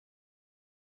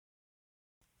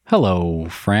Hello,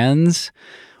 friends.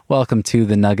 Welcome to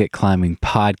the Nugget Climbing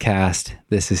Podcast.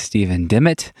 This is Stephen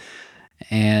Dimmitt,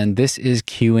 and this is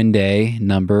Q&A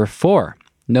number 4.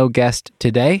 No guest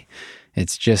today.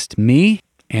 It's just me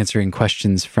answering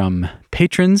questions from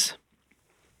patrons.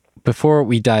 Before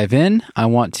we dive in, I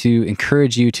want to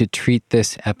encourage you to treat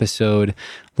this episode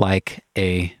like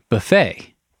a buffet.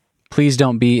 Please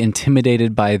don't be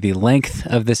intimidated by the length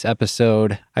of this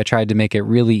episode. I tried to make it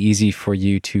really easy for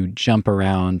you to jump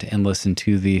around and listen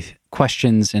to the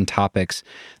questions and topics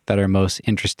that are most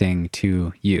interesting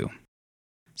to you.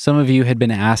 Some of you had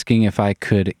been asking if I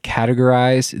could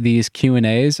categorize these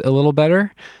Q&As a little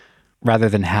better, rather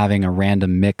than having a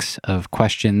random mix of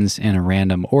questions in a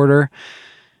random order.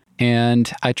 And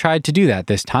I tried to do that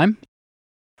this time.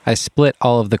 I split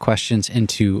all of the questions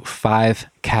into 5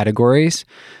 categories.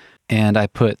 And I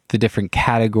put the different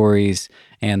categories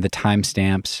and the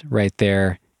timestamps right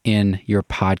there in your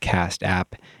podcast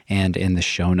app and in the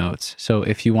show notes. So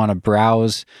if you want to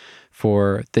browse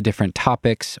for the different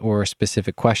topics or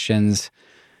specific questions,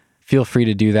 feel free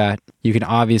to do that. You can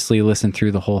obviously listen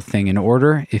through the whole thing in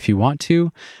order if you want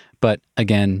to. But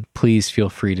again, please feel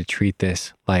free to treat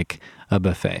this like a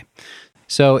buffet.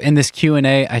 So in this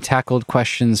Q&A, I tackled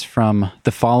questions from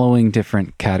the following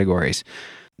different categories.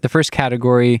 The first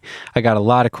category, I got a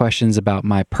lot of questions about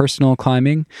my personal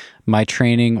climbing, my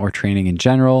training or training in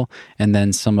general, and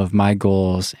then some of my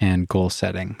goals and goal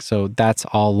setting. So that's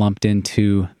all lumped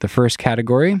into the first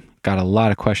category. Got a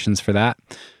lot of questions for that.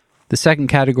 The second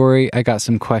category, I got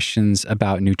some questions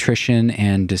about nutrition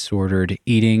and disordered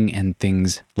eating and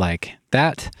things like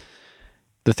that.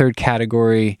 The third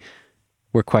category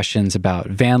were questions about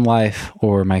van life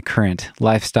or my current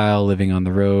lifestyle living on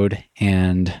the road,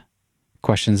 and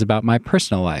questions about my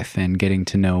personal life and getting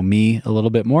to know me a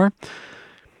little bit more.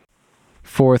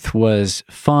 Fourth was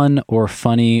fun or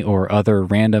funny or other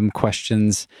random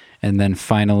questions. And then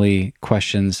finally,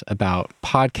 questions about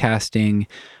podcasting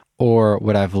or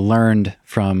what I've learned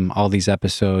from all these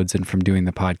episodes and from doing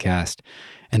the podcast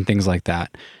and things like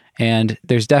that. And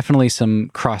there's definitely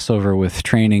some crossover with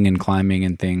training and climbing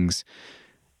and things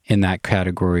in that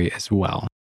category as well.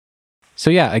 So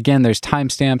yeah, again, there's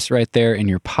timestamps right there in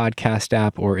your podcast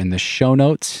app or in the show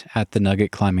notes at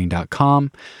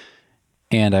thenuggetclimbing.com.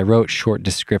 And I wrote short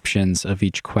descriptions of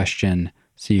each question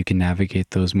so you can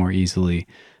navigate those more easily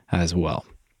as well.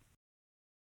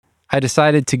 I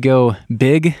decided to go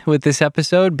big with this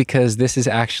episode because this is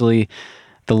actually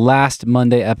the last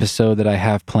Monday episode that I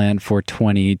have planned for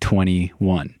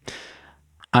 2021.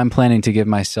 I'm planning to give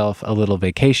myself a little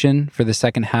vacation for the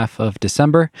second half of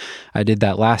December. I did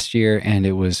that last year, and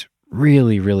it was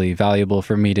really, really valuable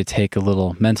for me to take a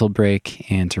little mental break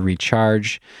and to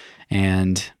recharge.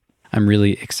 And I'm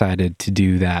really excited to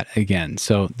do that again.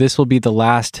 So this will be the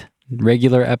last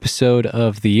regular episode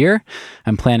of the year.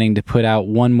 I'm planning to put out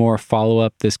one more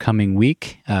follow-up this coming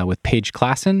week with Paige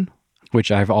Klassen,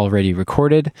 which I've already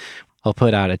recorded. I'll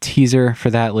put out a teaser for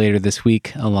that later this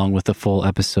week, along with a full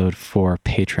episode for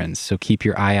patrons. So keep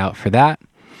your eye out for that.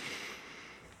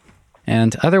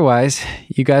 And otherwise,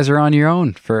 you guys are on your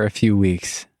own for a few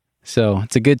weeks. So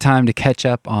it's a good time to catch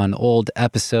up on old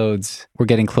episodes. We're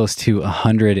getting close to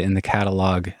 100 in the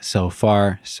catalog so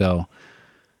far. So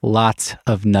lots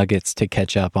of nuggets to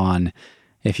catch up on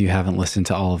if you haven't listened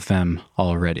to all of them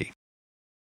already.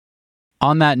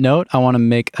 On that note, I want to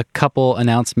make a couple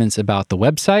announcements about the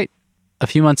website. A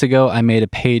few months ago, I made a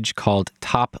page called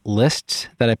Top Lists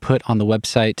that I put on the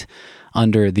website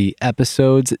under the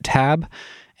Episodes tab.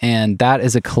 And that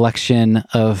is a collection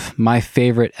of my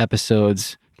favorite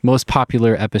episodes, most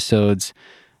popular episodes,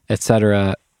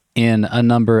 etc., in a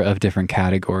number of different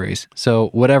categories. So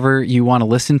whatever you want to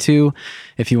listen to,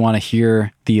 if you want to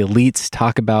hear the elites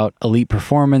talk about elite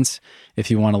performance,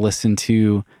 if you want to listen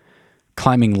to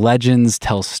climbing legends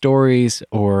tell stories,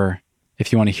 or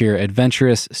if you want to hear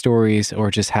adventurous stories or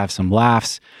just have some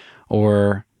laughs,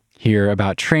 or hear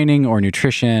about training or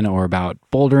nutrition or about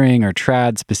bouldering or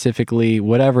trad specifically,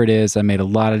 whatever it is, I made a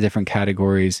lot of different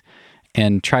categories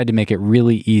and tried to make it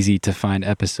really easy to find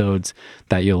episodes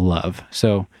that you'll love.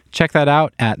 So check that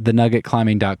out at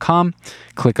thenuggetclimbing.com.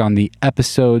 Click on the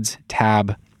Episodes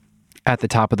tab at the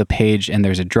top of the page, and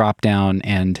there's a drop down,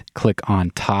 and click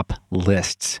on Top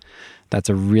Lists. That's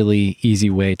a really easy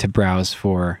way to browse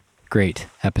for great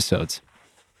episodes.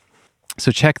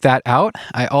 So check that out.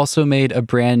 I also made a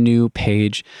brand new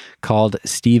page called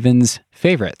Stephen's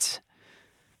Favorites.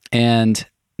 And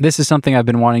this is something I've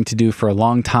been wanting to do for a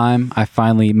long time. I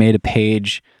finally made a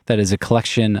page that is a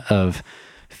collection of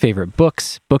favorite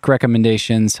books, book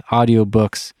recommendations,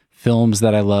 audiobooks, films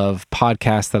that I love,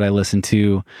 podcasts that I listen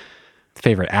to,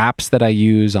 favorite apps that I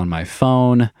use on my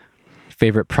phone,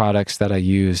 favorite products that I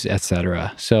use,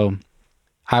 etc. So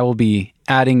I will be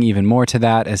adding even more to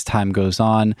that as time goes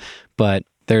on, but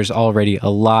there's already a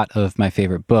lot of my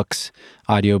favorite books,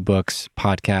 audiobooks,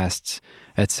 podcasts,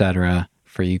 etc.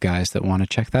 for you guys that want to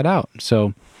check that out.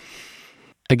 So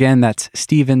again, that's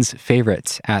Steven's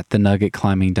Favorites at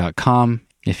thenuggetclimbing.com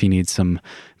if you need some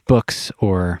books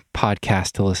or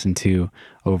podcasts to listen to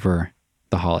over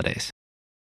the holidays.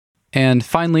 And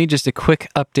finally, just a quick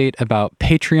update about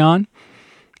Patreon.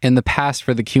 In the past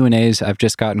for the Q&As, I've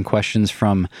just gotten questions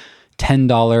from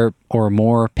 $10 or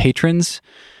more patrons.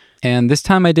 And this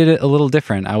time I did it a little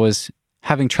different. I was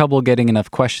having trouble getting enough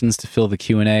questions to fill the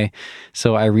Q&A.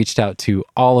 So I reached out to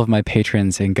all of my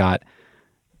patrons and got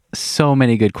so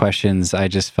many good questions. I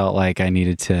just felt like I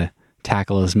needed to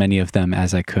tackle as many of them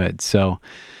as I could. So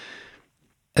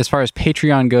as far as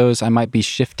Patreon goes, I might be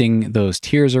shifting those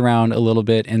tiers around a little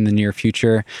bit in the near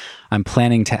future. I'm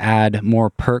planning to add more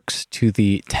perks to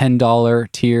the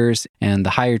 $10 tiers and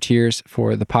the higher tiers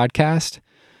for the podcast.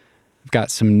 I've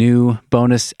got some new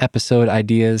bonus episode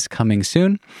ideas coming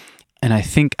soon, and I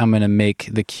think I'm going to make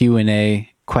the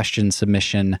Q&A question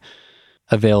submission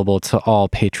available to all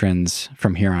patrons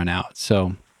from here on out.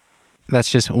 So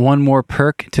that's just one more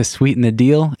perk to sweeten the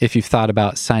deal if you've thought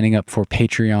about signing up for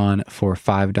Patreon for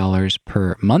 $5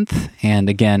 per month. And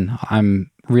again,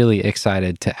 I'm really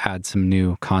excited to add some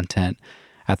new content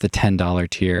at the $10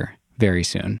 tier very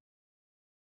soon.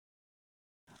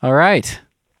 All right.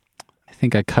 I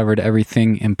think I covered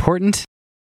everything important.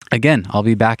 Again, I'll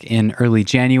be back in early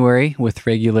January with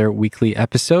regular weekly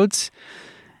episodes.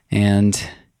 And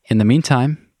in the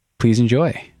meantime, please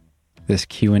enjoy this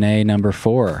Q&A number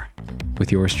 4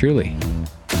 with yours truly.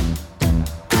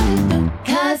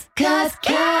 Cause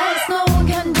no one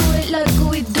can do it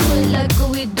like we do it, like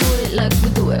we do it, like we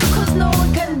do it. Cause no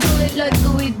one can do it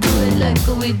like we do it, like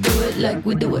we do it, like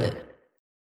we do it.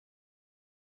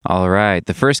 All right.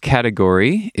 The first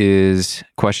category is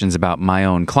questions about my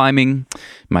own climbing,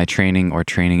 my training or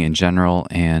training in general,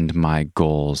 and my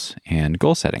goals and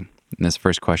goal setting. And this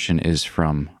first question is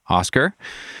from Oscar.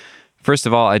 First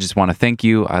of all, I just want to thank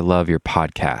you. I love your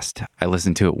podcast. I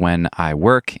listen to it when I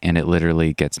work, and it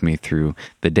literally gets me through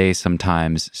the day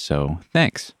sometimes. So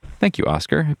thanks. Thank you,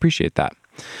 Oscar. I appreciate that.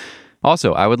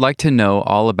 Also, I would like to know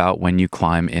all about when you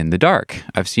climb in the dark.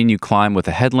 I've seen you climb with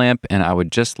a headlamp, and I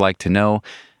would just like to know,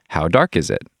 how dark is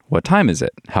it? What time is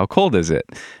it? How cold is it?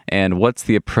 And what's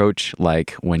the approach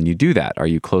like when you do that? Are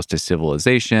you close to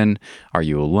civilization? Are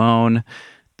you alone?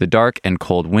 The dark and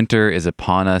cold winter is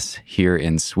upon us here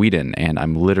in Sweden, and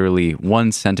I'm literally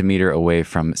 1 centimeter away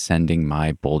from sending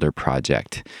my boulder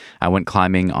project. I went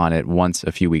climbing on it once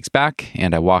a few weeks back,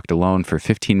 and I walked alone for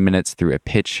 15 minutes through a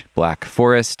pitch black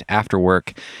forest after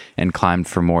work and climbed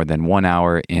for more than 1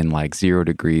 hour in like 0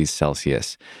 degrees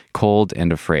Celsius, cold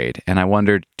and afraid. And I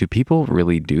wondered, do people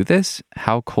really do this?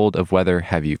 How cold of weather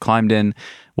have you climbed in?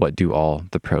 What do all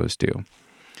the pros do?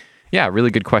 Yeah, really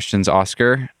good questions,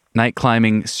 Oscar. Night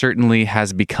climbing certainly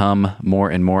has become more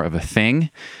and more of a thing.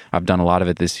 I've done a lot of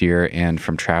it this year, and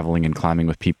from traveling and climbing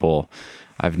with people,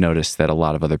 I've noticed that a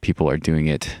lot of other people are doing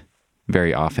it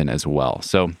very often as well.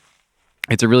 So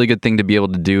it's a really good thing to be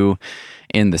able to do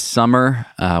in the summer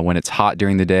when it's hot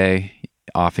during the day.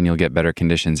 Often you'll get better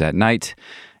conditions at night.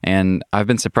 And I've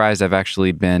been surprised. I've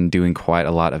actually been doing quite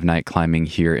a lot of night climbing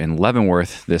here in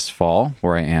Leavenworth this fall,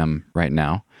 where I am right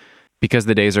now, because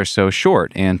the days are so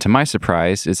short. And to my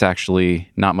surprise, it's actually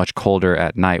not much colder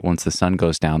at night once the sun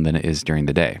goes down than it is during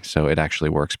the day. So it actually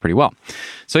works pretty well.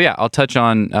 So yeah, I'll touch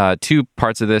on 2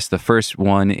 parts of this. The first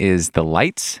one is the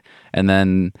lights. And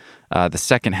then the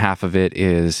second half of it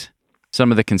is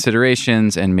some of the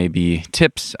considerations and maybe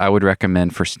tips I would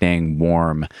recommend for staying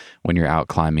warm when you're out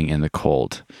climbing in the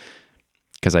cold.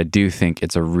 Because I do think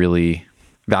it's a really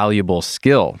valuable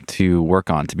skill to work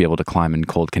on, to be able to climb in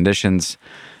cold conditions.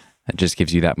 It just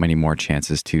gives you that many more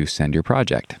chances to send your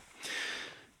project.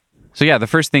 So yeah, the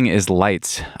first thing is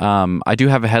lights. I do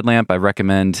have a headlamp. I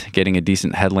recommend getting a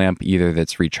decent headlamp, either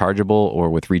that's rechargeable or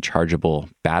with rechargeable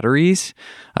batteries.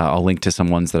 I'll link to some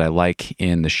ones that I like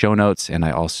in the show notes. And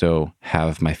I also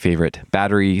have my favorite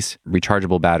batteries,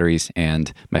 rechargeable batteries,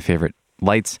 and my favorite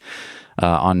lights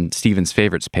on Steven's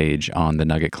Favorites page on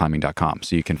thenuggetclimbing.com.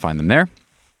 So you can find them there.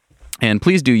 And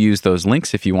please do use those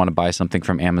links if you want to buy something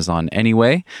from Amazon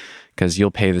anyway, because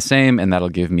you'll pay the same and that'll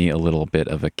give me a little bit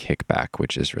of a kickback,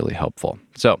 which is really helpful.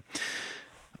 So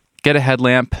get a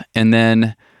headlamp and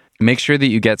then make sure that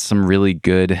you get some really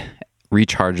good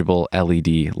rechargeable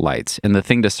LED lights. And the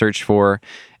thing to search for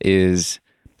is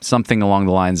something along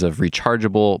the lines of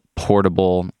rechargeable,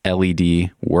 portable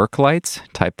LED work lights.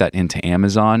 Type that into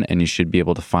Amazon and you should be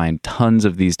able to find tons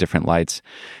of these different lights.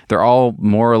 They're all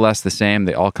more or less the same.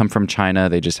 They all come from China.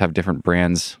 They just have different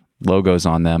brands, logos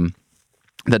on them.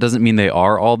 That doesn't mean they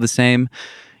are all the same.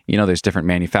 There's different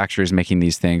manufacturers making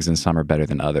these things and some are better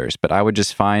than others. But I would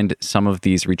just find some of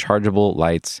these rechargeable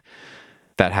lights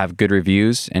that have good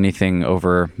reviews, anything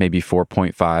over maybe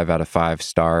 4.5 out of 5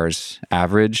 stars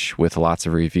average with lots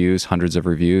of reviews, hundreds of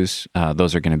reviews.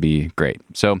 Those are going to be great.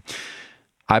 So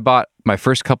I bought my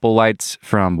first couple lights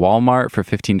from Walmart for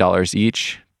 $15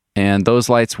 each, and those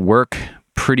lights work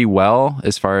pretty well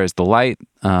as far as the light.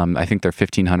 I think they're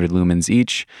 1,500 lumens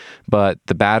each, but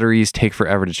the batteries take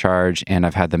forever to charge, and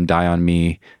I've had them die on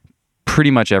me pretty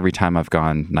much every time I've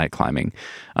gone night climbing.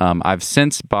 I've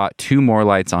since bought 2 more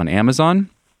lights on Amazon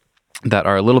that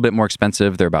are a little bit more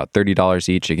expensive. They're about $30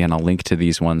 each. Again, I'll link to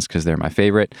these ones because they're my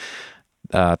favorite.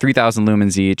 3,000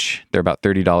 lumens each. They're about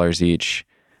 $30 each.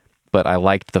 But I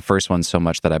liked the first one so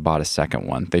much that I bought a second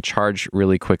one. They charge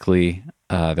really quickly.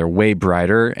 They're way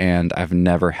brighter, and I've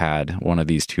never had one of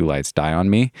these 2 lights die on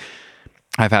me.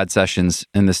 I've had sessions,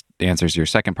 and this answers your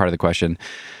second part of the question,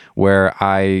 where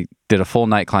I did a full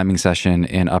night climbing session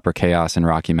in Upper Chaos in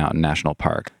Rocky Mountain National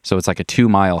Park. So it's like a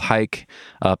 2-mile hike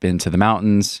up into the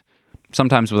mountains,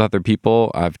 sometimes with other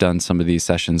people. I've done some of these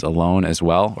sessions alone as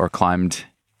well, or climbed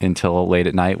until late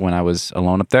at night when I was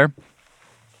alone up there.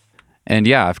 And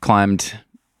yeah, I've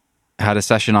had a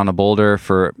session on a boulder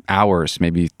for hours,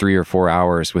 maybe 3 or 4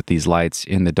 hours with these lights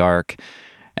in the dark,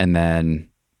 and then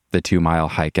the 2-mile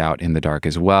hike out in the dark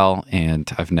as well. And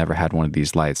I've never had one of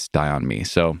these lights die on me.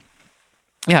 So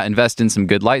yeah, invest in some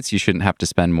good lights. You shouldn't have to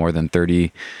spend more than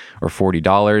 $30 or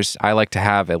 $40. I like to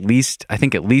have at least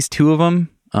 2 of them.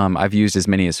 I've used as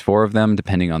many as 4 of them,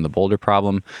 depending on the boulder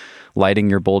problem. Lighting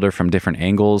your boulder from different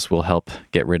angles will help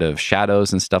get rid of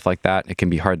shadows and stuff like that. It can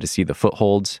be hard to see the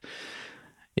footholds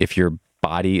if your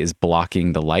body is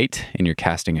blocking the light and you're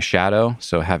casting a shadow.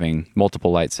 So having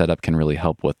multiple lights set up can really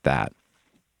help with that.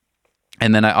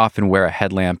 And then I often wear a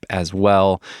headlamp as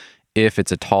well. If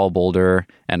it's a tall boulder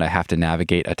and I have to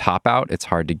navigate a top out, it's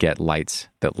hard to get lights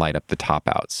that light up the top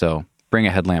out. So bring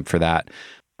a headlamp for that.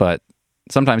 But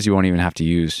sometimes you won't even have to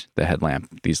use the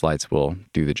headlamp. These lights will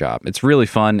do the job. It's really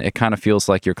fun. It kind of feels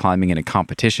like you're climbing in a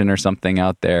competition or something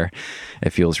out there.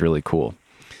 It feels really cool.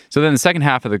 So then the second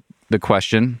half of the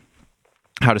question,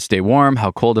 how to stay warm,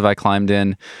 how cold have I climbed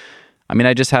in?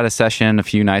 I just had a session a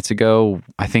few nights ago.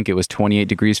 I think it was 28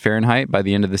 degrees Fahrenheit by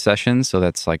the end of the session. So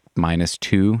that's like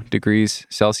 -2 degrees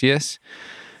Celsius.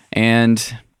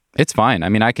 And it's fine.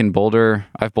 I can boulder.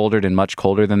 I've bouldered in much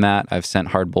colder than that. I've sent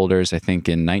hard boulders, I think,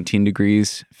 in 19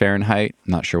 degrees Fahrenheit.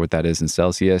 I'm not sure what that is in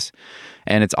Celsius.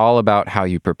 And it's all about how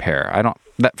you prepare.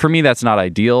 For me, that's not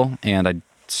ideal. And I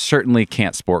certainly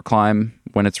can't sport climb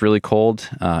when it's really cold.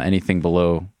 Anything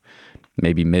below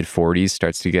maybe mid 40s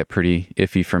starts to get pretty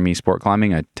iffy for me sport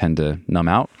climbing. I tend to numb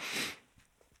out.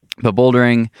 But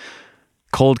bouldering,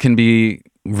 cold can be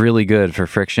really good for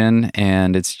friction,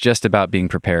 and it's just about being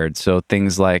prepared. So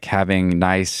things like having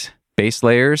nice base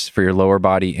layers for your lower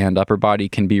body and upper body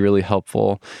can be really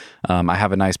helpful. I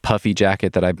have a nice puffy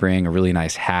jacket that I bring, a really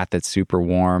nice hat that's super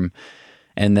warm.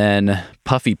 And then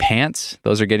puffy pants,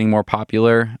 those are getting more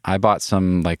popular. I bought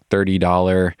some like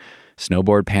 $30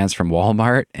 snowboard pants from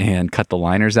Walmart and cut the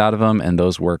liners out of them, and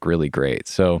those work really great.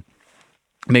 So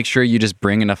make sure you just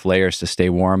bring enough layers to stay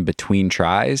warm between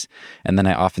tries. And then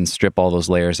I often strip all those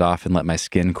layers off and let my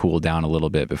skin cool down a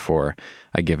little bit before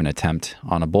I give an attempt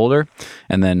on a boulder.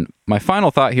 And then my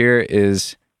final thought here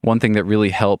is one thing that really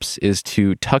helps is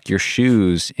to tuck your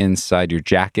shoes inside your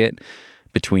jacket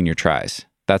between your tries.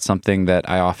 That's something that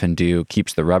I often do.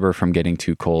 Keeps the rubber from getting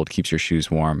too cold, keeps your shoes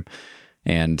warm,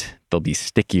 and they'll be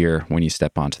stickier when you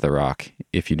step onto the rock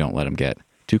if you don't let them get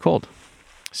too cold.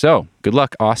 So good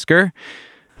luck, Oscar.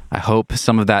 I hope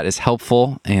some of that is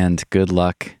helpful, and good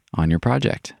luck on your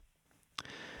project.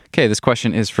 Okay, this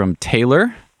question is from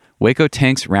Taylor. Waco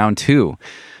Tanks Round 2.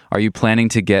 Are you planning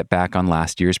to get back on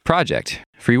last year's project?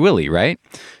 Free Willy, right?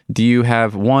 Do you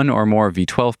have one or more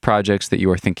V12 projects that you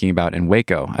are thinking about in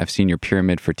Waco? I've seen your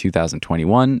pyramid for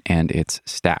 2021 and it's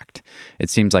stacked. It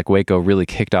seems like Waco really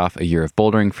kicked off a year of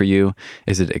bouldering for you.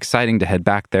 Is it exciting to head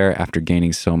back there after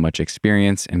gaining so much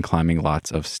experience and climbing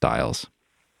lots of styles?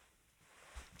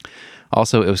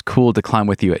 Also, it was cool to climb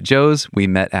with you at Joe's. We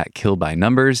met at Kill by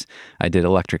Numbers. I did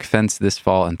electric fence this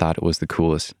fall and thought it was the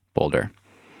coolest boulder.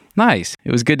 Nice.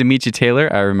 It was good to meet you,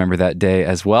 Taylor. I remember that day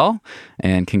as well.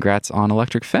 And congrats on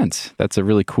electric fence. That's a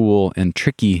really cool and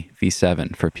tricky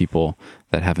V7 for people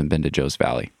that haven't been to Joe's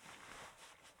Valley.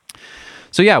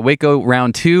 So yeah, Waco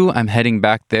round 2, I'm heading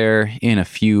back there in a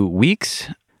few weeks.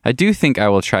 I do think I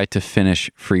will try to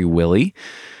finish Free Willy.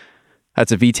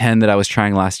 That's a V10 that I was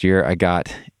trying last year. I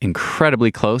got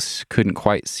incredibly close, couldn't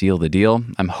quite seal the deal.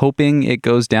 I'm hoping it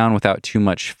goes down without too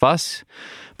much fuss,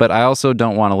 but I also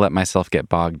don't want to let myself get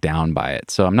bogged down by it.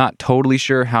 So I'm not totally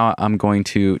sure how I'm going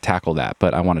to tackle that,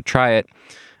 but I want to try it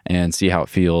and see how it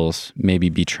feels. Maybe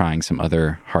be trying some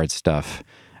other hard stuff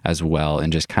as well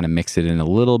and just kind of mix it in a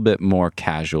little bit more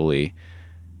casually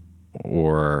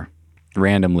or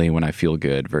randomly when I feel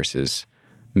good versus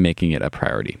making it a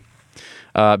priority.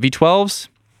 V12s,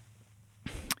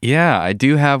 yeah, I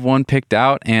do have one picked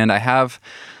out, and I have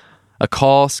a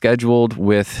call scheduled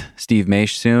with Steve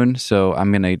Maish soon, so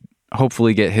I'm going to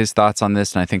hopefully get his thoughts on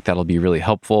this, and I think that'll be really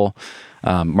helpful.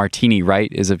 Martini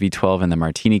Right is a V12 in the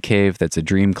Martini Cave. That's a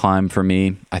dream climb for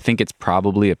me. I think it's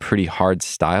probably a pretty hard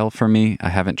style for me. I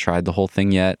haven't tried the whole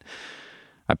thing yet.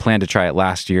 I planned to try it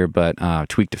last year, but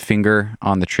tweaked a finger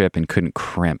on the trip and couldn't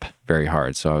crimp very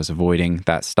hard, so I was avoiding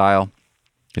that style.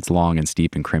 It's long and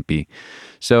steep and crimpy.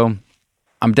 So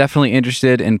I'm definitely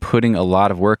interested in putting a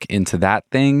lot of work into that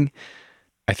thing.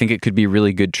 I think it could be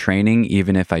really good training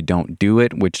even if I don't do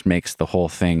it, which makes the whole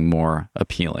thing more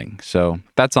appealing. So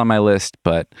that's on my list,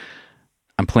 but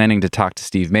I'm planning to talk to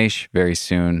Steve Maish very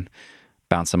soon,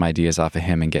 bounce some ideas off of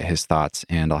him and get his thoughts,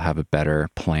 and I'll have a better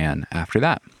plan after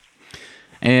that.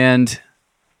 And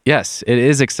yes, it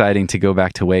is exciting to go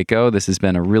back to Waco. This has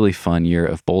been a really fun year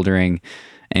of bouldering,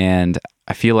 and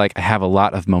I feel like I have a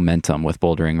lot of momentum with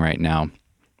bouldering right now.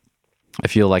 I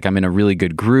feel like I'm in a really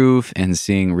good groove and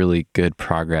seeing really good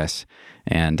progress,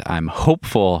 and I'm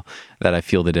hopeful that I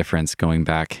feel the difference going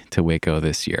back to Waco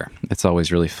this year. It's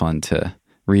always really fun to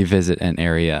revisit an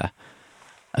area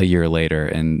a year later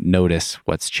and notice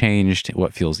what's changed,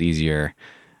 what feels easier,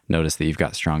 notice that you've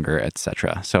got stronger,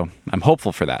 etc. So I'm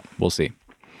hopeful for that. We'll see.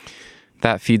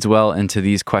 That feeds well into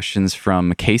these questions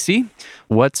from Casey.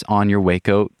 What's on your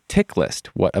Waco tick list?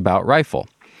 What about rifle?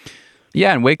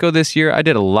 Yeah, in Waco this year, I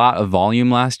did a lot of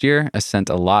volume last year. I sent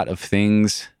a lot of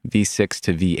things V6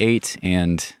 to V8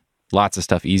 and lots of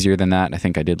stuff easier than that. I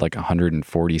think I did like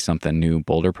 140 something new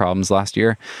boulder problems last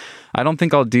year. I don't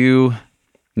think I'll do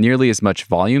nearly as much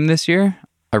volume this year.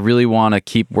 I really want to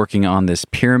keep working on this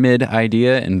pyramid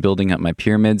idea and building up my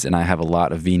pyramids, and I have a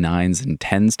lot of V9s and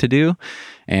 10s to do,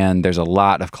 and there's a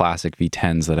lot of classic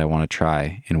V10s that I want to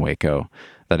try in Waco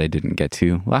that I didn't get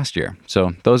to last year.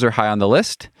 So those are high on the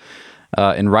list.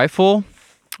 In rifle,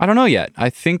 I don't know yet. I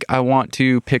think I want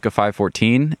to pick a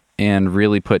 514 and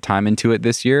really put time into it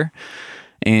this year,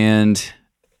 and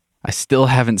I still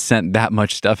haven't sent that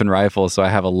much stuff in rifle, so I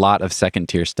have a lot of second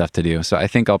tier stuff to do. So I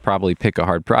think I'll probably pick a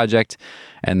hard project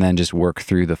and then just work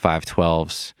through the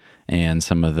 512s and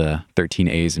some of the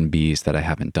 13As and Bs that I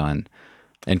haven't done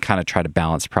and kind of try to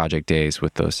balance project days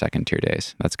with those second tier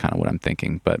days. That's kind of what I'm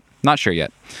thinking, but not sure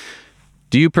yet.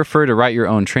 Do you prefer to write your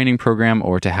own training program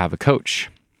or to have a coach?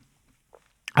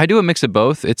 I do a mix of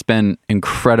both. It's been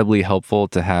incredibly helpful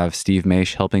to have Steve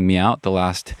Maish helping me out the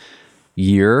last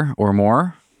year or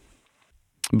more.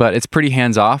 But it's pretty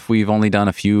hands-off. We've only done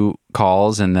a few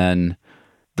calls, and then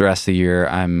the rest of the year,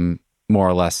 I'm more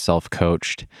or less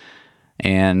self-coached.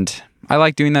 And I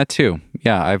like doing that too.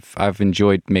 Yeah, I've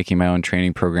enjoyed making my own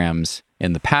training programs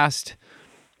in the past,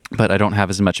 but I don't have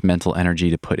as much mental energy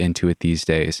to put into it these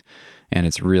days. And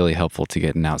it's really helpful to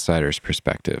get an outsider's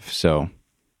perspective. So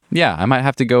yeah, I might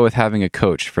have to go with having a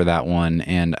coach for that one.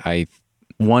 And I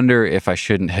wonder if I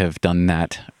shouldn't have done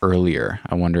that earlier.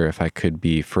 I wonder if I could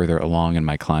be further along in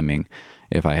my climbing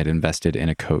if I had invested in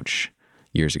a coach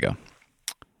years ago.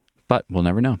 But we'll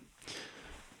never know.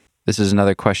 This is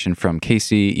another question from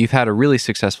Casey. You've had a really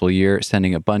successful year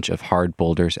sending a bunch of hard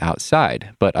boulders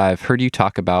outside, but I've heard you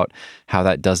talk about how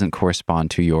that doesn't correspond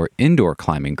to your indoor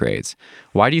climbing grades.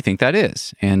 Why do you think that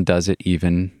is? And does it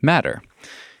even matter?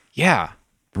 Yeah,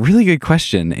 really good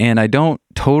question. And I don't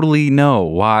totally know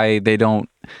why they don't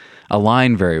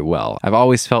align very well. I've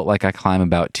always felt like I climb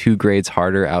about 2 grades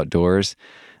harder outdoors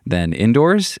than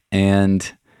indoors.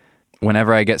 And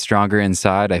whenever I get stronger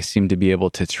inside, I seem to be able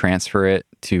to transfer it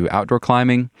to outdoor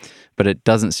climbing, but it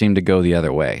doesn't seem to go the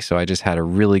other way. So I just had a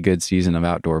really good season of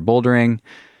outdoor bouldering,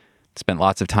 spent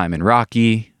lots of time in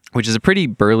Rocky, which is a pretty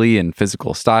burly and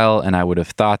physical style. And I would have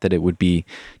thought that it would be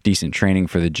decent training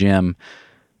for the gym.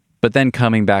 But then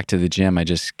coming back to the gym, I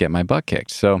just get my butt kicked.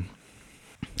 So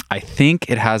I think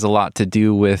it has a lot to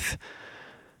do with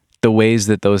the ways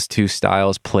that those two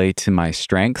styles play to my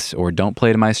strengths or don't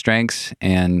play to my strengths,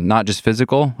 and not just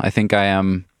physical. I think I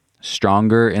am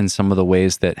stronger in some of the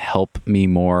ways that help me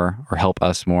more or help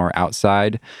us more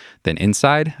outside than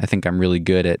inside. I think I'm really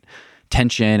good at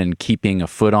tension and keeping a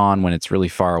foot on when it's really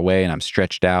far away and I'm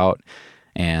stretched out,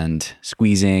 and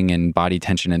squeezing and body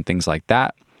tension and things like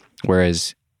that.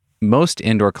 Whereas most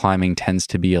indoor climbing tends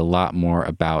to be a lot more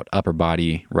about upper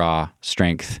body, raw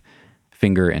strength,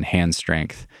 finger and hand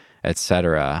strength,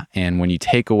 etc. And when you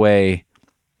take away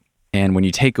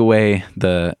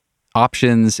the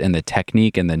options and the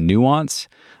technique and the nuance,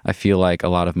 I feel like a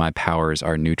lot of my powers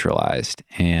are neutralized.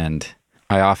 And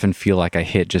I often feel like I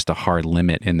hit just a hard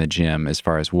limit in the gym as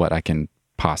far as what I can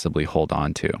possibly hold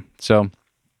on to. So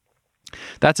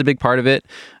that's a big part of it.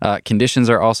 Conditions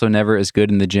are also never as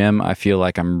good in the gym. I feel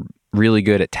like I'm really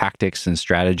good at tactics and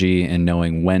strategy and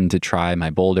knowing when to try my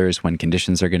boulders, when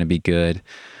conditions are going to be good,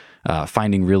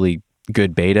 finding really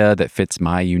good beta that fits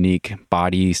my unique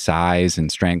body size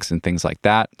and strengths and things like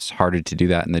that. It's harder to do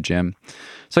that in the gym.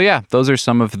 So yeah, those are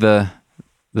some of the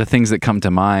things that come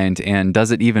to mind. And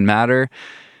does it even matter?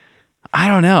 I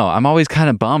don't know. I'm always kind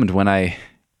of bummed when I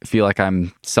feel like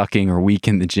I'm sucking or weak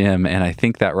in the gym, and I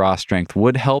think that raw strength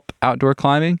would help outdoor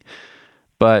climbing.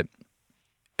 But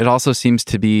it also seems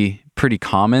to be pretty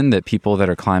common that people that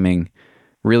are climbing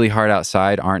really hard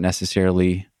outside aren't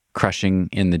necessarily crushing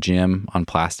in the gym on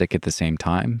plastic at the same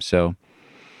time. So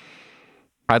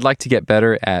I'd like to get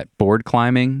better at board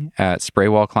climbing, at spray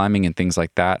wall climbing and things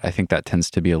like that. I think that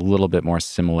tends to be a little bit more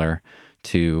similar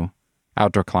to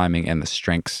outdoor climbing and the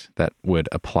strengths that would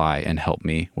apply and help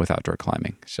me with outdoor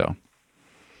climbing. So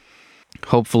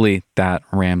hopefully that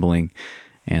rambling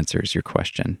answers your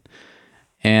question.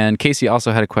 And Casey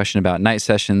also had a question about night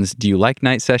sessions. Do you like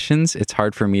night sessions? It's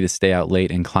hard for me to stay out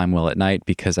late and climb well at night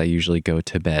because I usually go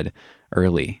to bed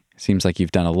early. Seems like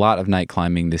you've done a lot of night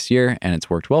climbing this year and it's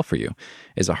worked well for you.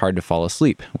 Is it hard to fall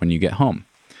asleep when you get home?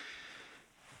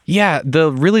 Yeah,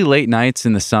 the really late nights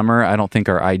in the summer I don't think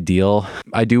are ideal.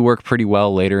 I do work pretty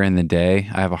well later in the day.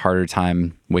 I have a harder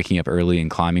time waking up early and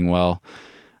climbing well.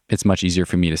 It's much easier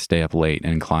for me to stay up late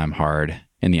and climb hard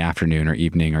in the afternoon or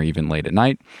evening or even late at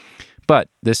night. But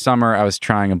this summer I was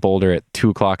trying a boulder at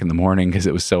 2 o'clock in the morning because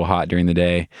it was so hot during the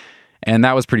day. And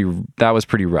that was pretty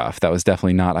rough. That was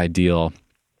definitely not ideal.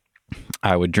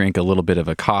 I would drink a little bit of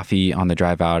a coffee on the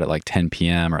drive out at like 10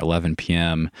 p.m. or 11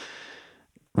 p.m.,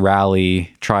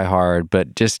 rally, try hard,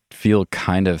 but just feel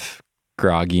kind of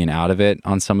groggy and out of it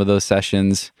on some of those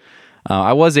sessions.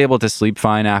 I was able to sleep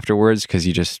fine afterwards because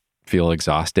you just feel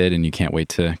exhausted and you can't wait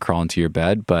to crawl into your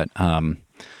bed. But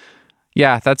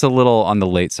yeah, that's a little on the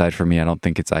late side for me. I don't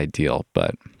think it's ideal,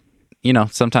 but you know,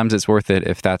 sometimes it's worth it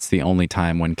if that's the only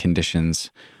time when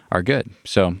conditions are good.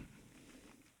 So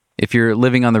if you're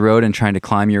living on the road and trying to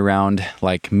climb year round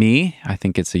like me, I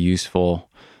think it's a useful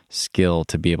skill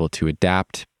to be able to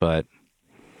adapt. But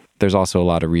there's also a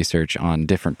lot of research on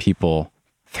different people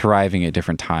thriving at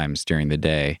different times during the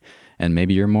day. And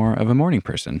maybe you're more of a morning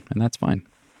person, and that's fine.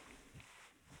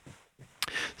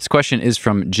 This question is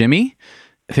from Jimmy.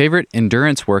 Favorite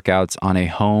endurance workouts on a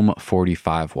home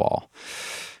 45 wall?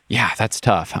 Yeah, that's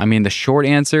tough. I mean, the short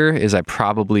answer is I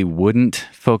probably wouldn't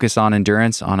focus on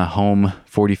endurance on a home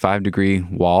 45-degree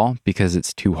wall because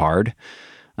it's too hard.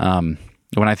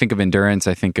 When I think of endurance,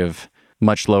 I think of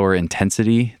much lower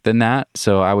intensity than that.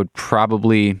 So I would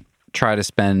probably try to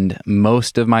spend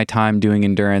most of my time doing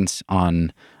endurance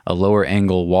on a lower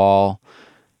angle wall,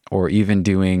 or even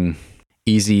doing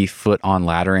easy foot on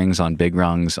ladderings on big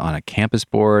rungs on a campus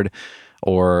board.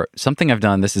 Or something I've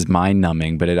done, this is mind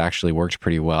numbing, but it actually worked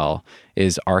pretty well,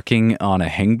 is arcing on a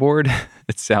hangboard.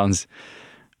 It sounds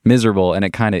miserable, and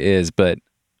it kind of is, but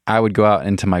I would go out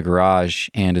into my garage,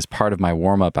 and as part of my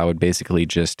warm up, I would basically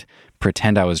just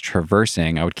pretend I was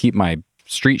traversing. I would keep my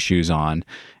street shoes on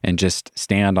and just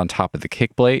stand on top of the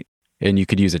kick plate. And you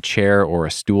could use a chair or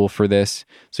a stool for this.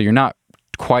 So you're not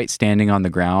quite standing on the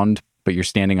ground, but you're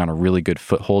standing on a really good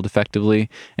foothold effectively,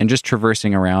 and just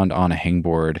traversing around on a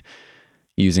hangboard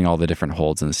using all the different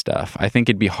holds and stuff. I think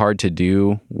it'd be hard to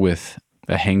do with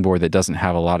a hangboard that doesn't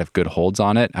have a lot of good holds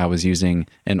on it. I was using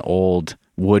an old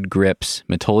Wood Grips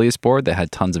Metolius board that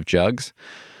had tons of jugs,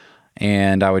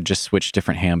 and I would just switch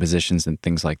different hand positions and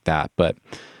things like that. But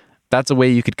that's a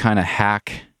way you could kind of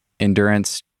hack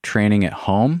endurance training at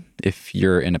home if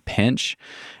you're in a pinch.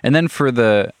 And then for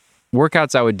the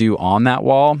workouts I would do on that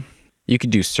wall, you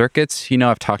could do circuits. You know,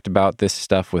 I've talked about this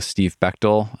stuff with Steve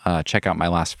Bechtel. Check out my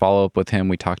last follow-up with him.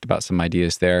 We talked about some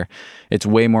ideas there. It's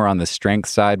way more on the strength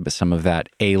side, but some of that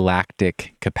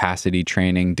alactic capacity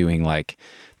training, doing like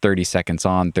 30 seconds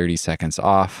on, 30 seconds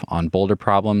off on boulder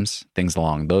problems, things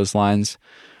along those lines.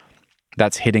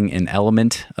 That's hitting an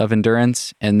element of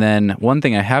endurance. And then one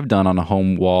thing I have done on a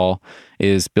home wall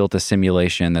is built a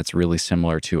simulation that's really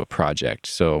similar to a project.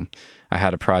 So I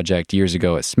had a project years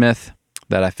ago at Smith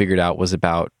that I figured out was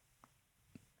about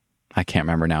I can't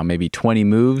remember now, maybe 20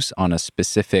 moves on a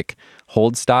specific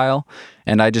hold style.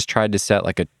 And I just tried to set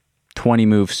like a 20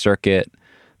 move circuit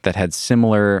that had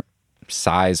similar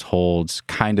size holds,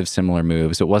 kind of similar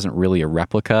moves. It wasn't really a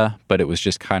replica, but it was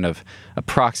just kind of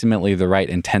approximately the right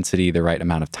intensity, the right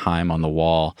amount of time on the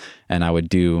wall. And I would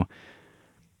do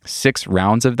 6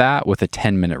 rounds of that with a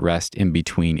 10-minute rest in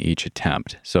between each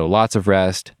attempt. So lots of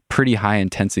rest, pretty high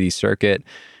intensity circuit.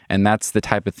 And that's the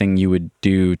type of thing you would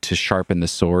do to sharpen the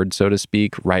sword, so to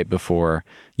speak, right before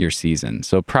your season.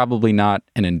 So probably not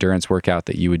an endurance workout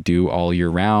that you would do all year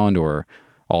round or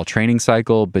all training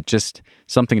cycle, but just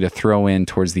something to throw in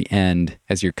towards the end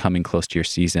as you're coming close to your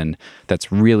season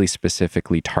that's really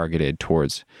specifically targeted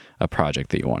towards a project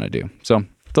that you want to do. So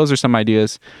those are some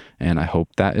ideas, and I hope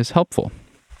that is helpful.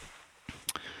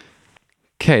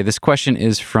 Okay, this question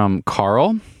is from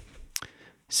Carl.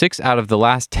 6 out of the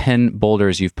last 10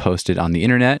 boulders you've posted on the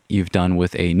internet, you've done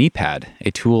with a knee pad,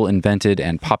 a tool invented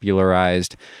and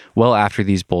popularized well after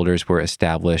these boulders were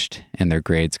established and their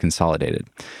grades consolidated.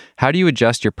 How do you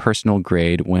adjust your personal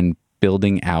grade when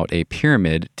building out a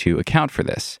pyramid to account for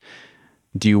this?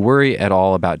 Do you worry at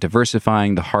all about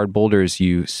diversifying the hard boulders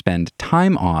you spend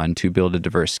time on to build a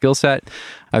diverse skill set?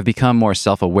 I've become more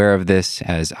self-aware of this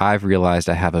as I've realized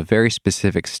I have a very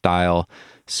specific style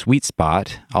sweet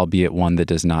spot, albeit one that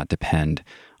does not depend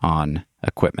on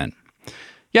equipment.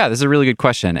 Yeah, this is a really good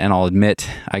question, and I'll admit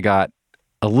I got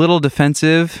a little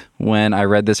defensive when I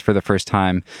read this for the first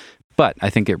time, but I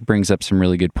think it brings up some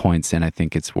really good points, and I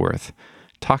think it's worth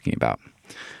talking about.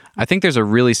 I think there's a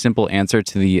really simple answer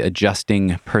to the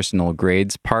adjusting personal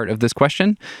grades part of this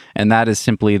question, and that is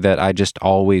simply that I just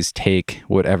always take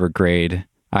whatever grade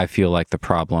I feel like the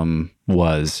problem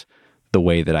was the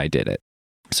way that I did it.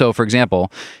 So, for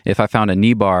example, if I found a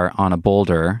knee bar on a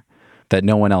boulder that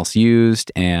no one else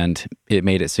used and it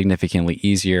made it significantly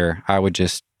easier, I would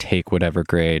just take whatever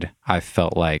grade I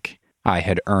felt like I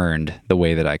had earned the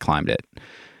way that I climbed it.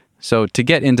 So to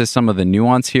get into some of the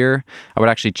nuance here, I would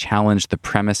actually challenge the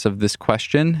premise of this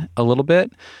question a little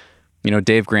bit. You know,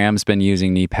 Dave Graham's been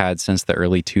using knee pads since the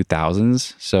early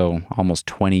 2000s, so almost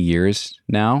 20 years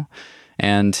now.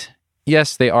 And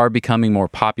yes, they are becoming more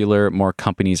popular. More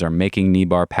companies are making knee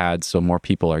bar pads, so more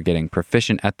people are getting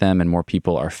proficient at them and more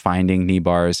people are finding knee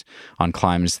bars on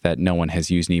climbs that no one has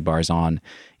used knee bars on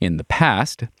in the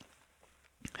past.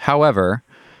 However,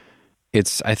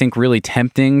 it's, I think, really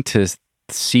tempting to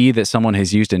see that someone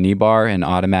has used a knee bar and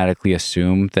automatically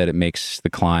assume that it makes the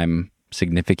climb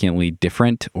significantly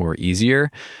different or easier.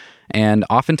 And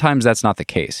oftentimes that's not the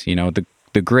case. You know,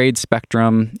 the grade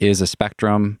spectrum is a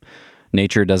spectrum.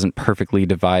 Nature doesn't perfectly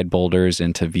divide boulders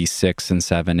into V6 and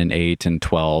 7 and 8 and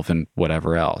 12 and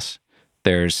whatever else.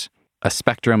 There's a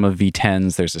spectrum of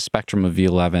V10s, there's a spectrum of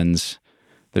V11s,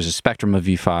 there's a spectrum of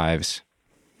V5s.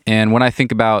 And when I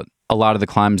think about a lot of the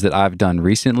climbs that I've done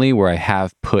recently where I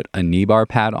have put a knee bar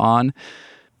pad on,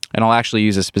 and I'll actually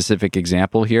use a specific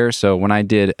example here. So when I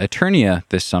did Eternia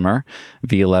this summer,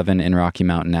 V11 in Rocky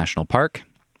Mountain National Park,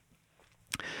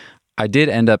 I did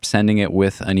end up sending it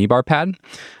with a knee bar pad.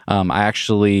 I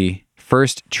actually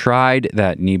first tried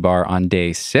that knee bar on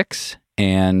day 6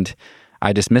 and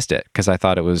I dismissed it because I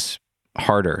thought it was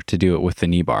harder to do it with the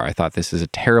knee bar. I thought this is a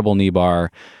terrible knee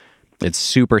bar. It's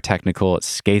super technical. It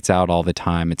skates out all the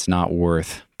time. It's not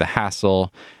worth the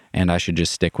hassle, and I should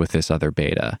just stick with this other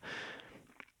beta.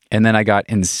 And then I got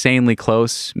insanely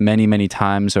close many, many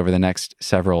times over the next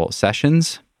several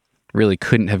sessions. Really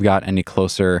couldn't have got any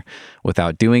closer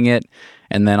without doing it.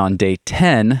 And then on day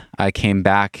 10, I came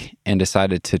back and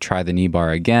decided to try the knee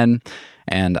bar again.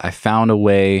 And I found a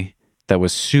way that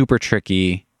was super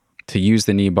tricky to use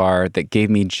the knee bar that gave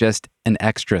me just an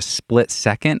extra split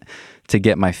second to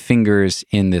get my fingers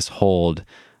in this hold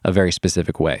a very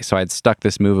specific way. So I'd stuck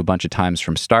this move a bunch of times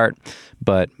from start,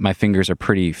 but my fingers are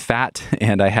pretty fat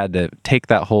and I had to take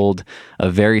that hold a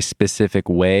very specific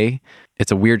way.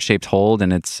 It's a weird shaped hold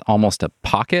and it's almost a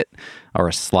pocket or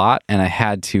a slot, and I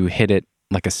had to hit it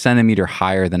like a centimeter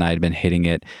higher than I had been hitting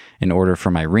it in order for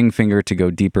my ring finger to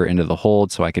go deeper into the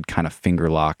hold so I could kind of finger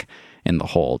lock in the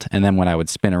hold. And then when I would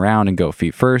spin around and go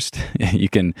feet first, you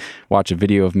can watch a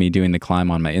video of me doing the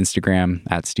climb on my Instagram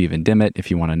at Stephen Dimmitt if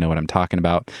you want to know what I'm talking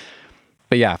about.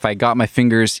 But yeah, if I got my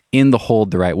fingers in the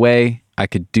hold the right way, I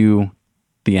could do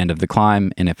the end of the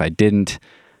climb. And if I didn't,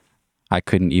 I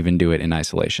couldn't even do it in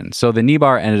isolation. So the knee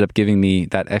bar ended up giving me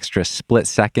that extra split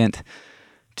second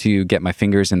to get my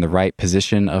fingers in the right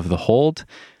position of the hold.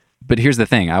 But here's the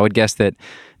thing. I would guess that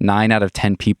 9 out of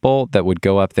 10 people that would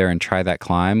go up there and try that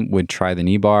climb would try the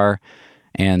knee bar,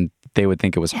 and they would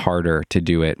think it was harder to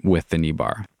do it with the knee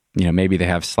bar. Maybe they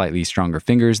have slightly stronger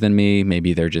fingers than me.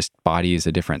 Maybe their just body is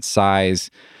a different size.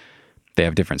 They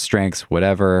have different strengths,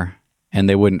 whatever, and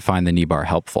they wouldn't find the knee bar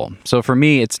helpful. So for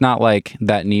me, it's not like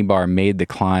that knee bar made the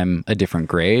climb a different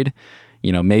grade.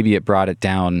 Maybe it brought it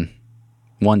down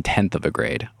 1/10 of a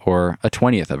grade or a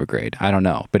 20th of a grade. I don't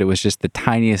know. But it was just the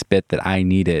tiniest bit that I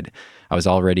needed. I was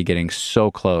already getting so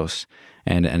close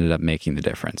and it ended up making the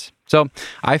difference. So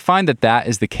I find that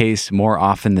is the case more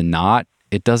often than not.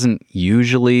 It doesn't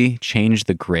usually change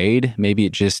the grade. Maybe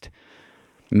it just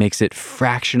makes it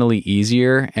fractionally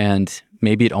easier, and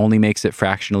maybe it only makes it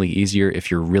fractionally easier if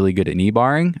you're really good at knee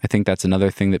barring. I think that's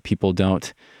another thing that people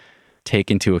don't take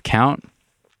into account.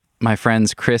 My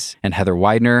friends Chris and Heather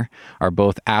Widener are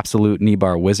both absolute knee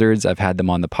bar wizards. I've had them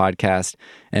on the podcast,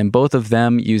 and both of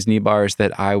them use knee bars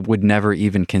that I would never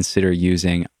even consider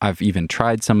using. I've even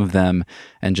tried some of them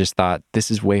and just thought, this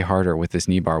is way harder with this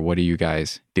knee bar. What are you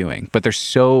guys doing? But they're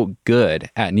so good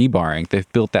at knee barring.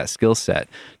 They've built that skill set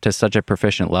to such a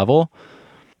proficient level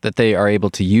that they are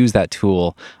able to use that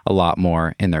tool a lot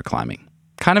more in their climbing.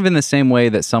 Kind of in the same way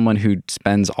that someone who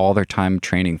spends all their time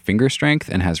training finger strength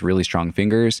and has really strong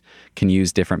fingers can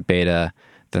use different beta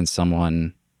than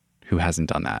someone who hasn't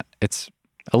done that. It's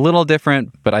a little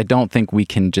different, but I don't think we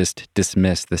can just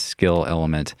dismiss the skill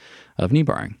element of knee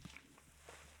barring.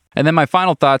 And then my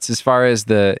final thoughts as far as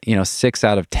the 6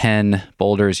 out of 10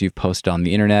 boulders you've posted on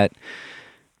the internet.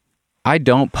 I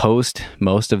don't post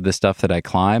most of the stuff that I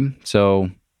climb,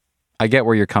 so I get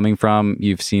where you're coming from.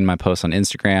 You've seen my posts on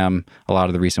Instagram. A lot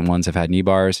of the recent ones have had knee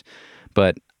bars,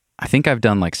 but I think I've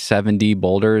done like 70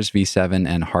 boulders, V7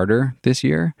 and harder this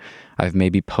year. I've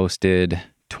maybe posted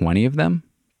 20 of them,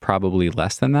 probably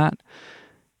less than that.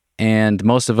 And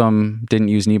most of them didn't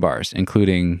use knee bars,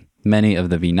 including many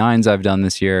of the V9s I've done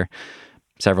this year,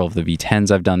 several of the V10s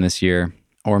I've done this year,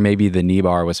 or maybe the knee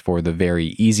bar was for the very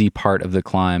easy part of the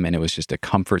climb and it was just a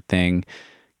comfort thing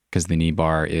because the knee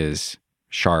bar is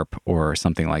sharp or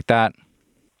something like that.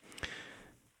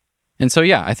 And so,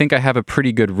 I think I have a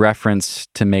pretty good reference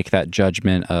to make that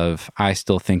judgment of, I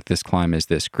still think this climb is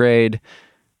this grade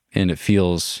and it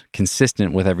feels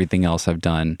consistent with everything else I've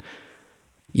done,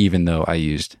 even though I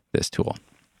used this tool.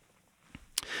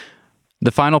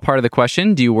 The final part of the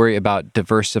question, do you worry about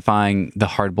diversifying the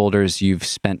hard boulders you've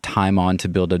spent time on to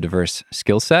build a diverse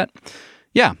skill set?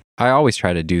 Yeah, I always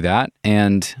try to do that.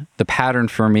 And the pattern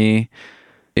for me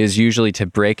is usually to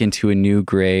break into a new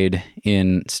grade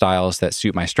in styles that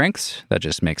suit my strengths. That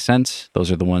just makes sense. Those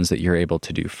are the ones that you're able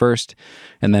to do first.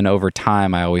 And then over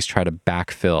time, I always try to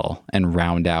backfill and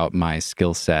round out my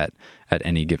skill set at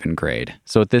any given grade.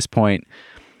 So at this point,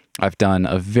 I've done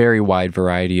a very wide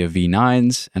variety of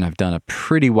V9s, and I've done a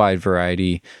pretty wide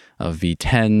variety of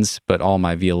V10s, but all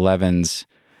my V11s,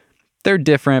 they're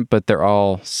different, but they're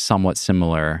all somewhat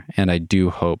similar. And I do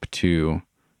hope to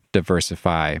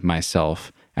diversify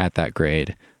myself at that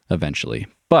grade eventually.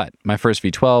 But my first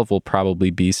V12 will probably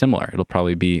be similar. It'll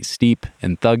probably be steep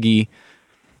and thuggy,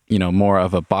 more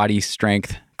of a body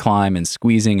strength climb and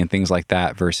squeezing and things like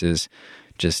that versus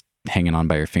just hanging on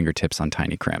by your fingertips on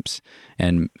tiny crimps.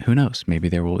 And who knows, maybe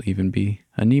there will even be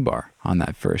a knee bar on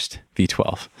that first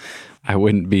V12. I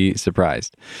wouldn't be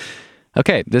surprised.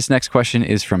 Okay, this next question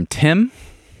is from Tim.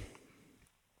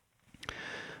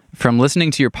 From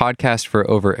listening to your podcast for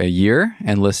over a year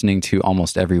and listening to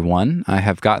almost every one, I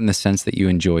have gotten the sense that you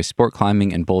enjoy sport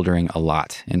climbing and bouldering a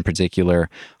lot, in particular,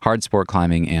 hard sport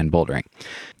climbing and bouldering.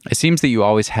 It seems that you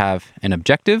always have an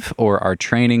objective or are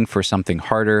training for something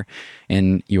harder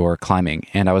in your climbing,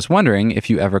 and I was wondering if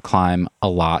you ever climb a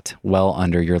lot well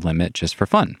under your limit just for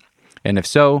fun. And if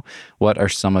so, what are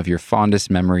some of your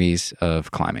fondest memories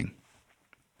of climbing?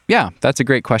 Yeah, that's a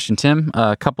great question, Tim.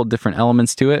 A couple different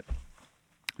elements to it.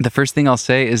 The first thing I'll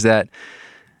say is that,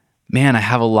 man, I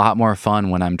have a lot more fun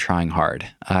when I'm trying hard.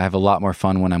 I have a lot more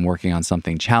fun when I'm working on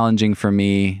something challenging for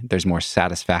me. There's more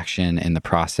satisfaction in the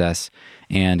process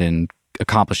and in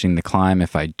accomplishing the climb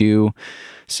if I do.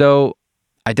 So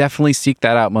I definitely seek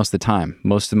that out most of the time.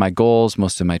 Most of my goals,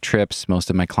 most of my trips,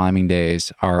 most of my climbing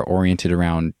days are oriented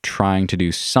around trying to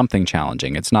do something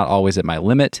challenging. It's not always at my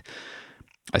limit.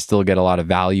 I still get a lot of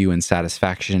value and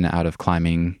satisfaction out of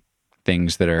climbing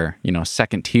things that are,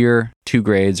 second tier, 2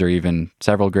 grades or even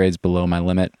several grades below my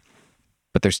limit,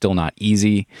 but they're still not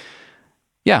easy.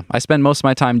 Yeah, I spend most of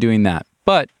my time doing that.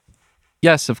 But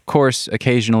yes, of course,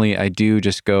 occasionally I do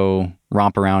just go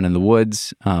romp around in the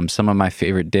woods. Some of my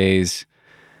favorite days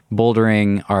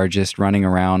bouldering are just running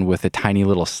around with a tiny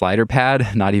little slider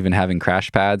pad, not even having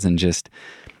crash pads, and just,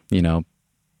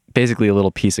 basically a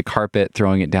little piece of carpet,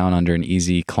 throwing it down under an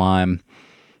easy climb,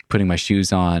 putting my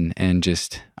shoes on, and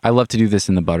just I love to do this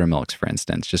in the buttermilks, for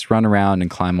instance. Just run around and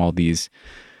climb all these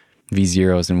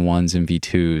V0s and 1s and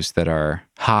V2s that are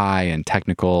high and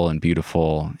technical and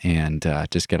beautiful, and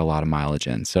just get a lot of mileage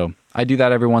in. So I do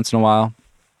that every once in a while.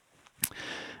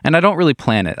 And I don't really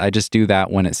plan it. I just do that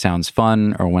when it sounds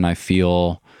fun or when I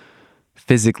feel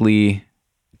physically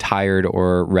tired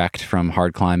or wrecked from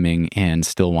hard climbing and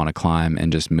still want to climb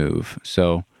and just move.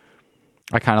 So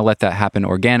I kind of let that happen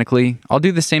organically. I'll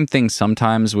do the same thing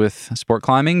sometimes with sport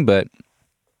climbing, but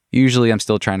usually I'm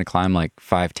still trying to climb like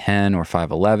 5'10" or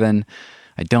 5'11".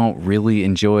 I don't really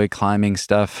enjoy climbing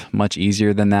stuff much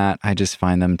easier than that. I just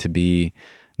find them to be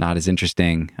not as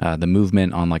interesting. The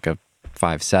movement on like a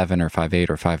 5'7" or 5'8"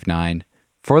 or 5'9",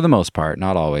 for the most part,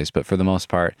 not always, but for the most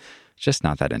part, it's just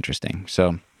not that interesting.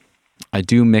 So I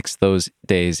do mix those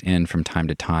days in from time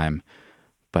to time,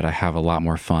 but I have a lot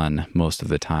more fun most of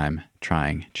the time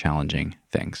trying challenging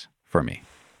things for me.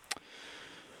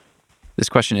 This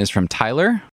question is from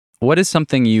Tyler. What is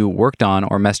something you worked on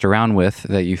or messed around with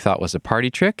that you thought was a party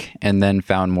trick and then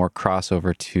found more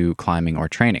crossover to climbing or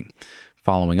training?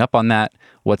 Following up on that,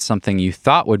 what's something you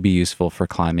thought would be useful for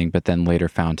climbing but then later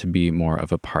found to be more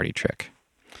of a party trick?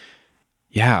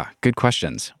 Yeah, good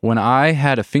questions. When I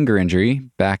had a finger injury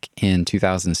back in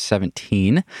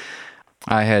 2017,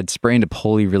 I had sprained a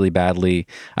pulley really badly.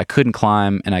 I couldn't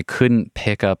climb and I couldn't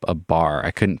pick up a bar.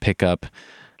 I couldn't pick up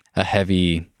a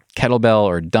heavy kettlebell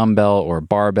or dumbbell or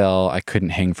barbell. I couldn't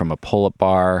hang from a pull-up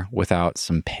bar without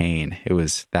some pain. It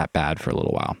was that bad for a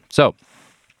little while. So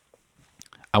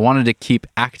I wanted to keep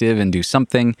active and do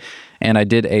something, and I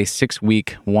did a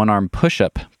 6-week one-arm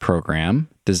push-up program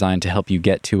designed to help you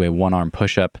get to a one-arm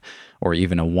push-up or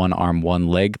even a one-arm,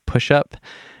 one-leg push-up.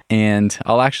 And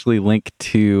I'll actually link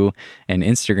to an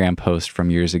Instagram post from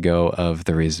years ago of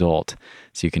the result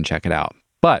so you can check it out.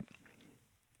 But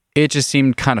it just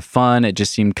seemed kind of fun. It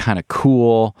just seemed kind of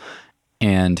cool.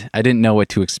 And I didn't know what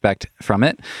to expect from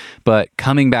it. But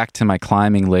coming back to my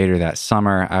climbing later that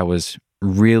summer, I was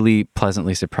really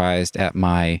pleasantly surprised at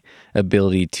my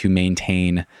ability to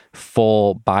maintain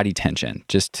full body tension,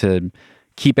 just to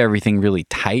keep everything really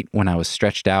tight when I was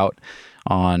stretched out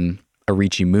on a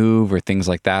reachy move or things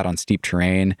like that on steep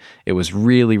terrain. It was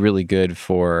really, really good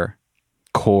for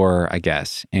core, I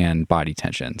guess, and body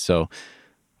tension. So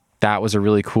that was a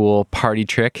really cool party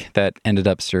trick that ended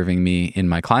up serving me in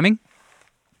my climbing.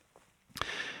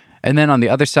 And then on the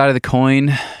other side of the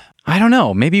coin, I don't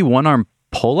know, maybe one-arm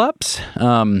pull-ups.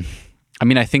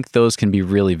 I think those can be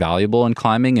really valuable in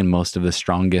climbing, and most of the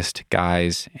strongest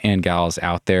guys and gals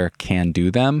out there can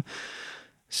do them.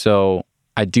 So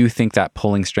I do think that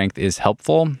pulling strength is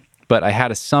helpful, but I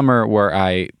had a summer where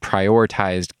I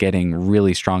prioritized getting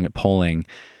really strong at pulling,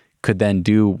 could then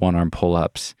do one-arm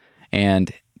pull-ups,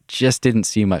 and just didn't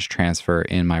see much transfer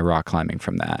in my rock climbing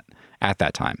from that at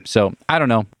that time. So I don't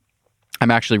know.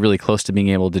 I'm actually really close to being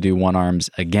able to do one arms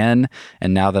again.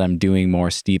 And now that I'm doing more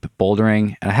steep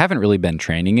bouldering, and I haven't really been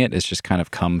training it, it's just kind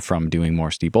of come from doing more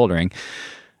steep bouldering.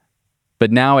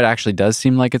 But now it actually does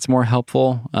seem like it's more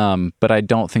helpful. But I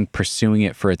don't think pursuing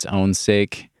it for its own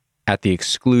sake at the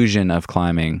exclusion of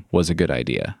climbing was a good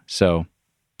idea. So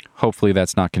hopefully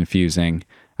that's not confusing.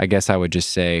 I guess I would just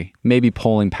say maybe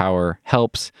pulling power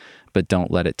helps, but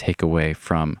don't let it take away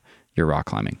from your rock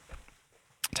climbing.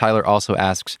 Tyler also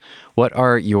asks, what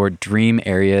are your dream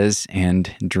areas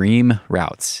and dream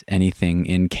routes? Anything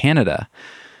in Canada?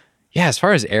 Yeah, as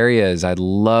far as areas, I'd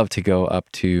love to go up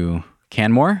to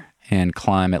Canmore and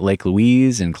climb at Lake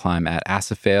Louise and climb at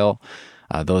Assafail.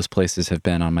 Those places have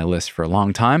been on my list for a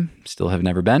long time, still have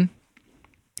never been.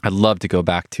 I'd love to go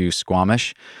back to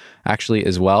Squamish, actually,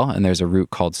 as well, and there's a route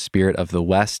called Spirit of the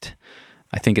West.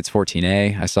 I think it's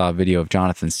 14A. I saw a video of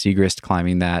Jonathan Siegrist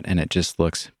climbing that, and it just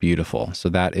looks beautiful. So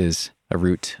that is a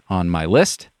route on my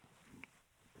list.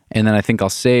 And then I think I'll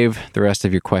save the rest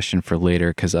of your question for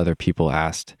later because other people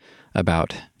asked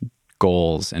about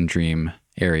goals and dream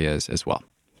areas as well.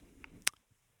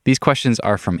 These questions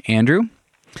are from Andrew.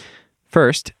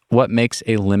 First, what makes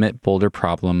a limit boulder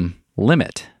problem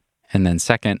limit? And then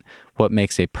second, what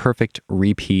makes a perfect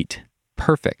repeat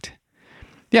perfect?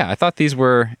 Yeah, I thought these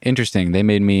were interesting. They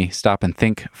made me stop and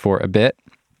think for a bit.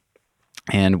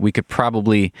 And we could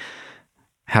probably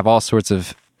have all sorts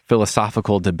of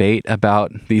philosophical debate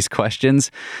about these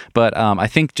questions. But I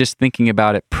think just thinking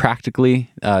about it practically,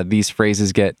 these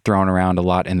phrases get thrown around a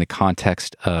lot in the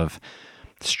context of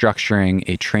structuring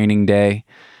a training day.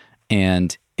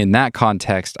 And in that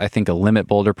context, I think a limit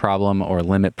boulder problem or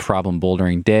limit problem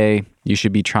bouldering day, you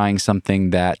should be trying something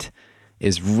that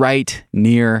is right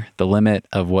near the limit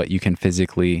of what you can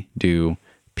physically do,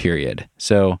 period.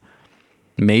 So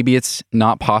Maybe it's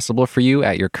not possible for you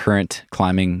at your current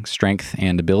climbing strength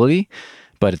and ability,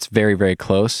 but it's very, very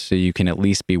close. So you can at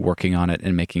least be working on it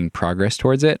and making progress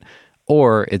towards it.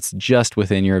 Or it's just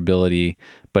within your ability,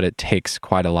 but it takes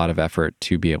quite a lot of effort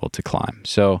to be able to climb.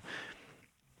 So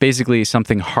basically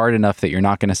something hard enough that you're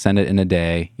not going to send it in a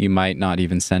day. You might not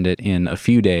even send it in a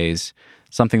few days.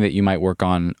 Something that you might work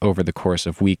on over the course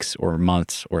of weeks or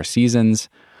months or seasons,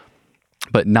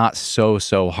 but not so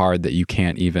hard that you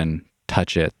can't even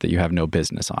touch it, that you have no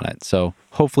business on it. So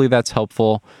hopefully that's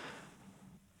helpful.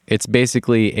 It's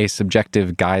basically a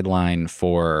subjective guideline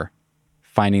for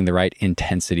finding the right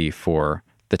intensity for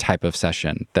the type of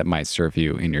session that might serve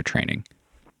you in your training.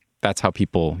 That's how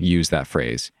people use that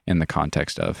phrase in the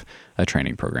context of a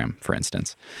training program, for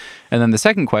instance. And then the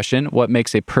second question, what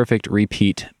makes a perfect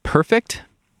repeat perfect?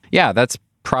 Yeah, that's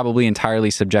probably entirely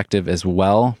subjective as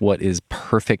well. What is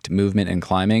perfect movement in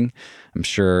climbing? I'm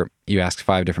sure you ask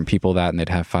 5 different people that and they'd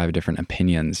have 5 different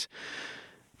opinions.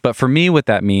 But for me, what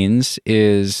that means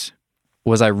is,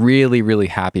 was I really, really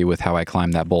happy with how I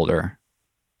climbed that boulder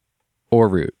or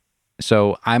route?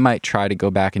 So I might try to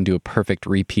go back and do a perfect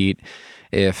repeat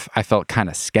if I felt kind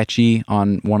of sketchy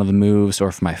on one of the moves, or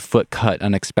if my foot cut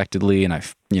unexpectedly and I,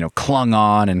 clung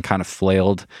on and kind of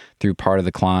flailed through part of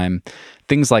the climb,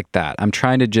 things like that. I'm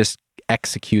trying to just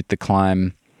execute the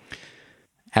climb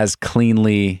as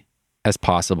cleanly as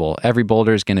possible. Every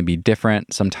boulder is going to be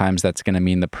different. Sometimes that's going to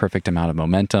mean the perfect amount of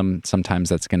momentum. Sometimes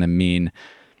that's going to mean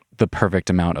the perfect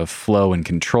amount of flow and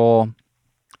control.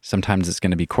 Sometimes it's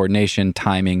going to be coordination,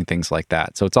 timing, things like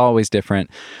that. So it's always different.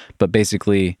 But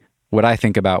basically, what I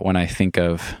think about when I think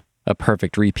of a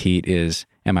perfect repeat is,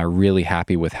 am I really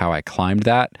happy with how I climbed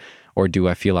that? Or do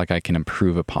I feel like I can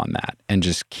improve upon that and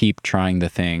just keep trying the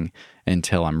thing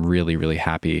until I'm really, really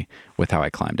happy with how I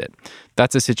climbed it?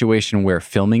 That's a situation where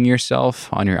filming yourself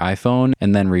on your iPhone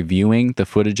and then reviewing the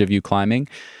footage of you climbing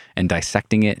and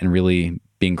dissecting it and really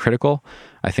being critical,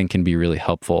 I think can be really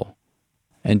helpful.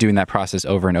 And doing that process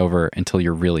over and over until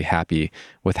you're really happy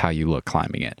with how you look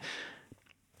climbing it.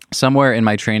 Somewhere in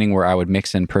my training where I would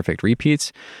mix in perfect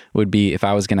repeats would be if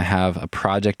I was going to have a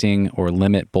projecting or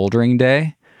limit bouldering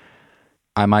day,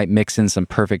 I might mix in some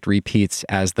perfect repeats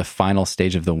as the final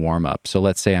stage of the warm-up. So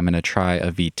let's say I'm going to try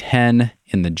a V10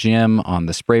 in the gym on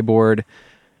the spray board.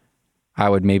 I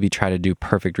would maybe try to do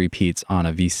perfect repeats on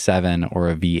a V7 or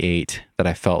a V8 that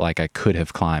I felt like I could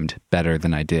have climbed better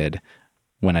than I did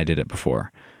when I did it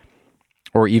before.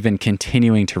 Or even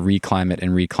continuing to reclimb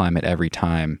it every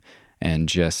time and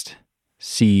just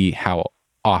see how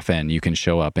often you can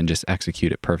show up and just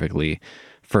execute it perfectly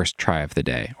first try of the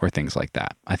day or things like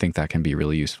that. I think that can be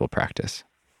really useful practice.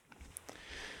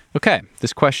 Okay,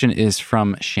 this question is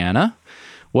from Shanna.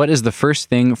 What is the first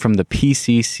thing from the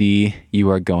PCC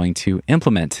you are going to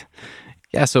implement?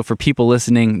 Yeah, so for people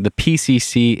listening, the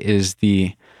PCC is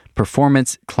the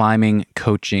Performance Climbing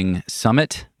Coaching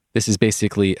Summit. This is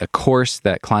basically a course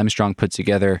that ClimbStrong put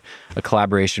together, a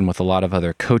collaboration with a lot of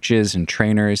other coaches and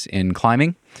trainers in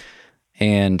climbing.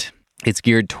 And it's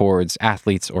geared towards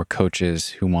athletes or coaches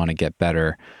who want to get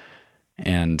better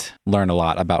and learn a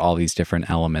lot about all these different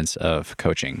elements of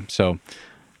coaching. So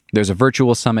there's a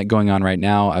virtual summit going on right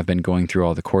now. I've been going through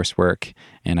all the coursework,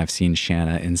 and I've seen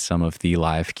Shanna in some of the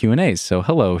live Q&As. So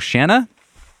hello, Shanna.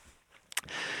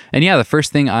 And yeah, the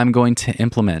first thing I'm going to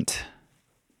implement,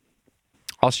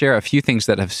 I'll share a few things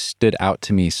that have stood out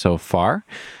to me so far.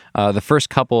 The first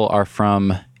couple are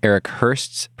from Eric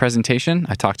Hurst's presentation.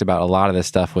 I talked about a lot of this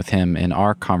stuff with him in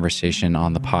our conversation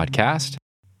on the podcast,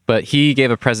 but he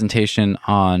gave a presentation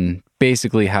on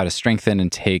basically how to strengthen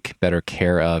and take better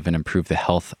care of and improve the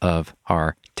health of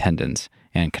our tendons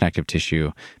and connective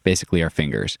tissue, basically our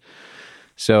fingers.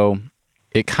 So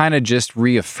it kind of just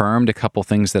reaffirmed a couple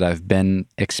things that I've been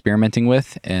experimenting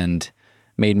with and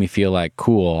made me feel like,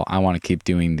 cool, I want to keep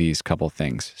doing these couple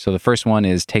things. So the first one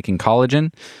is taking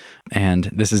collagen. And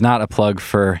this is not a plug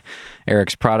for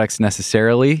Eric's products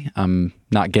necessarily. I'm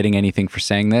not getting anything for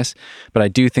saying this, but I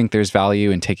do think there's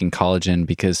value in taking collagen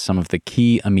because some of the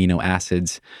key amino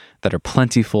acids that are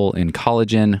plentiful in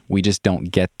collagen, we just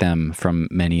don't get them from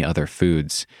many other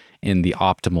foods in the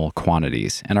optimal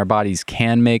quantities. And our bodies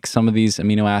can make some of these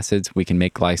amino acids. We can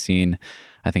make glycine.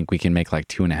 I think we can make like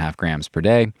 2.5 grams per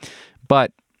day.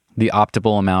 But the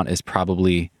optimal amount is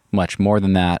probably much more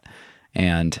than that.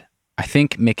 And I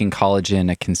think making collagen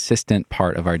a consistent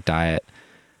part of our diet,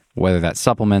 whether that's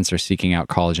supplements or seeking out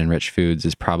collagen-rich foods,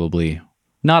 is probably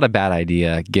not a bad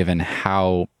idea given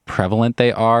how prevalent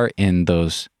they are in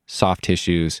those soft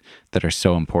tissues that are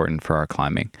so important for our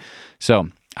climbing. So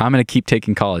I'm going to keep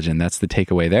taking collagen. That's the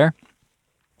takeaway there.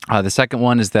 The second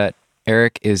one is that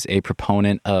Eric is a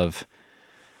proponent of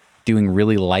doing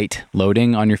really light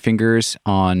loading on your fingers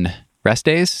on rest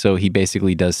days. So he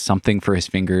basically does something for his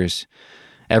fingers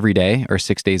every day or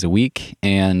 6 days a week.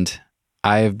 And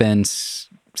I have been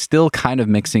still kind of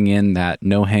mixing in that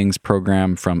no hangs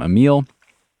program from Emil.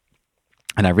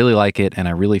 And I really like it. And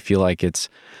I really feel like it's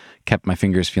kept my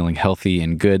fingers feeling healthy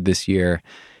and good this year.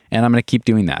 And I'm going to keep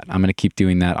doing that. I'm going to keep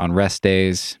doing that on rest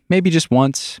days, maybe just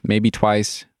once, maybe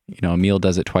twice. Emil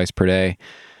does it twice per day.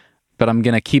 But I'm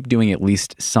going to keep doing at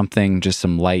least something, just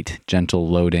some light, gentle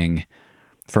loading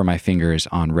for my fingers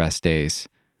on rest days.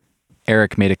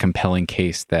 Eric made a compelling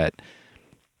case that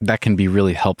can be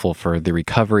really helpful for the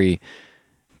recovery,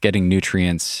 getting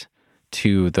nutrients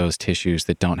to those tissues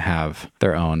that don't have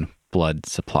their own blood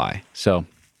supply. So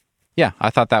yeah, I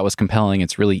thought that was compelling.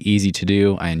 It's really easy to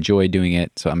do. I enjoy doing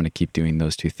it. So I'm going to keep doing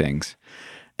those two things.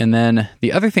 And then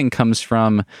the other thing comes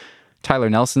from Tyler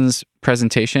Nelson's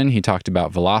presentation. He talked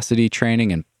about velocity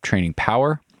training and training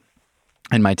power.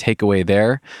 And my takeaway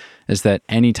there is that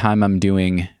anytime I'm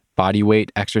doing body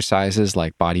weight exercises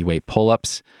like body weight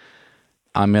pull-ups,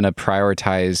 I'm going to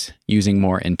prioritize using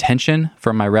more intention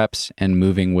for my reps and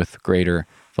moving with greater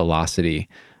velocity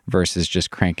versus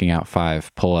just cranking out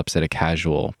 5 pull-ups at a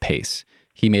casual pace.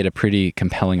 He made a pretty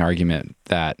compelling argument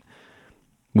that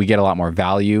we get a lot more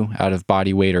value out of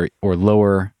body weight or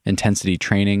lower intensity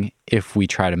training if we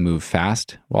try to move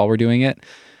fast while we're doing it.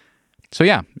 So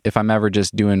yeah, if I'm ever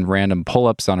just doing random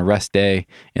pull-ups on a rest day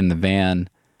in the van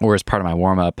or as part of my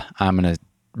warm-up, I'm going to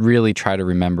really try to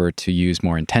remember to use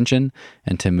more intention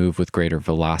and to move with greater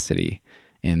velocity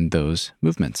in those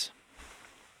movements.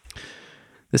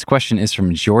 This question is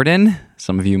from Jordan.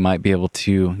 Some of you might be able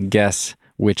to guess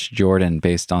which Jordan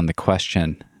based on the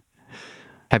question.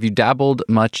 Have you dabbled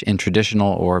much in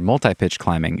traditional or multi-pitch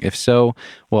climbing? If so,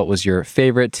 what was your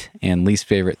favorite and least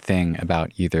favorite thing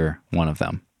about either one of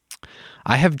them?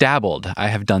 I have dabbled. I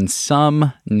have done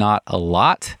some, not a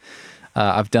lot.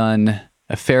 I've done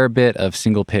a fair bit of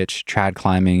single pitch trad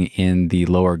climbing in the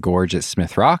lower gorge at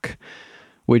Smith Rock,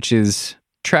 which is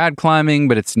trad climbing,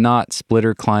 but it's not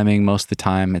splitter climbing most of the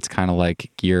time. It's kind of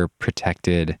like gear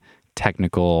protected,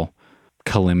 technical,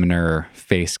 columnar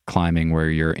face climbing where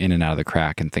you're in and out of the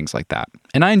crack and things like that.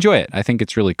 And I enjoy it. I think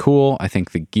it's really cool. I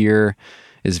think the gear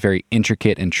is very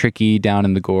intricate and tricky down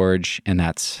in the gorge, and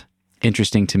that's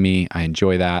interesting to me. I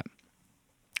enjoy that.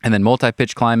 And then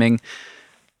multi-pitch climbing,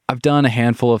 I've done a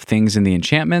handful of things in the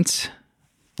enchantments,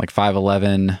 like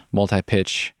 511,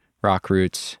 multi-pitch, rock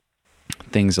roots,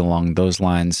 things along those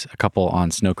lines, a couple on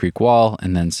Snow Creek Wall,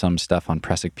 and then some stuff on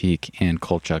Presic Peak and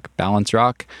Kolchak Balance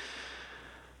Rock.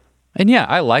 And yeah,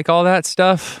 I like all that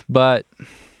stuff, but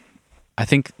I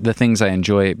think the things I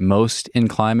enjoy most in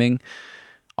climbing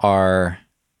are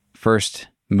first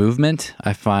movement.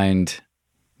 I find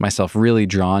myself really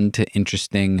drawn to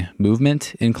interesting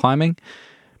movement in climbing.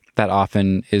 That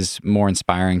often is more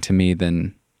inspiring to me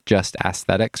than just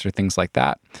aesthetics or things like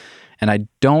that. And I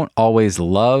don't always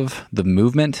love the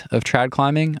movement of trad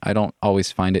climbing. I don't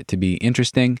always find it to be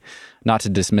interesting. Not to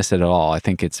dismiss it at all. I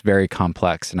think it's very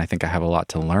complex and I think I have a lot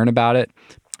to learn about it.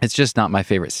 It's just not my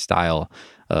favorite style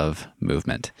of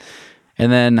movement.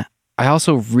 And then I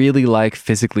also really like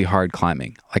physically hard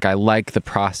climbing. Like I like the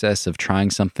process of trying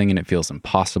something and it feels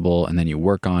impossible and then you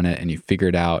work on it and you figure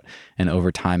it out and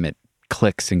over time it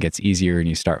clicks and gets easier and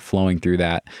you start flowing through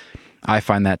that. I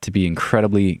find that to be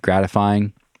incredibly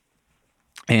gratifying.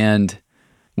 And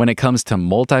when it comes to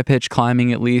multi-pitch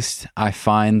climbing, at least, I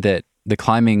find that the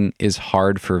climbing is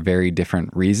hard for very different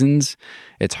reasons.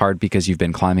 It's hard because you've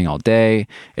been climbing all day.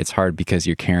 It's hard because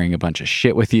you're carrying a bunch of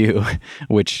shit with you,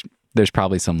 which there's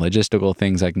probably some logistical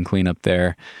things I can clean up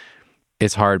there.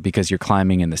 It's hard because you're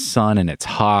climbing in the sun and it's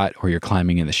hot, or you're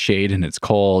climbing in the shade and it's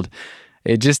cold.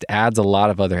 It just adds a lot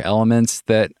of other elements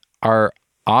that are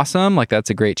awesome. Like that's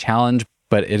a great challenge,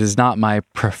 but it is not my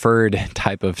preferred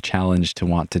type of challenge to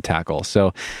want to tackle.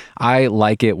 So I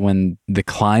like it when the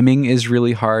climbing is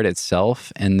really hard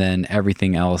itself and then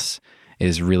everything else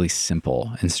is really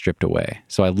simple and stripped away.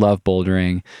 So I love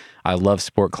bouldering. I love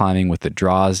sport climbing with the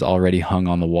draws already hung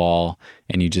on the wall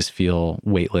and you just feel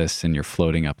weightless and you're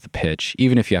floating up the pitch.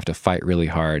 Even if you have to fight really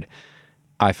hard,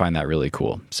 I find that really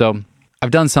cool. So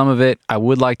I've done some of it. I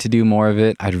would like to do more of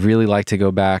it. I'd really like to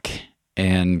go back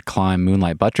and climb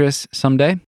Moonlight Buttress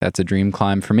someday. That's a dream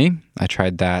climb for me. I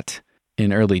tried that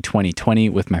in early 2020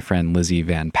 with my friend Lizzie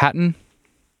Van Patten,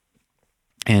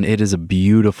 and it is a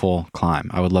beautiful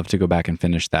climb. I would love to go back and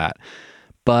finish that,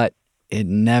 but it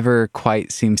never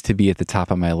quite seems to be at the top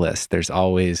of my list. There's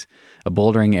always a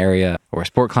bouldering area or a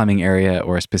sport climbing area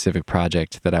or a specific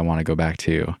project that I want to go back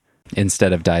to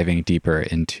instead of diving deeper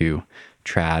into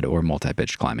trad or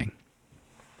multi-pitch climbing.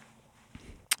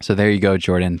 So there you go,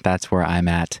 Jordan. That's where I'm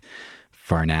at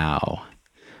for now.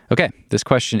 Okay, this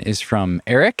question is from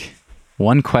Eric.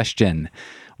 One question.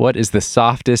 What is the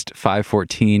softest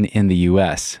 514 in the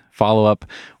US? Follow up,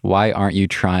 why aren't you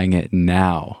trying it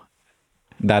now?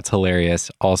 That's hilarious.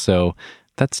 Also,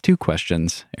 that's 2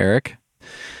 questions, Eric.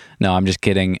 No, I'm just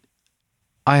kidding.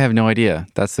 I have no idea.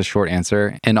 That's the short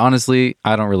answer. And honestly,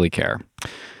 I don't really care.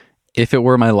 If it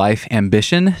were my life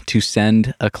ambition to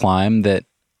send a climb that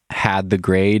had the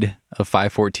grade of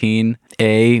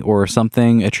 514A or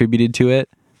something attributed to it,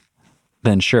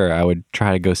 then sure, I would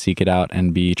try to go seek it out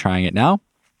and be trying it now.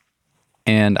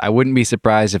 And I wouldn't be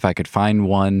surprised if I could find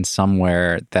one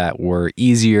somewhere that were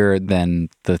easier than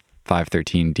the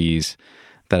 513Ds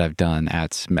that I've done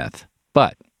at Smith.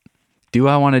 But do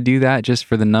I want to do that just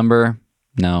for the number?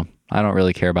 No, I don't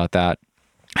really care about that.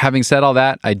 Having said all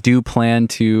that, I do plan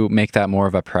to make that more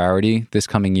of a priority this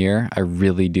coming year. I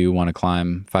really do want to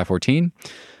climb 514.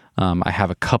 I have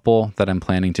a couple that I'm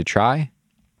planning to try.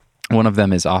 One of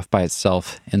them is off by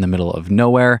itself in the middle of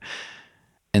nowhere.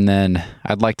 And then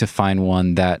I'd like to find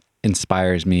one that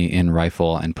inspires me in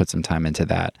rifle and put some time into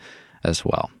that as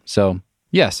well. So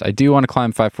yes, I do want to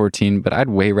climb 514, but I'd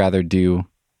way rather do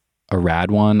a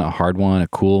rad one, a hard one, a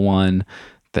cool one,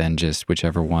 than just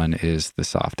whichever one is the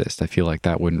softest. I feel like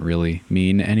that wouldn't really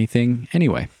mean anything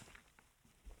anyway.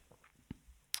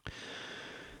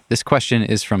 This question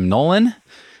is from Nolan.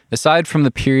 Aside from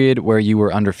the period where you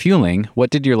were under fueling, what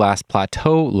did your last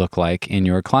plateau look like in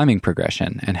your climbing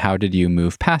progression, and how did you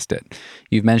move past it?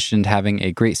 You've mentioned having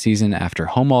a great season after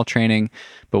home wall training,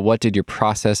 but what did your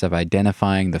process of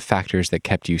identifying the factors that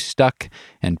kept you stuck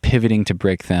and pivoting to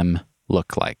break them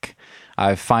look like?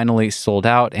 I've finally sold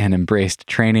out and embraced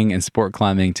training and sport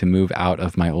climbing to move out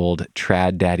of my old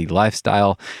trad daddy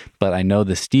lifestyle, but I know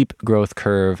the steep growth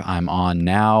curve I'm on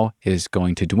now is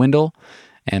going to dwindle,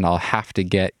 and I'll have to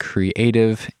get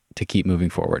creative to keep moving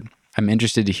forward. I'm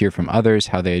interested to hear from others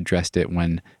how they addressed it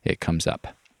when it comes up.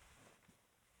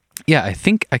 Yeah, I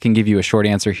think I can give you a short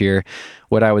answer here.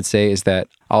 What I would say is that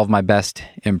all of my best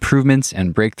improvements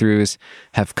and breakthroughs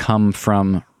have come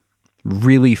from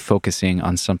really focusing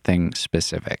on something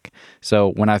specific.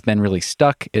 So when I've been really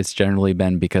stuck, it's generally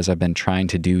been because I've been trying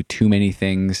to do too many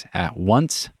things at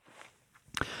once.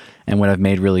 And when I've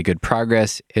made really good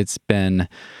progress, it's been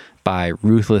by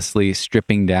ruthlessly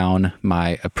stripping down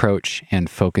my approach and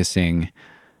focusing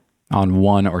on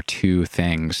 1 or 2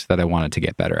 things that I wanted to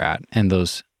get better at. And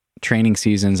those training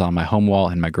seasons on my home wall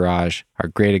and my garage are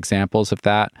great examples of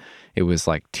that. It was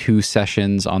like 2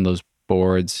 sessions on those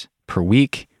boards per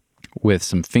week with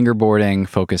some fingerboarding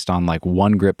focused on like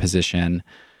 1 grip position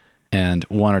and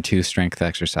 1 or 2 strength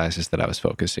exercises that I was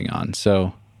focusing on.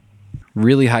 So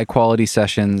really high quality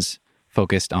sessions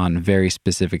focused on very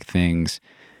specific things,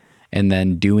 and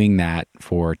then doing that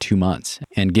for 2 months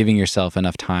and giving yourself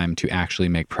enough time to actually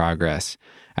make progress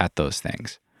at those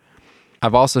things.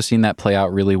 I've also seen that play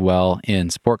out really well in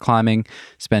sport climbing,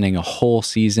 spending a whole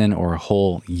season or a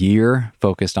whole year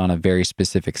focused on a very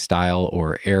specific style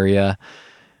or area.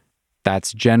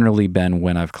 That's generally been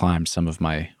when I've climbed some of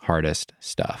my hardest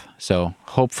stuff. So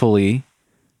hopefully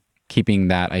keeping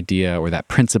that idea or that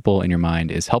principle in your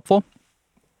mind is helpful.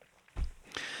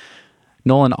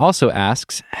 Nolan also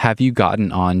asks, have you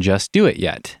gotten on Just Do It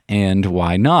yet? And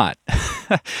why not?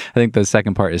 I think the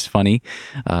second part is funny.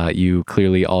 You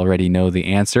clearly already know the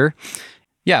answer.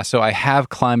 Yeah, so I have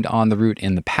climbed on the route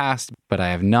in the past, but I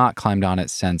have not climbed on it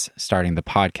since starting the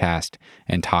podcast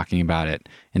and talking about it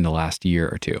in the last year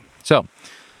or 2. So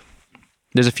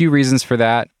there's a few reasons for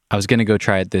that. I was going to go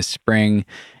try it this spring,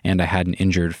 and I had an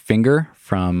injured finger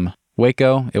from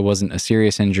Waco. It wasn't a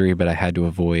serious injury, but I had to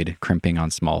avoid crimping on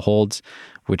small holds,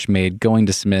 which made going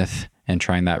to Smith and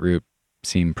trying that route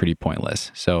seem pretty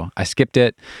pointless. So I skipped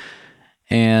it.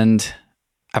 And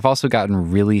I've also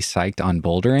gotten really psyched on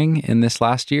bouldering in this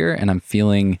last year, and I'm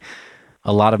feeling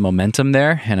a lot of momentum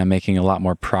there, and I'm making a lot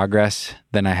more progress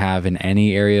than I have in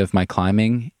any area of my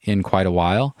climbing in quite a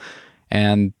while.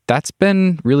 And that's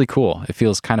been really cool. It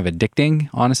feels kind of addicting,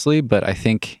 honestly, but I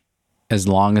think as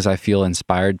long as I feel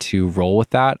inspired to roll with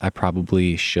that, I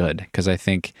probably should, because I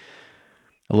think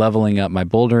leveling up my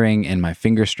bouldering and my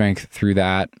finger strength through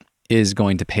that is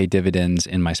going to pay dividends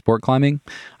in my sport climbing.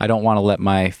 I don't want to let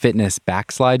my fitness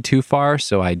backslide too far,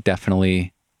 so I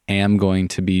definitely am going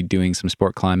to be doing some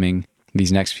sport climbing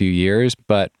these next few years,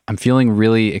 but I'm feeling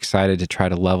really excited to try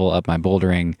to level up my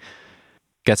bouldering,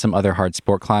 get some other hard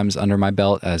sport climbs under my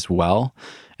belt as well,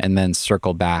 and then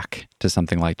circle back to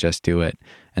something like Just Do It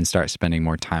and start spending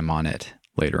more time on it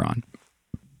later on.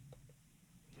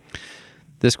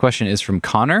 This question is from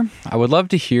Connor. I would love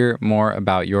to hear more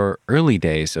about your early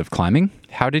days of climbing.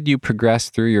 How did you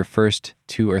progress through your first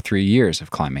 2 or 3 years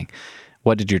of climbing?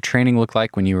 What did your training look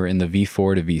like when you were in the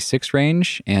V4 to V6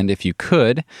 range? And if you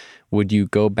could, would you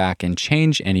go back and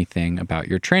change anything about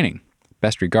your training?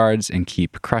 Best regards and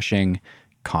keep crushing,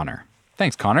 Connor.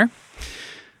 Thanks, Connor.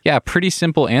 Yeah, pretty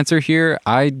simple answer here.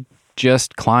 I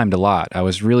just climbed a lot. I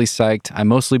was really psyched. I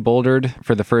mostly bouldered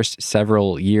for the first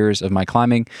several years of my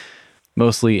climbing,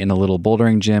 mostly in a little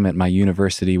bouldering gym at my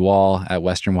university wall at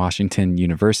Western Washington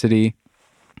University,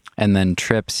 and then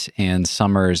trips and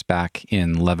summers back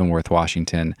in Leavenworth,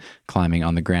 Washington, climbing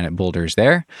on the granite boulders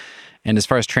there. And as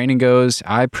far as training goes,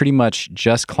 I pretty much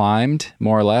just climbed,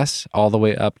 more or less, all the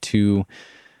way up to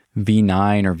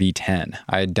V9 or V10.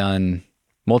 I had done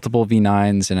multiple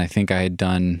V9s, and I think I had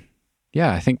done,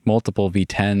 multiple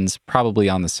V10s, probably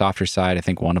on the softer side. I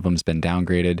think one of them's been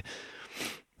downgraded,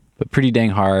 but pretty dang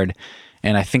hard.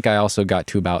 And I think I also got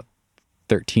to about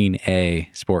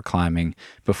 13A sport climbing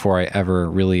before I ever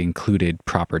really included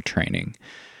proper training.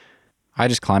 I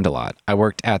just climbed a lot. I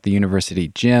worked at the university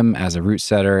gym as a route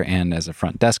setter and as a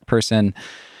front desk person,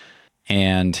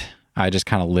 and I just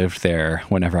kind of lived there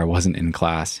whenever I wasn't in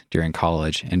class during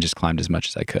college and just climbed as much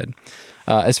as I could.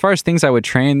 As far as things I would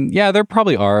train, there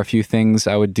probably are a few things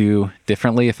I would do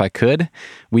differently if I could.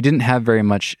 We didn't have very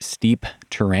much steep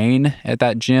terrain at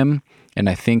that gym, and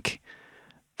I think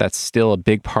that's still a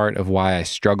big part of why I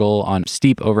struggle on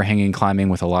steep overhanging climbing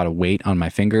with a lot of weight on my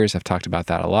fingers. I've talked about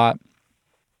that a lot.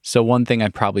 So one thing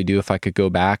I'd probably do if I could go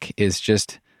back is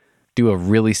just do a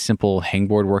really simple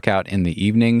hangboard workout in the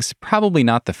evenings. Probably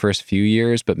not the first few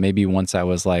years, but maybe once I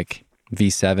was like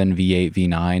V7, V8,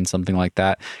 V9, something like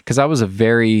that. Because I was a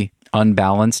very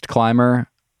unbalanced climber.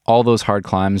 All those hard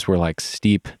climbs were like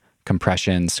steep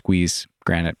compression, squeeze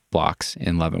granite blocks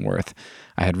in Leavenworth.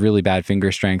 I had really bad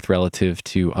finger strength relative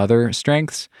to other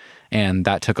strengths, and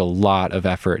that took a lot of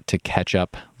effort to catch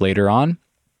up later on.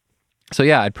 So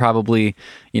I'd probably,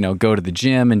 go to the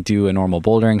gym and do a normal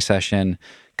bouldering session,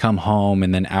 come home,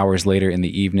 and then hours later in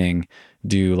the evening,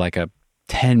 do like a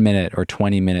 10-minute or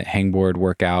 20-minute hangboard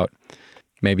workout,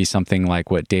 maybe something like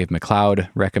what Dave McLeod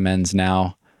recommends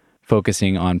now,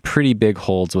 focusing on pretty big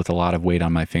holds with a lot of weight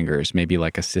on my fingers, maybe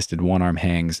like assisted one-arm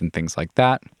hangs and things like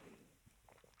that.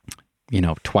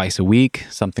 Twice a week,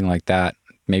 something like that,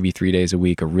 maybe 3 days a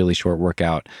week, a really short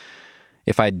workout.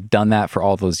 If I'd done that for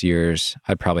all those years,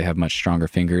 I'd probably have much stronger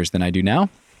fingers than I do now.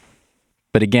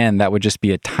 But again, that would just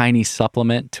be a tiny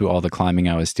supplement to all the climbing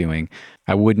I was doing.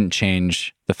 I wouldn't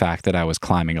change the fact that I was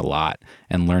climbing a lot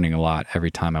and learning a lot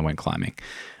every time I went climbing.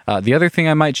 The other thing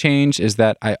I might change is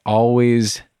that I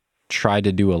always tried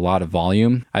to do a lot of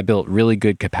volume. I built really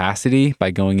good capacity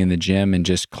by going in the gym and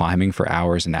just climbing for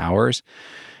hours and hours.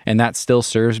 And that still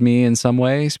serves me in some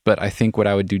ways, but I think what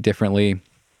I would do differently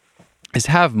is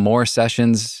have more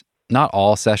sessions, not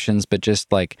all sessions, but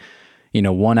just like,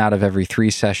 1 out of every 3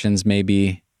 sessions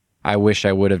maybe. I wish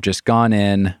I would have just gone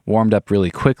in, warmed up really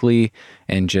quickly,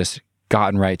 and just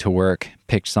gotten right to work,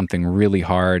 picked something really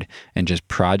hard, and just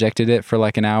projected it for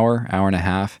like an hour, hour and a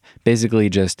half. Basically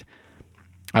just,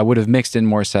 I would have mixed in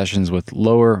more sessions with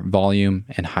lower volume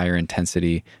and higher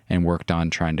intensity and worked on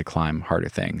trying to climb harder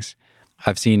things.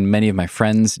 I've seen many of my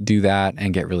friends do that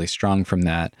and get really strong from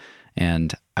that.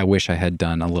 And I wish I had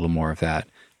done a little more of that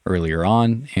earlier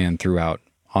on and throughout,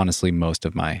 honestly, most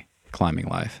of my climbing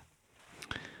life.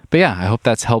 But I hope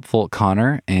that's helpful,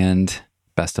 Connor, and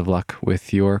best of luck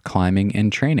with your climbing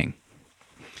and training.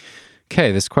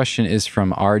 Okay, this question is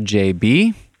from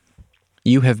RJB.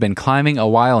 You have been climbing a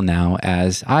while now,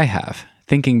 as I have.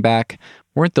 Thinking back,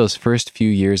 weren't those first few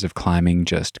years of climbing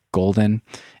just golden?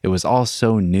 It was all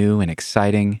so new and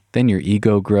exciting. Then your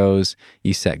ego grows,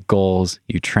 you set goals,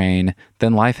 you train,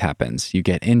 then life happens. You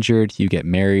get injured, you get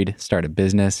married, start a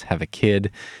business, have a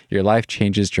kid. Your life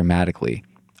changes dramatically.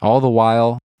 All the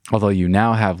while, although you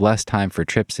now have less time for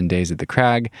trips and days at the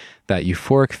crag, that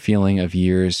euphoric feeling of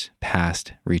years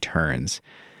past returns.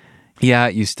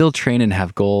 You still train and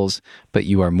have goals, but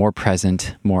you are more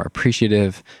present, more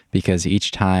appreciative, because each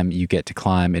time you get to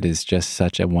climb, it is just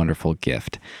such a wonderful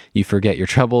gift. You forget your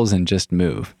troubles and just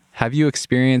move. Have you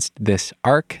experienced this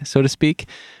arc, so to speak?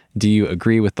 Do you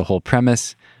agree with the whole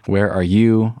premise? Where are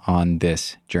you on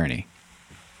this journey?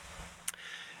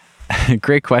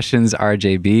 Great questions,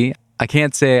 RJB. I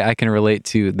can't say I can relate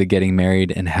to the getting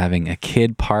married and having a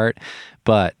kid part,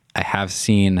 but I have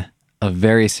seen a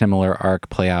very similar arc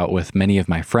play out with many of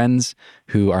my friends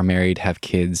who are married, have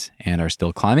kids, and are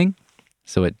still climbing.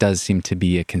 So it does seem to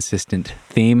be a consistent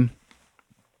theme.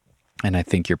 And I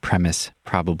think your premise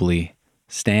probably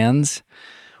stands.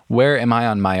 Where am I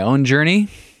on my own journey?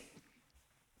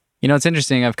 It's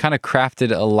interesting. I've kind of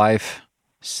crafted a life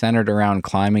centered around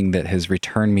climbing that has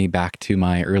returned me back to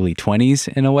my early 20s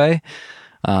in a way.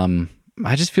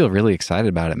 I just feel really excited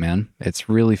about it, man. It's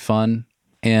really fun.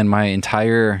 And my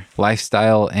entire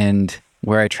lifestyle and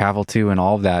where I travel to and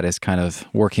all of that is kind of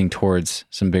working towards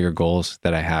some bigger goals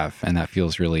that I have. And that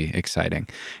feels really exciting.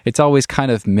 It's always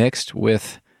kind of mixed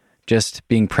with just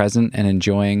being present and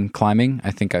enjoying climbing.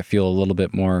 I think I feel a little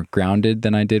bit more grounded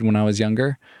than I did when I was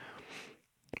younger.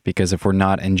 Because if we're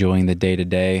not enjoying the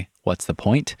day-to-day, what's the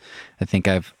point? I think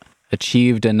I've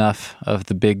achieved enough of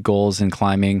the big goals in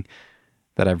climbing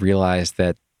that I've realized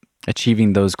that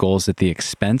achieving those goals at the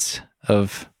expense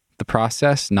of the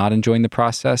process, not enjoying the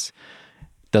process,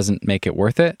 doesn't make it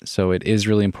worth it. So it is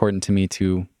really important to me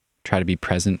to try to be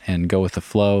present and go with the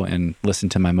flow and listen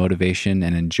to my motivation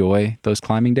and enjoy those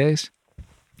climbing days.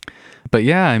 But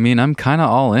yeah, I'm kind of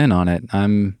all in on it.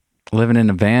 I'm living in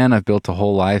a van. I've built a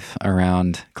whole life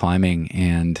around climbing,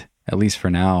 and at least for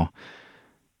now,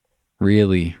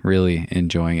 really, really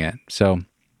enjoying it. So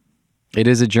it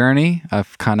is a journey.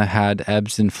 I've kind of had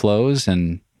ebbs and flows,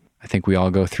 and I think we all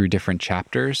go through different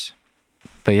chapters.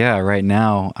 But yeah, right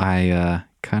now I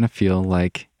kind of feel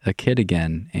like a kid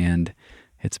again, and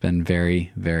it's been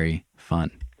very, very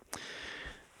fun.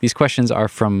 These questions are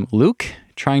from Luke,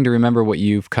 trying to remember what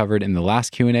you've covered in the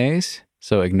last Q&As.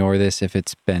 So ignore this if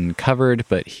it's been covered,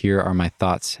 but here are my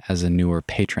thoughts as a newer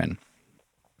patron.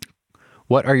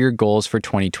 What are your goals for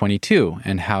 2022,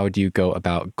 and how do you go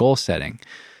about goal setting?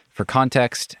 For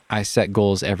context, I set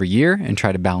goals every year and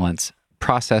try to balance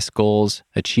process goals,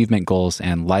 achievement goals,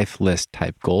 and life list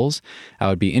type goals. I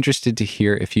would be interested to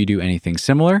hear if you do anything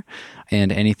similar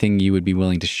and anything you would be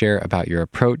willing to share about your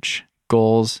approach,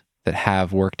 goals that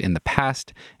have worked in the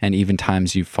past, and even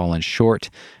times you've fallen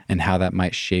short, and how that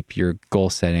might shape your goal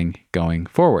setting going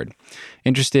forward.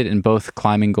 Interested in both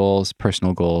climbing goals,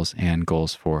 personal goals, and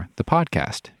goals for the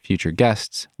podcast, future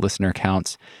guests, listener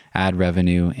counts, ad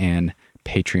revenue, and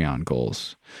Patreon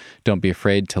goals. Don't be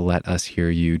afraid to let us hear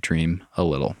you dream a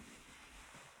little.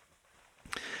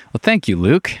 Well, thank you,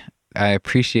 Luke. I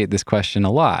appreciate this question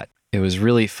a lot. It was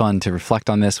really fun to reflect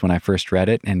on this when I first read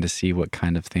it and to see what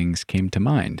kind of things came to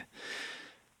mind.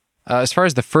 As far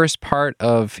as the first part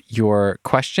of your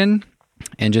question,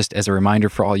 and just as a reminder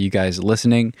for all you guys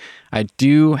listening, I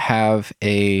do have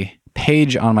a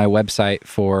page on my website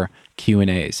for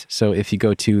Q&As. So if you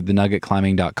go to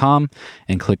thenuggetclimbing.com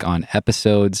and click on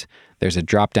episodes, there's a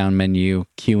drop-down menu.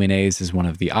 Q&As is one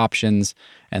of the options,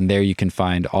 and there you can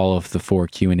find all of the 4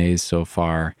 Q&As so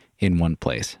far in one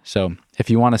place. So if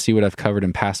you want to see what I've covered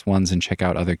in past ones and check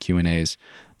out other Q&As,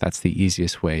 that's the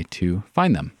easiest way to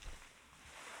find them.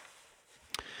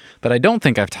 But I don't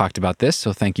think I've talked about this,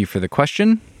 so thank you for the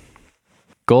question.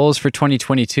 Goals for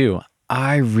 2022.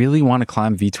 I really want to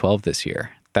climb V12 this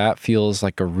year. That feels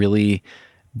like a really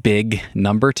big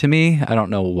number to me. I don't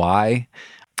know why.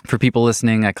 For people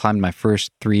listening, I climbed my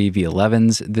first 3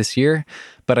 V11s this year,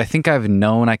 but I think I've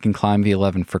known I can climb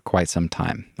V11 for quite some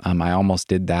time. I almost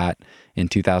did that in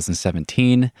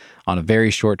 2017 on a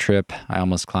very short trip. I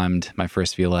almost climbed my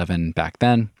first V11 back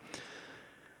then,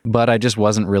 but I just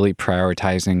wasn't really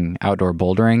prioritizing outdoor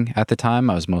bouldering at the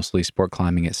time. I was mostly sport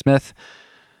climbing at Smith,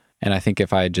 and I think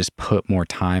if I had just put more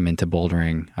time into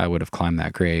bouldering, I would have climbed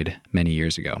that grade many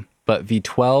years ago. But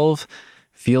V12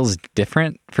 feels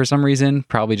different for some reason,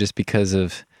 probably just because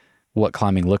of what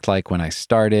climbing looked like when I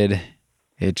started.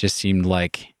 It just seemed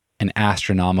like an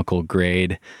astronomical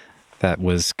grade that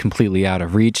was completely out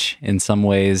of reach in some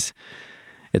ways.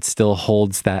 It still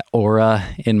holds that aura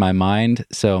in my mind.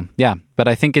 So yeah, but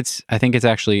I think it's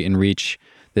actually in reach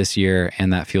this year,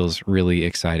 and that feels really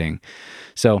exciting.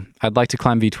 So I'd like to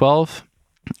climb V12.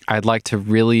 I'd like to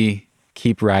really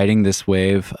keep riding this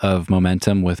wave of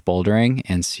momentum with bouldering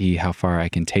and see how far I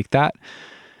can take that.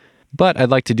 But I'd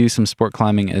like to do some sport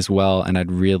climbing as well, and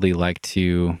I'd really like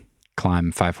to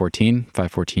climb 514,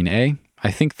 514A.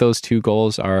 I think those two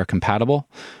goals are compatible.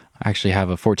 I actually have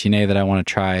a 14A that I want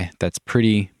to try that's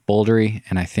pretty bouldery,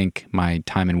 and I think my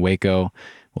time in Waco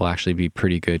will actually be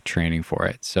pretty good training for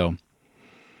it. So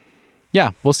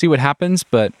yeah, we'll see what happens,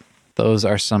 but those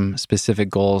are some specific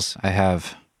goals. I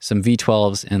have some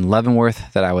V12s in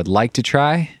Leavenworth that I would like to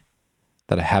try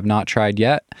that I have not tried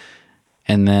yet.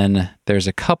 And then there's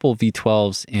a couple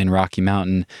V12s in Rocky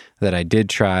Mountain that I did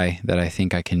try that I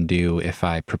think I can do if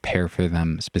I prepare for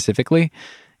them specifically,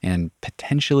 and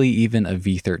potentially even a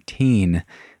V13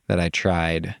 that I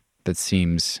tried that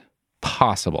seems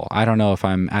possible. I don't know if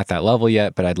I'm at that level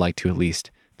yet, but I'd like to at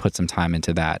least put some time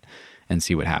into that and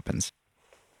see what happens.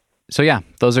 So yeah,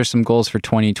 those are some goals for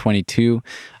 2022.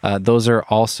 Those are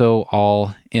also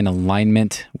all in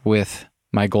alignment with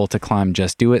my goal to climb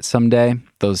Just Do It someday.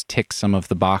 Those tick some of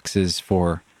the boxes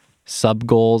for sub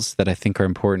goals that I think are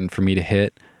important for me to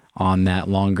hit on that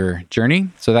longer journey.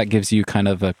 So that gives you kind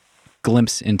of a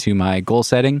glimpse into my goal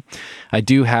setting. I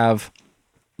do have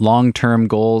long-term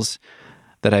goals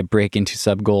that I break into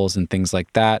sub goals and things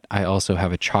like that. I also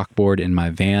have a chalkboard in my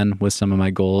van with some of my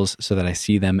goals so that I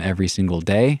see them every single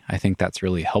day. I think that's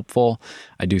really helpful.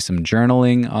 I do some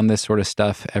journaling on this sort of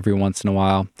stuff every once in a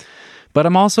while, but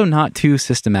I'm also not too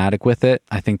systematic with it.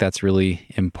 I think that's really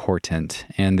important.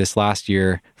 And this last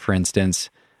year, for instance,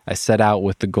 I set out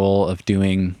with the goal of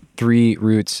doing 3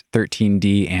 routes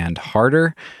 13D and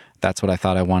harder. That's what I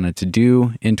thought I wanted to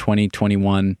do in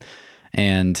 2021.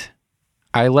 And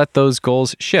I let those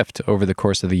goals shift over the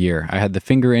course of the year. I had the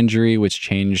finger injury, which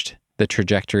changed the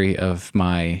trajectory of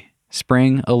my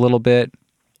spring a little bit.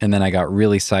 And then I got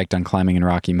really psyched on climbing in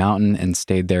Rocky Mountain and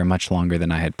stayed there much longer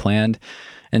than I had planned.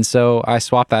 And so I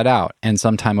swapped that out. And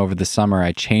sometime over the summer,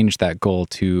 I changed that goal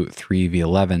to 3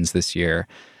 V11s this year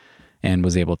and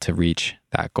was able to reach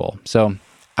that goal. So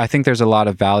I think there's a lot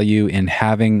of value in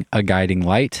having a guiding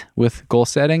light with goal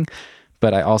setting,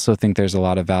 but I also think there's a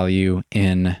lot of value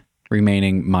in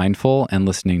remaining mindful and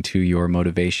listening to your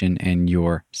motivation and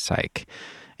your psyche.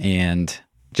 And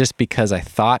just because I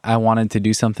thought I wanted to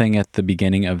do something at the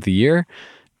beginning of the year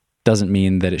doesn't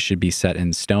mean that it should be set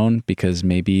in stone, because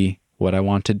maybe what I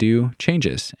want to do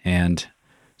changes and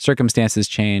circumstances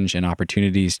change and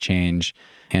opportunities change.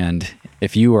 And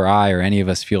if you or I or any of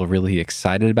us feel really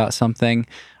excited about something,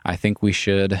 I think we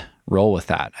should roll with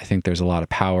that. I think there's a lot of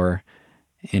power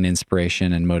in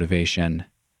inspiration and motivation.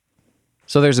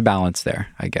 So there's a balance there,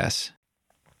 I guess.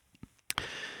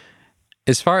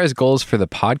 As far as goals for the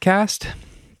podcast,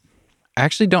 I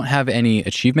actually don't have any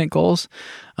achievement goals.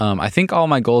 I think all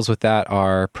my goals with that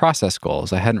are process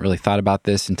goals. I hadn't really thought about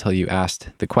this until you asked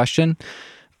the question,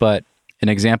 but an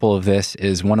example of this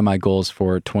is one of my goals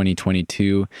for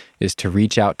 2022 is to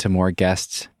reach out to more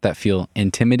guests that feel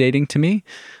intimidating to me,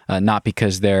 not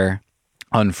because they're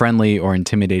unfriendly or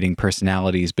intimidating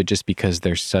personalities, but just because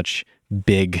they're such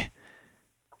big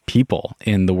people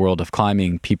in the world of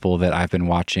climbing, people that I've been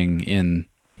watching in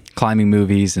climbing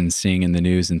movies and seeing in the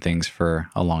news and things for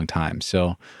a long time.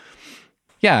 So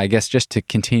yeah, I guess just to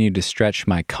continue to stretch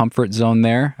my comfort zone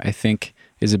there, I think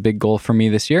is a big goal for me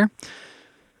this year.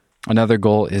 Another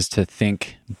goal is to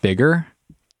think bigger,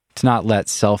 to not let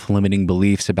self-limiting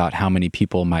beliefs about how many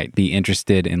people might be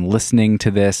interested in listening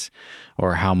to this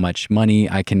or how much money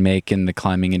I can make in the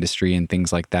climbing industry and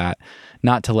things like that.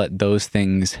 Not to let those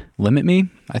things limit me,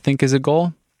 I think is a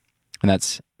goal. And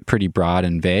that's pretty broad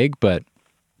and vague, but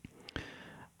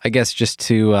I guess just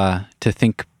to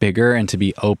think bigger and to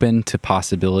be open to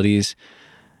possibilities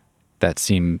that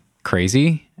seem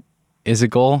crazy is a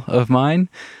goal of mine.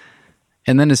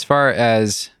 And then as far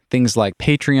as things like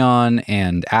Patreon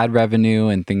and ad revenue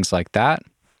and things like that,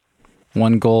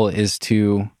 one goal is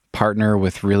to partner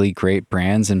with really great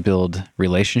brands and build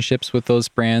relationships with those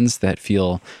brands that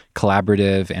feel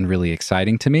collaborative and really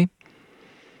exciting to me.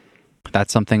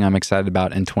 That's something I'm excited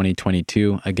about in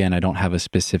 2022. Again, I don't have a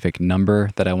specific number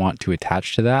that I want to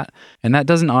attach to that. And that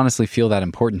doesn't honestly feel that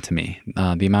important to me.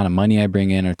 The amount of money I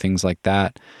bring in or things like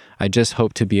that. I just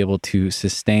hope to be able to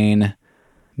sustain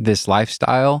this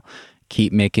lifestyle,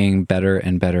 keep making better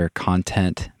and better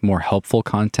content, more helpful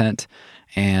content,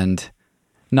 and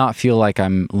not feel like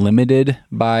I'm limited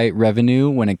by revenue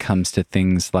when it comes to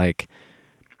things like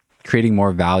creating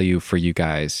more value for you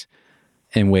guys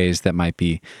in ways that might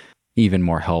be even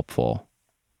more helpful.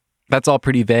 That's all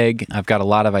pretty vague. I've got a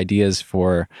lot of ideas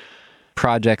for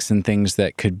projects and things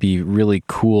that could be really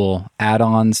cool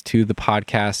add-ons to the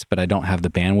podcast, but I don't have the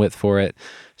bandwidth for it.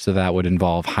 So that would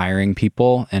involve hiring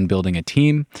people and building a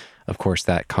team. Of course,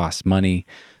 that costs money.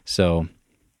 So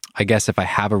I guess if I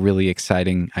have a really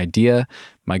exciting idea,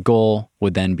 my goal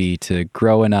would then be to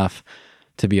grow enough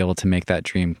to be able to make that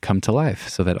dream come to life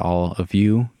so that all of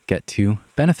you get to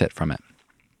benefit from it.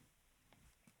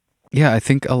 Yeah, I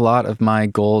think a lot of my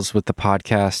goals with the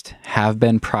podcast have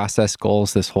been process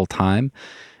goals this whole time,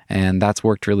 and that's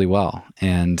worked really well.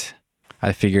 And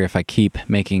I figure if I keep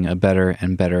making a better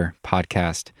and better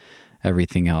podcast,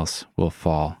 everything else will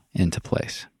fall into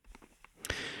place.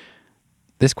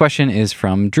 This question is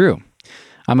from Drew.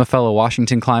 I'm a fellow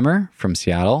Washington climber from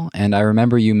Seattle, and I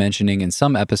remember you mentioning in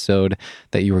some episode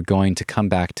that you were going to come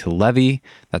back to Levy,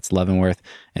 that's Leavenworth,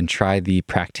 and try the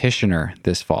Practitioner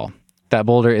this fall. That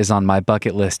boulder is on my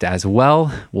bucket list as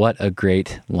well. What a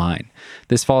great line.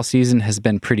 This fall season has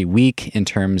been pretty weak in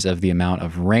terms of the amount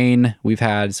of rain we've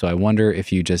had, so I wonder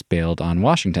if you just bailed on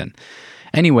Washington.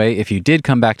 Anyway, if you did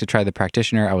come back to try the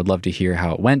practitioner, I would love to hear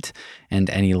how it went and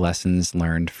any lessons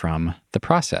learned from the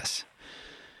process.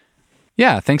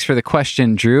 Yeah, thanks for the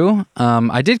question, Drew.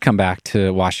 I did come back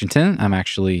to Washington. I'm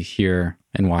actually here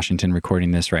in Washington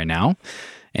recording this right now,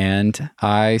 and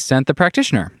I sent the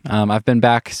practitioner. I've been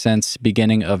back since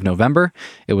beginning of November.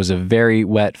 It was a very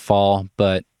wet fall,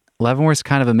 but Leavenworth's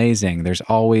kind of amazing. There's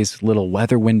always little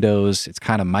weather windows. It's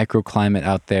kind of microclimate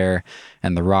out there,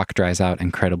 and the rock dries out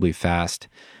incredibly fast.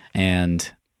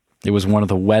 And it was one of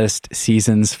the wettest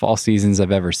fall seasons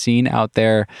I've ever seen out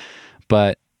there.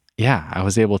 But yeah, I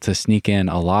was able to sneak in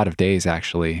a lot of days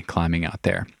actually climbing out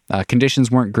there. Conditions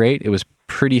weren't great. It was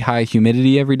pretty high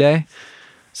humidity every day,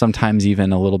 sometimes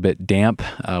even a little bit damp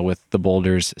with the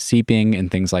boulders seeping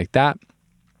and things like that.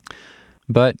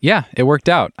 But yeah, it worked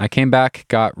out. I came back,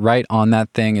 got right on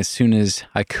that thing as soon as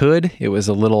I could. It was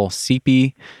a little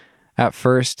seepy at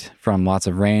first from lots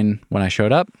of rain when I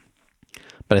showed up.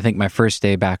 But I think my first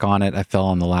day back on it, I fell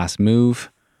on the last move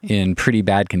in pretty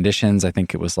bad conditions. I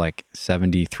think it was like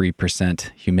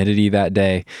 73% humidity that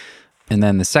day. And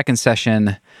then the second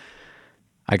session,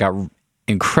 I got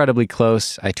incredibly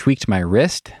close. I tweaked my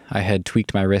wrist. I had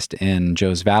tweaked my wrist in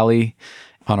Joe's Valley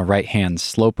on a right-hand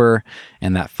sloper,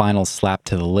 and that final slap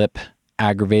to the lip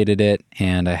aggravated it,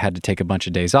 and I had to take a bunch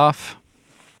of days off.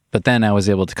 But then I was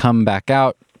able to come back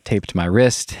out, taped my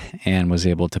wrist, and was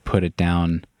able to put it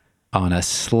down on a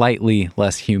slightly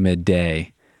less humid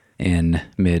day in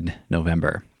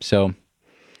mid-November. So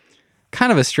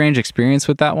kind of a strange experience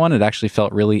with that one. It actually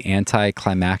felt really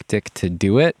anticlimactic to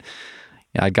do it.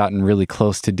 I'd gotten really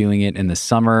close to doing it in the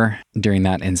summer during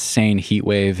that insane heat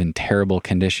wave and terrible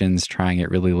conditions, trying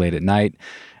it really late at night.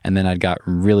 And then I'd got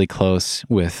really close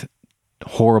with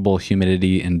horrible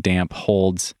humidity and damp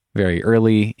holds very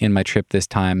early in my trip this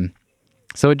time.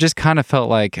 So it just kind of felt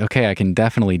like, okay, I can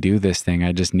definitely do this thing.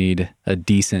 I just need a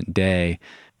decent day.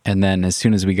 And then as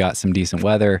soon as we got some decent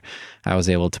weather, I was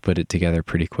able to put it together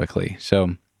pretty quickly.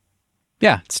 So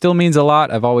yeah, it still means a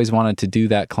lot. I've always wanted to do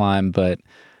that climb, but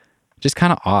just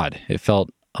kind of odd. It felt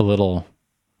a little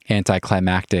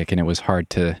anticlimactic, and it was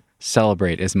hard to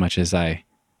celebrate as much as I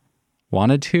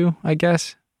wanted to, I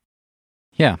guess.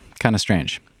 Yeah, kind of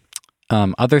strange.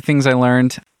 Other things I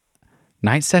learned,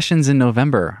 night sessions in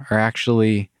November are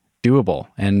actually doable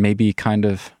and maybe kind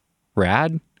of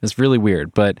rad. It's really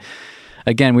weird. But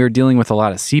again, we were dealing with a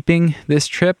lot of seeping this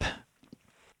trip.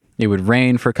 It would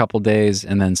rain for a couple days,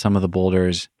 and then some of the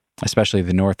boulders, especially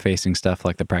the north-facing stuff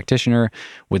like the practitioner,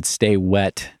 would stay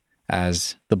wet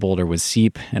as the boulder would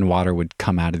seep and water would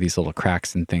come out of these little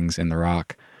cracks and things in the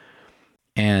rock.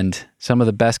 And some of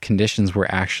the best conditions were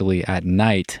actually at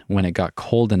night when it got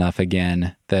cold enough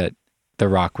again that the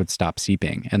rock would stop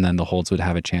seeping and then the holds would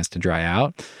have a chance to dry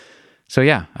out. So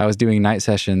yeah, I was doing night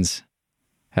sessions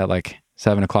at like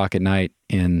 7 o'clock at night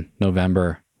in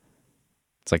November.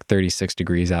 It's like 36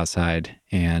 degrees outside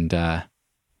and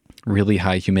really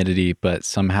high humidity, but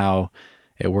somehow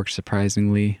it worked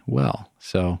surprisingly well.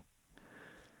 So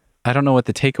I don't know what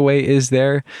the takeaway is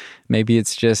there. Maybe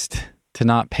it's just to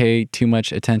not pay too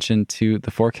much attention to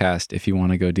the forecast. If you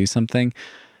want to go do something,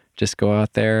 just go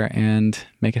out there and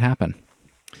make it happen.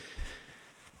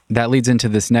 That leads into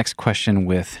this next question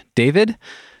with David.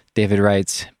 David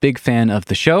writes, big fan of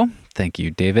the show. Thank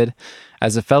you, David.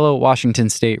 As a fellow Washington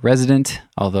State resident,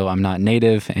 although I'm not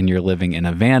native and you're living in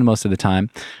a van most of the time,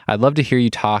 I'd love to hear you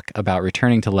talk about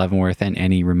returning to Leavenworth and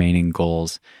any remaining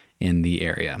goals in the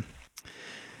area.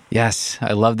 Yes,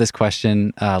 I love this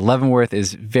question. Leavenworth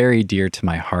is very dear to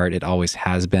my heart. It always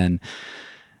has been.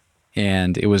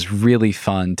 And it was really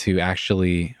fun to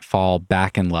actually fall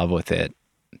back in love with it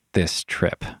this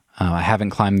trip. I haven't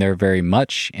climbed there very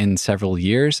much in several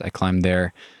years. I climbed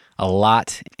there a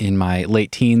lot in my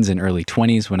late teens and early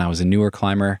 20s when I was a newer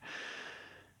climber.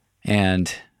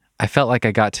 And I felt like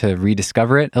I got to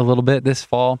rediscover it a little bit this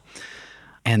fall.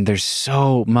 And there's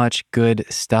so much good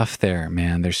stuff there,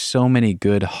 man. There's so many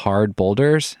good hard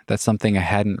boulders. That's something I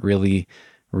hadn't really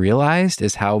realized,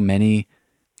 is how many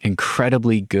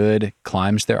incredibly good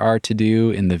climbs there are to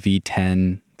do in the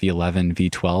V10, V11,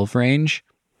 V12 range.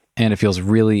 And it feels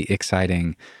really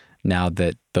exciting now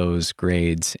that those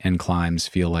grades and climbs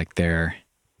feel like they're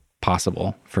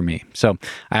possible for me. So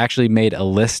I actually made a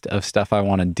list of stuff I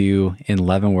want to do in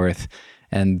Leavenworth,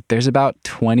 and there's about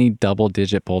 20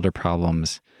 double-digit boulder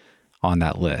problems on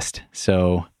that list.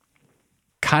 So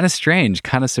kind of strange,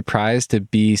 kind of surprised to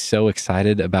be so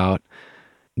excited about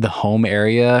the home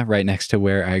area right next to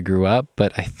where I grew up,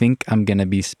 but I think I'm going to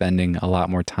be spending a lot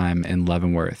more time in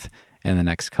Leavenworth in the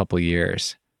next couple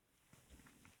years.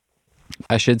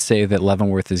 I should say that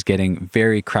Leavenworth is getting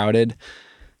very crowded,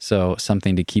 So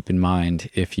something to keep in mind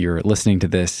if you're listening to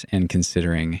this and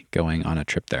considering going on a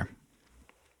trip there.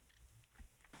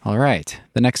 All right.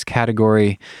 The next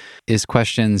category is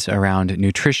questions around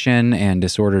nutrition and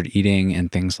disordered eating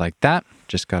and things like that.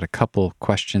 Just got a couple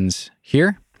questions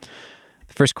here.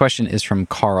 The first question is from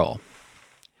Carl.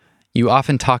 You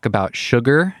often talk about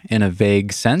sugar in a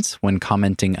vague sense when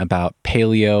commenting about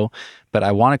paleo, but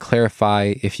I want to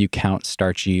clarify if you count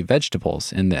starchy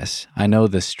vegetables in this. I know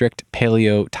the strict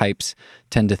paleo types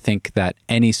tend to think that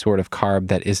any sort of carb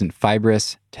that isn't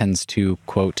fibrous tends to,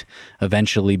 quote,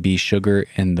 eventually be sugar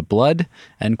in the blood,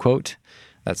 end quote.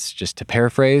 That's just to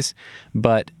paraphrase.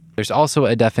 But there's also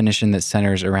a definition that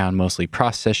centers around mostly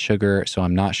processed sugar, so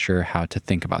I'm not sure how to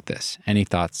think about this. Any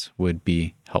thoughts would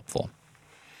be helpful.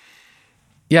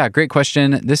 Yeah, great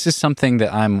question. This is something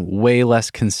that I'm way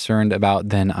less concerned about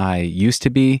than I used to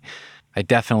be. I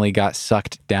definitely got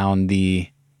sucked down the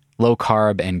low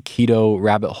carb and keto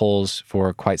rabbit holes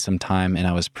for quite some time, and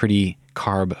I was pretty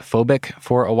carb phobic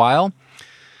for a while.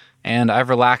 And I've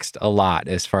relaxed a lot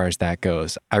as far as that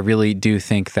goes. I really do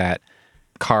think that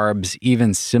carbs,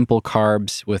 even simple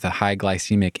carbs with a high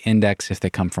glycemic index, if they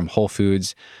come from whole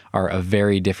foods, are a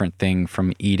very different thing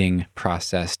from eating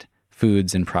processed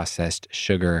foods and processed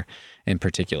sugar in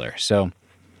particular. So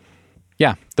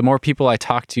yeah, the more people I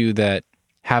talk to that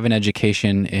have an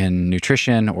education in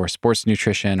nutrition or sports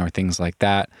nutrition or things like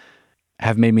that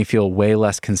have made me feel way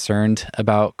less concerned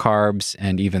about carbs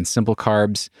and even simple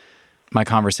carbs. My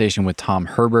conversation with Tom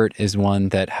Herbert is one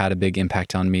that had a big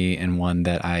impact on me and one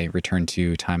that I return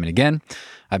to time and again.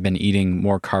 I've been eating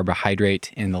more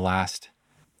carbohydrate in the last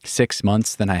 6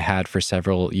 months than I had for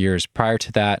several years prior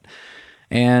to that.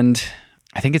 And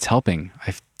I think it's helping.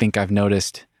 I think I've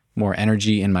noticed more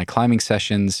energy in my climbing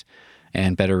sessions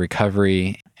and better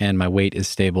recovery, and my weight is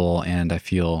stable and I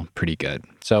feel pretty good.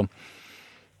 So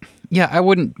yeah, I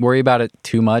wouldn't worry about it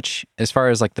too much. As far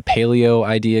as like the paleo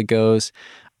idea goes,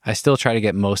 I still try to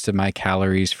get most of my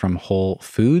calories from whole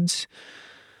foods.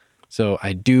 So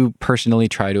I do personally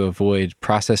try to avoid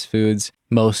processed foods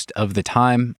most of the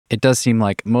time. It does seem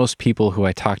like most people who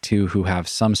I talk to who have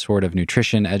some sort of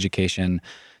nutrition education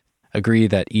agree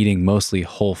that eating mostly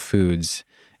whole foods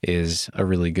is a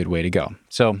really good way to go.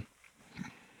 So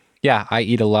yeah, I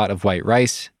eat a lot of white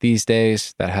rice these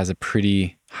days that has a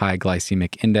pretty high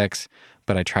glycemic index,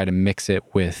 but I try to mix it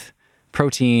with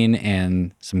protein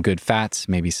and some good fats,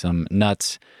 maybe some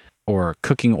nuts or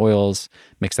cooking oils,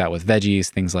 mix that with veggies,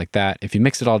 things like that. If you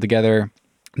mix it all together,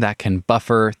 that can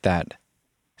buffer that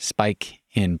spike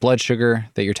in blood sugar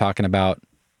that you're talking about.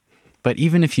 But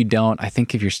even if you don't, I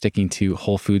think if you're sticking to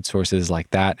whole food sources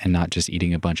like that and not just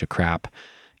eating a bunch of crap,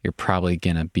 you're probably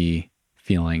going to be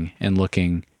feeling and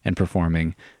looking and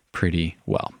performing pretty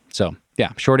well. So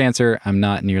yeah, short answer, I'm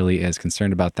not nearly as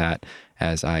concerned about that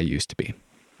as I used to be.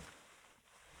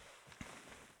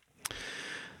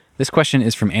 This question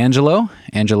is from Angelo.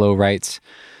 Angelo writes,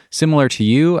 similar to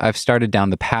you, I've started down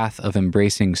the path of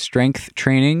embracing strength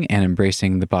training and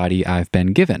embracing the body I've been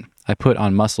given. I put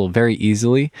on muscle very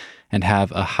easily and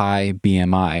have a high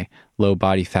BMI, low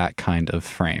body fat kind of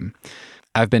frame.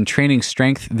 I've been training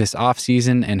strength this off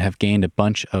season and have gained a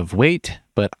bunch of weight,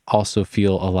 but also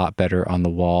feel a lot better on the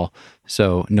wall,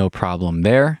 so no problem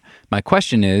there. My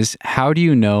question is, how do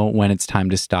you know when it's time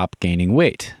to stop gaining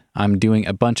weight? I'm doing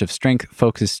a bunch of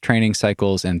strength-focused training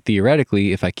cycles, and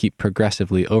theoretically, if I keep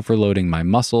progressively overloading my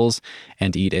muscles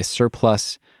and eat a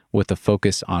surplus with a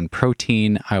focus on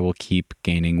protein, I will keep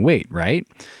gaining weight, right?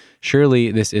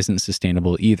 Surely this isn't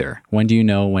sustainable either. When do you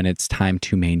know when it's time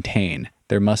to maintain?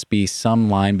 There must be some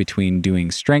line between doing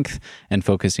strength and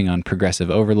focusing on progressive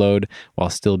overload while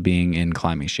still being in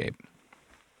climbing shape.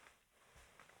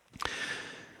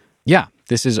 Yeah,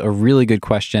 this is a really good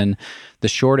question. The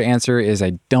short answer is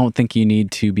I don't think you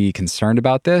need to be concerned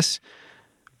about this,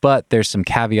 but there's some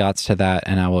caveats to that,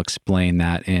 and I will explain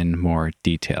that in more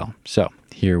detail. So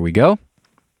here we go.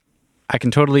 I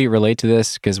can totally relate to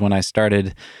this because when I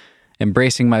started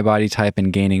embracing my body type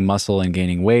and gaining muscle and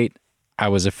gaining weight, I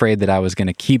was afraid that I was going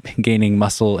to keep gaining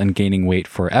muscle and gaining weight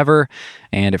forever,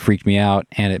 and it freaked me out,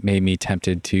 and it made me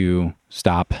tempted to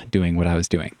stop doing what I was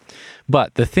doing.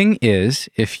 But the thing is,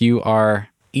 if you are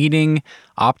eating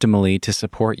optimally to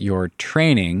support your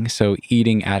training, so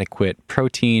eating adequate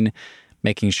protein,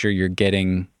 making sure you're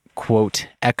getting, quote,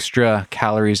 extra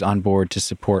calories on board to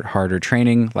support harder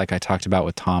training, like I talked about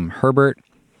with Tom Herbert,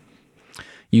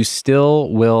 you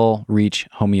still will reach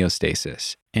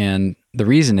homeostasis. And the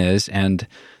reason is, and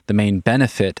the main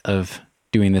benefit of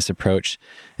doing this approach,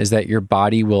 is that your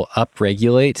body will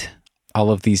upregulate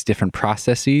all of these different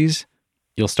processes.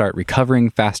 You'll start recovering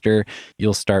faster.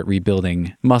 You'll start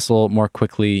rebuilding muscle more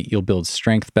quickly. You'll build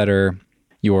strength better.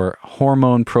 Your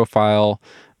hormone profile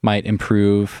might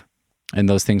improve, and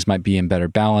those things might be in better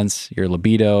balance. Your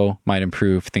libido might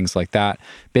improve, things like that.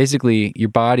 Basically, your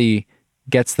body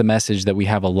gets the message that we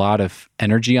have a lot of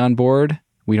energy on board.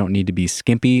 We don't need to be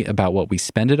skimpy about what we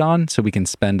spend it on, so we can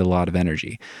spend a lot of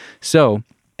energy. So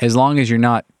as long as you're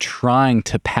not trying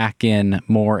to pack in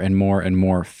more and more and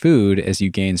more food as you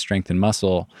gain strength and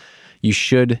muscle, you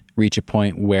should reach a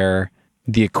point where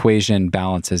the equation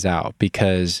balances out,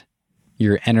 because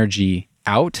your energy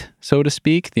out, so to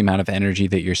speak, the amount of energy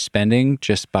that you're spending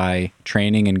just by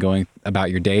training and going about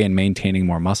your day and maintaining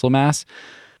more muscle mass,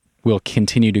 will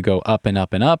continue to go up and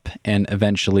up and up, and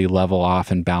eventually level off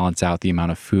and balance out the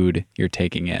amount of food you're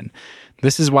taking in.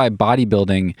 This is why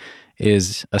bodybuilding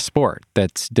is a sport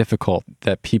that's difficult,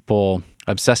 that people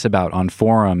obsess about on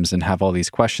forums and have all these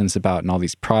questions about, and all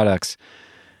these products,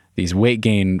 these weight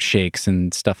gain shakes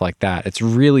and stuff like that. It's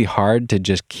really hard to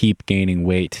just keep gaining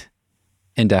weight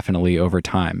indefinitely over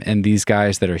time. And these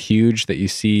guys that are huge that you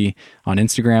see on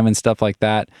Instagram and stuff like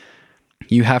that,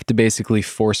 you have to basically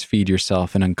force feed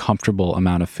yourself an uncomfortable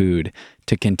amount of food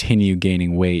to continue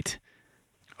gaining weight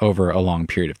over a long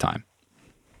period of time.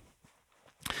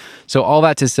 So all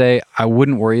that to say, I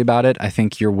wouldn't worry about it. I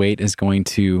think your weight is going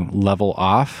to level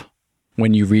off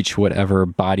when you reach whatever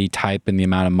body type and the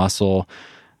amount of muscle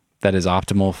that is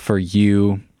optimal for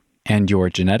you and your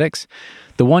genetics.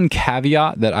 The one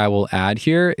caveat that I will add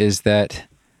here is that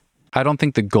I don't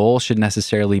think the goal should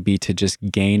necessarily be to just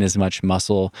gain as much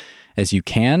muscle as you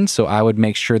can. So I would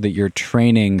make sure that your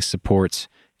training supports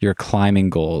your climbing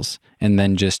goals, and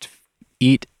then just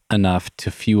eat enough to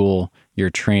fuel your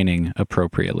training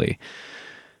appropriately.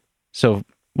 So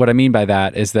what I mean by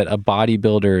that is that a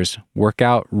bodybuilder's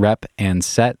workout, rep, and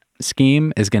set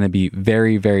scheme is going to be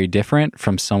very, very different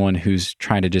from someone who's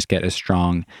trying to just get as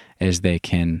strong as they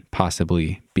can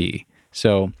possibly be.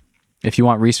 So if you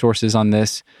want resources on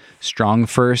this, Strong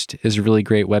First is a really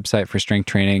great website for strength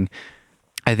training.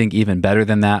 I think even better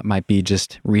than that might be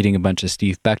just reading a bunch of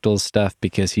Steve Bechtel's stuff,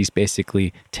 because he's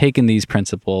basically taken these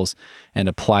principles and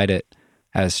applied it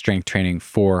as strength training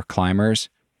for climbers.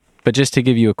 But just to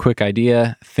give you a quick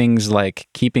idea, things like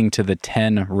keeping to the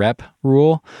 10 rep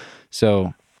rule.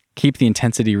 So keep the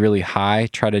intensity really high.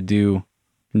 Try to do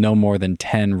no more than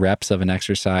 10 reps of an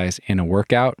exercise in a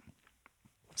workout.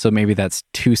 So maybe that's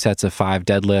 2 sets of 5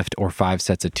 deadlift, or 5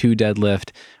 sets of 2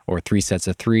 deadlift, or 3 sets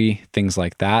of 3, things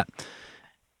like that.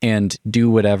 And do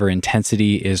whatever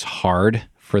intensity is hard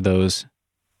for those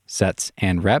sets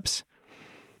and reps.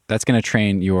 That's going to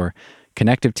train your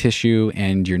connective tissue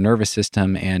and your nervous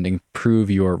system, and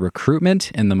improve your recruitment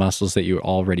in the muscles that you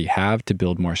already have to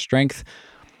build more strength.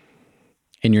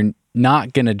 And you're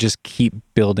not going to just keep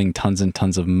building tons and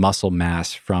tons of muscle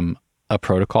mass from a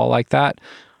protocol like that.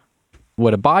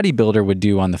 What a bodybuilder would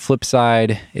do on the flip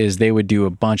side is they would do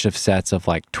a bunch of sets of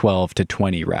like 12 to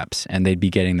 20 reps, and they'd be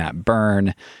getting that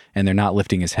burn, and they're not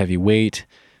lifting as heavy weight.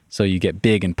 So you get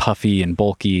big and puffy and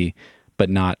bulky, but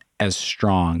not as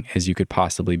strong as you could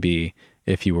possibly be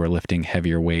if you were lifting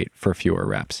heavier weight for fewer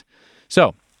reps.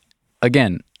 So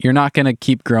again, you're not going to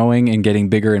keep growing and getting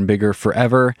bigger and bigger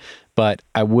forever, but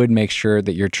I would make sure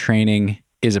that your training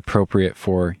is appropriate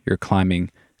for your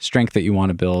climbing strength that you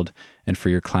want to build and for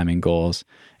your climbing goals.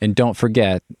 And don't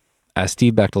forget, as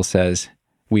Steve Bechtel says,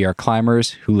 we are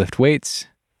climbers who lift weights.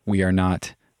 We are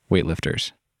not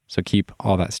weightlifters. So keep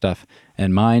all that stuff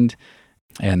in mind,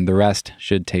 and the rest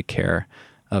should take care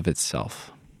of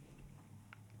itself.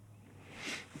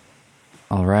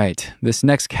 All right. This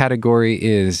next category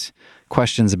is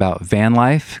questions about van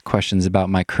life, questions about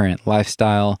my current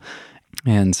lifestyle,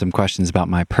 and some questions about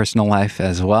my personal life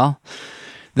as well.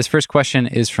 This first question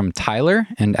is from Tyler,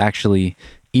 and actually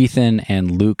Ethan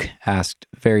and Luke asked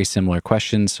very similar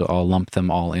questions, so I'll lump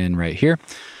them all in right here.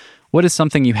 What is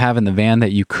something you have in the van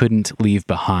that you couldn't leave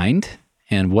behind?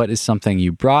 And what is something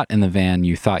you brought in the van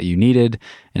you thought you needed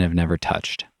and have never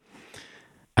touched?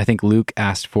 I think Luke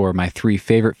asked for my 3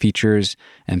 favorite features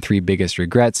and 3 biggest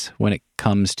regrets when it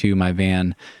comes to my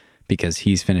van, because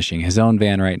he's finishing his own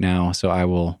van right now, so I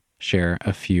will share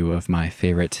a few of my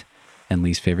favorite and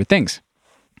least favorite things.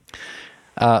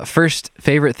 First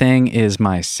favorite thing is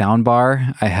my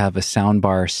soundbar. I have a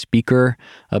soundbar speaker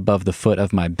above the foot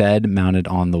of my bed mounted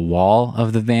on the wall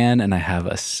of the van, and I have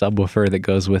a subwoofer that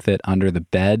goes with it under the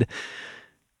bed.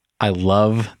 I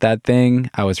love that thing.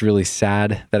 I was really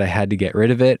sad that I had to get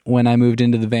rid of it when I moved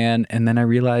into the van, and then I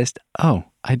realized, oh,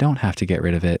 I don't have to get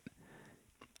rid of it.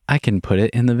 I can put it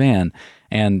in the van.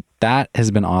 And that has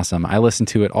been awesome. I listen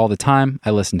to it all the time.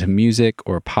 I listen to music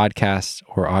or podcasts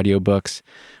or audiobooks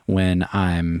when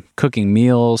I'm cooking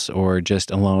meals or just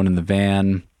alone in the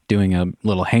van doing a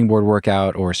little hangboard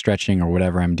workout or stretching or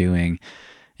whatever I'm doing.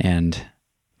 And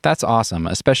that's awesome,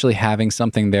 especially having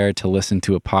something there to listen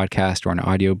to a podcast or an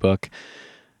audiobook.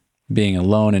 Being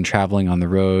alone and traveling on the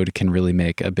road can really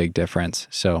make a big difference.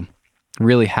 So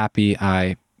really happy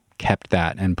I kept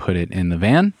that and put it in the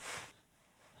van.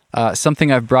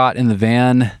 Something I've brought in the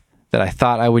van that I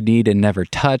thought I would need and never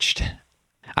touched.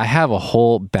 I have a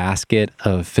whole basket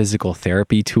of physical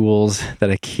therapy tools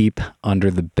that I keep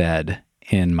under the bed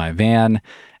in my van.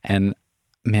 And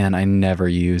man, I never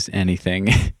use anything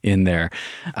in there.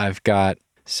 I've got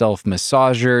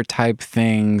self-massager type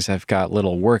things. I've got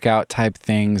little workout type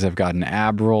things. I've got an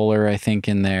ab roller, I think,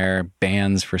 in there,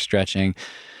 bands for stretching,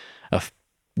 a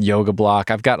yoga block.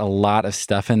 I've got a lot of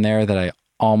stuff in there that I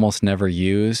almost never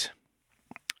use.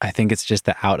 I think it's just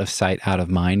the out of sight, out of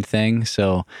mind thing.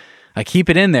 So I keep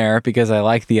it in there because I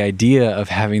like the idea of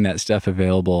having that stuff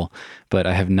available, but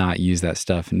I have not used that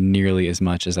stuff nearly as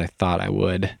much as I thought I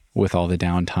would with all the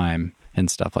downtime and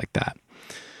stuff like that.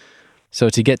 So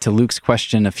to get to Luke's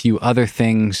question, a few other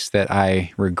things that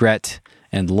I regret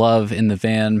and love in the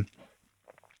van.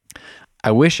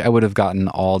 I wish I would have gotten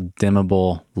all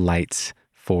dimmable lights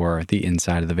for the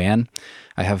inside of the van.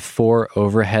 I have 4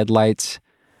 overhead lights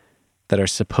that are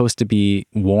supposed to be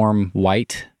warm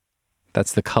white.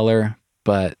 That's the color,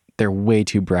 but they're way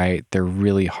too bright. They're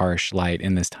really harsh light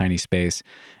in this tiny space,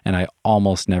 and I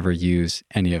almost never use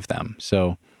any of them.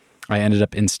 So I ended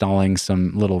up installing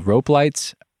some little rope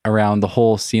lights around the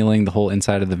whole ceiling, the whole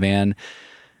inside of the van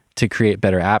to create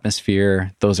better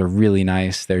atmosphere. Those are really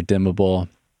nice. They're dimmable,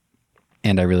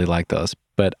 and I really like those.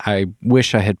 But I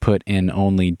wish I had put in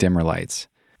only dimmer lights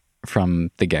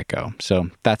from the get-go. So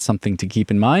that's something to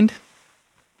keep in mind.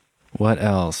 What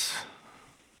else?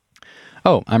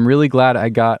 Oh, I'm really glad I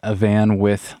got a van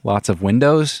with lots of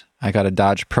windows. I got a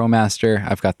Dodge ProMaster.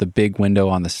 I've got the big window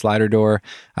on the slider door.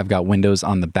 I've got windows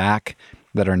on the back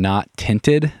that are not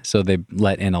tinted, so they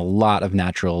let in a lot of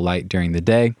natural light during the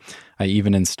day. I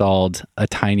even installed a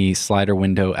tiny slider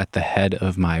window at the head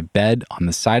of my bed on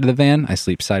the side of the van. I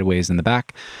sleep sideways in the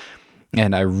back,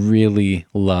 and I really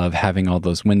love having all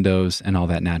those windows and all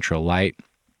that natural light.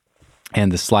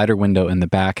 And the slider window in the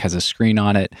back has a screen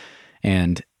on it,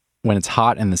 and when it's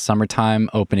hot in the summertime,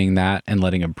 opening that and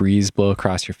letting a breeze blow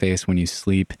across your face when you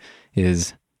sleep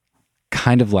is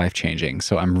kind of life-changing.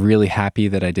 So I'm really happy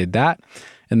that I did that.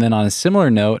 And then on a similar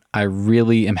note, I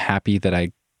really am happy that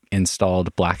I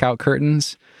installed blackout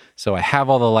curtains. So I have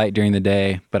all the light during the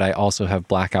day, but I also have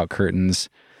blackout curtains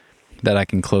that I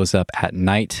can close up at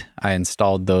night. I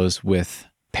installed those with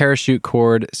parachute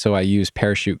cord. So I use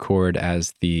parachute cord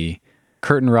as the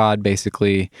curtain rod,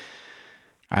 basically.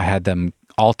 I had them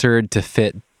altered to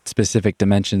fit specific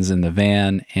dimensions in the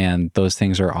van, and those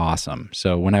things are awesome.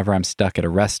 So whenever I'm stuck at a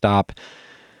rest stop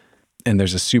and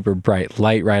there's a super bright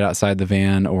light right outside the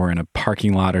van or in a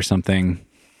parking lot or something,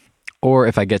 or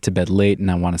if I get to bed late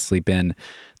and I want to sleep in,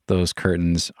 those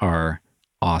curtains are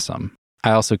awesome.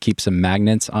 I also keep some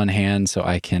magnets on hand so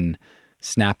I can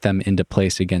snap them into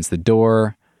place against the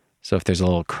door. So if there's a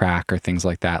little crack or things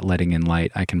like that letting in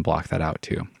light, I can block that out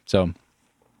too. So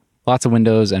lots of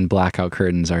windows and blackout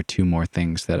curtains are 2 more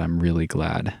things that I'm really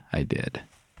glad I did.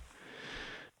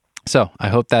 So I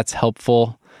hope that's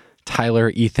helpful. Tyler,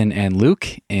 Ethan, and Luke.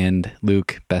 And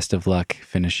Luke, best of luck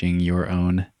finishing your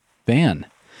own van.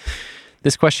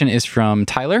 This question is from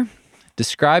Tyler.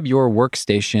 Describe your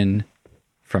workstation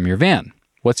from your van.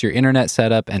 What's your internet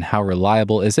setup and how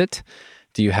reliable is it?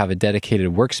 Do you have a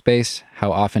dedicated workspace?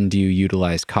 How often do you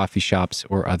utilize coffee shops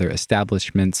or other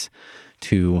establishments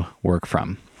to work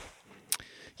from?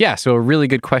 Yeah, so a really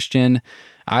good question.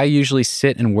 I usually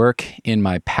sit and work in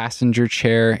my passenger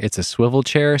chair. It's a swivel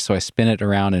chair, so I spin it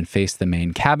around and face the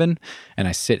main cabin, and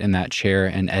I sit in that chair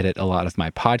and edit a lot of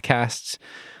my podcasts.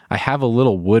 I have a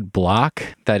little wood block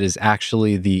that is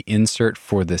actually the insert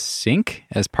for the sink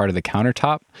as part of the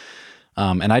countertop,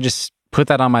 and I just put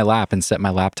that on my lap and set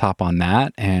my laptop on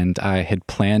that, and I had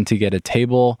planned to get a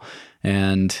table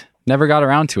and never got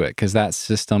around to it because that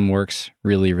system works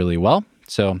really, really well.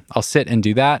 So I'll sit and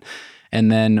do that.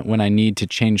 And then when I need to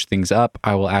change things up,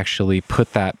 I will actually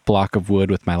put that block of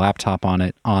wood with my laptop on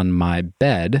it on my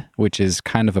bed, which is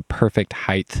kind of a perfect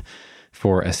height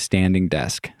for a standing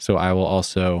desk. So I will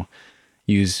also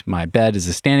use my bed as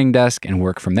a standing desk and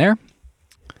work from there.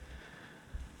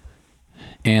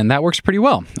 And that works pretty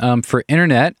well. For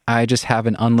internet, I just have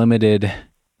an unlimited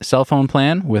cell phone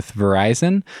plan with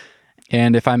Verizon.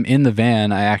 And if I'm in the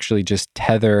van, I actually just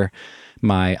tether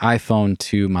my iPhone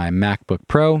to my MacBook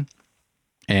Pro.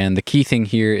 And the key thing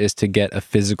here is to get a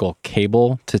physical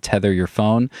cable to tether your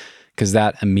phone, because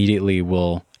that immediately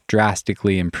will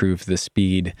drastically improve the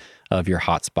speed of your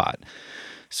hotspot.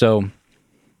 So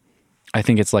I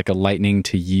think it's like a Lightning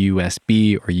to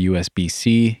USB or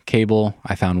USB-C cable.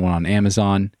 I found one on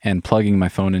Amazon, and plugging my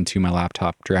phone into my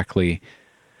laptop directly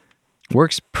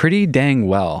works pretty dang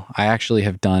well. I actually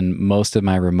have done most of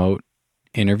my remote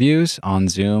interviews on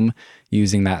Zoom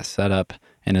using that setup.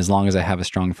 And as long as I have a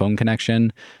strong phone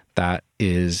connection, that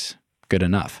is good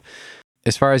enough.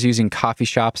 As far as using coffee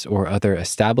shops or other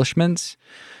establishments,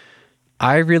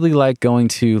 I really like going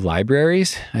to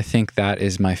libraries. I think that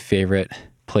is my favorite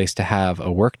place to have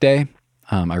a work day.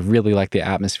 I really like the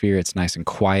atmosphere. It's nice and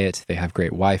quiet. They have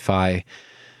great Wi-Fi.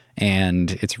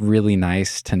 And it's really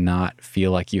nice to not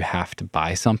feel like you have to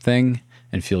buy something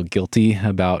and feel guilty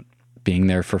about being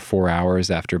there for 4 hours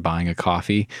after buying a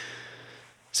coffee.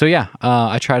 So yeah,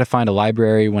 I try to find a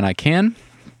library when I can.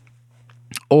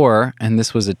 Or, and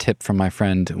this was a tip from my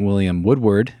friend William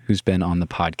Woodward, who's been on the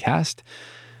podcast,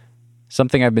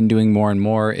 something I've been doing more and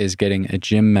more is getting a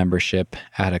gym membership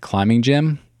at a climbing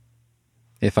gym.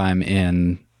 If I'm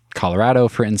in Colorado,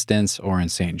 for instance, or in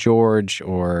St. George,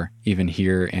 or even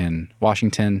here in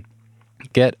Washington,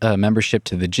 get a membership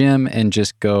to the gym and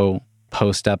just go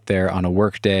post up there on a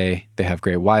work day. They have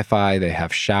great Wi-Fi, they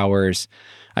have showers.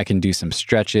 I can do some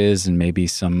stretches and maybe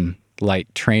some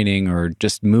light training, or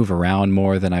just move around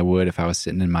more than I would if I was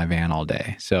sitting in my van all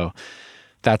day. So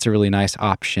that's a really nice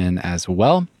option as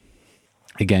well.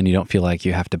 Again, you don't feel like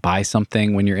you have to buy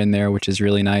something when you're in there, which is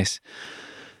really nice.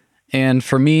 And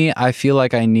for me, I feel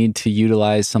like I need to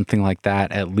utilize something like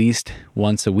that at least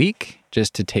once a week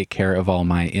just to take care of all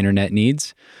my internet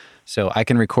needs. So I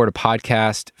can record a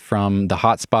podcast from the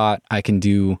hotspot. I can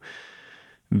do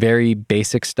very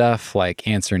basic stuff like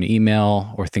answer an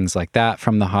email or things like that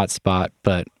from the hotspot.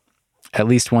 But at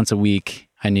least once a week,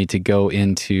 I need to go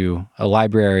into a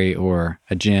library or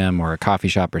a gym or a coffee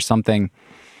shop or something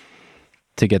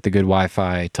to get the good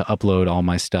Wi-Fi, to upload all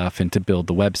my stuff, and to build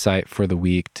the website for the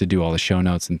week, to do all the show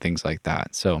notes and things like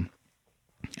that. So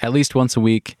at least once a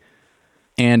week.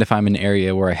 And if I'm in an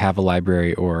area where I have a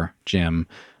library or gym,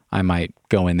 I might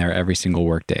go in there every single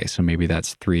work day. So maybe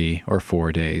that's 3 or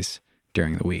 4 days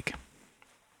during the week.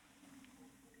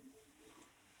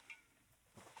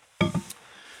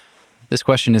 This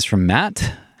question is from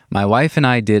Matt. My wife and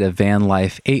I did a van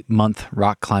life 8-month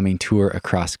rock climbing tour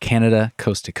across Canada,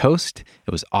 coast to coast.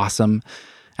 It was awesome.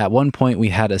 At one point, we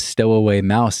had a stowaway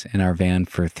mouse in our van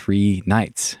for 3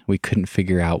 nights. We couldn't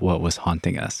figure out what was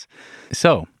haunting us.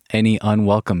 So, any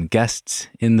unwelcome guests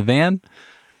in the van?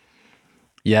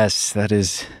 Yes, that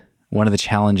is one of the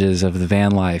challenges of the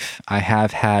van life. I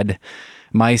have had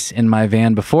mice in my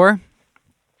van before.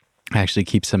 I actually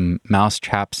keep some mouse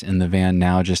traps in the van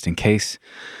now just in case,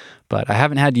 but I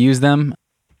haven't had to use them.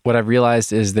 What I've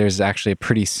realized is there's actually a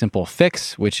pretty simple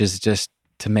fix, which is just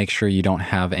to make sure you don't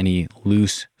have any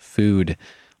loose food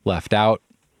left out.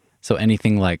 So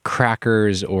anything like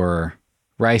crackers or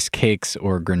rice cakes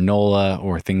or granola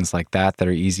or things like that that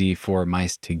are easy for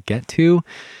mice to get to.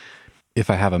 If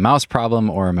I have a mouse problem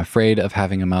or I'm afraid of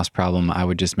having a mouse problem, I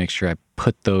would just make sure I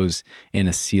put those in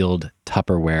a sealed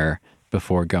Tupperware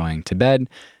before going to bed.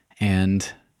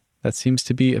 And that seems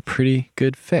to be a pretty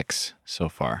good fix so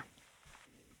far.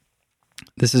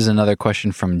 This is another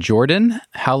question from Jordan.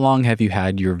 How long have you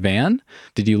had your van?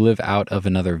 Did you live out of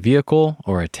another vehicle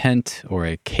or a tent or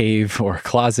a cave or a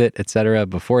closet, etc.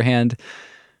 beforehand?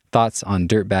 Thoughts on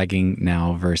dirtbagging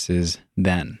now versus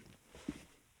then?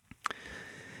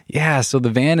 Yeah, so the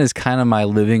van is kind of my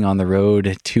living on the road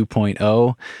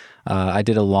 2.0. I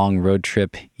did a long road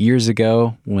trip years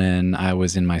ago when I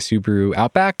was in my Subaru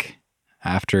Outback.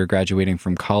 After graduating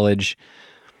from college,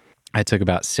 I took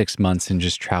about 6 months and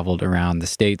just traveled around the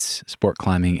States, sport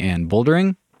climbing and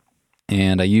bouldering.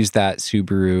 And I used that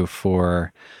Subaru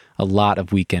for a lot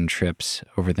of weekend trips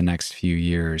over the next few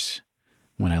years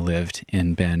when I lived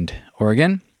in Bend,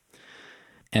 Oregon.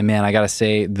 And man, I gotta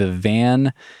say, the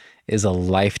van is a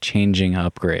life-changing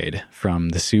upgrade from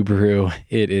the Subaru.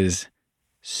 It is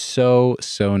so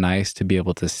nice to be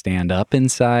able to stand up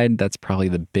inside. That's probably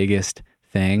the biggest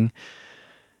thing.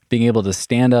 Being able to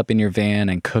stand up in your van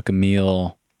and cook a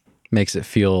meal makes it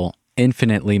feel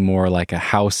infinitely more like a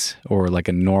house or like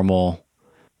a normal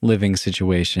living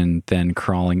situation than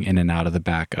crawling in and out of the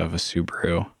back of a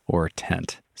Subaru or a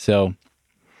tent. So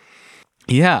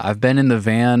yeah, I've been in the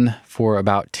van for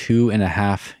about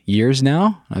 2.5 years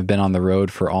now. I've been on the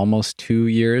road for almost 2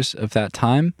 years of that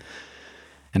time.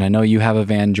 And I know you have a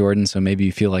van, Jordan, so maybe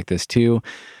you feel like this too.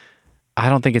 I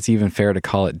don't think it's even fair to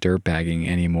call it dirtbagging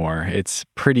anymore. It's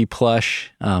pretty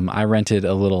plush. I rented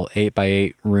a little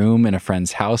 8x8 room in a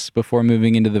friend's house before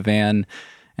moving into the van,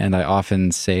 and I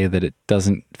often say that it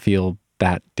doesn't feel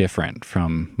that different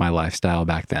from my lifestyle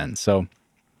back then. So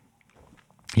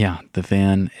yeah, the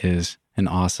van is an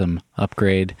awesome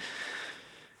upgrade,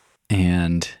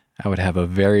 and I would have a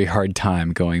very hard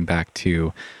time going back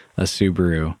to a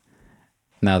Subaru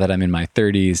now that I'm in my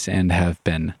 30s and have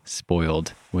been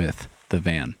spoiled with the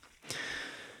van.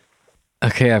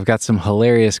 Okay, I've got some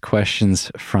hilarious questions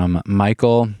from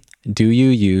Michael. Do you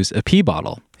use a pee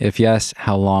bottle? If yes,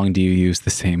 how long do you use the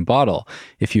same bottle?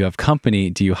 If you have company,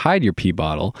 do you hide your pee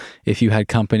bottle? If you had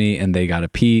company and they got a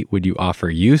pee, would you offer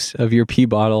use of your pee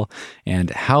bottle? And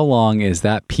how long is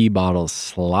that pee bottle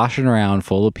sloshing around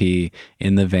full of pee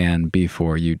in the van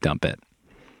before you dump it?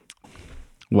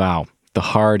 Wow, the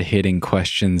hard-hitting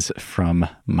questions from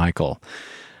Michael.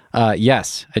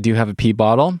 Yes, I do have a pee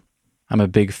bottle. I'm a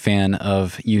big fan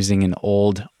of using an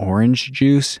old orange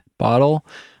juice bottle.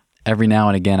 Every now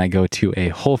and again, I go to a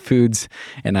Whole Foods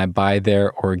and I buy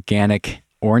their organic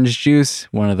orange juice,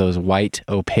 one of those white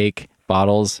opaque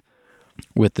bottles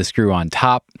with the screw on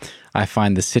top. I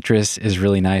find the citrus is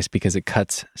really nice because it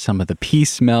cuts some of the pee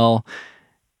smell,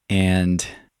 and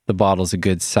the bottle's a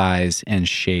good size and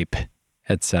shape,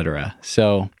 etc.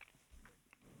 So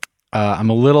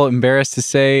I'm a little embarrassed to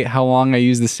say how long I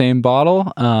use the same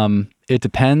bottle. It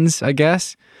depends, I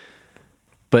guess.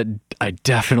 But I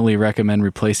definitely recommend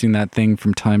replacing that thing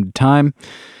from time to time.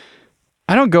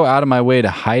 I don't go out of my way to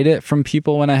hide it from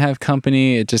people when I have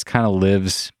company. It just kind of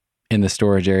lives in the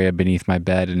storage area beneath my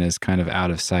bed and is kind of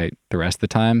out of sight the rest of the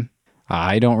time.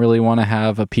 I don't really want to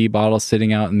have a pee bottle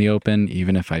sitting out in the open,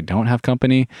 even if I don't have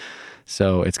company.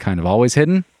 So it's kind of always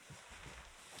hidden.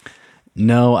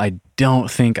 No, I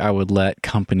don't think I would let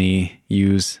company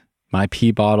use my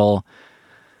pee bottle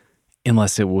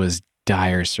unless it was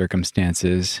dire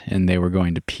circumstances and they were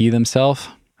going to pee themselves.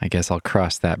 I guess I'll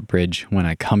cross that bridge when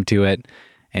I come to it.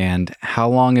 And how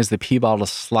long is the pee bottle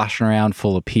sloshing around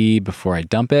full of pee before I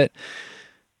dump it?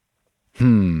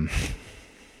 Not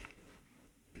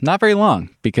very long,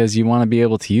 because you want to be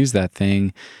able to use that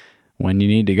thing when you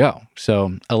need to go.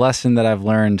 So a lesson that I've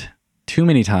learned too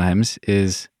many times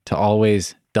is to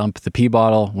always dump the pee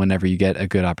bottle whenever you get a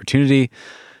good opportunity,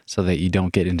 so that you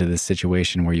don't get into this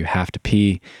situation where you have to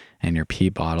pee and your pee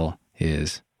bottle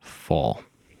is full.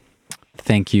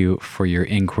 Thank you for your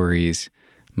inquiries,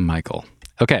 Michael.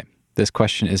 Okay, this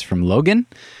question is from Logan.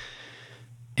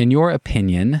 In your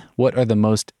opinion, what are the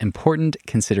most important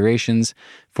considerations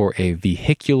for a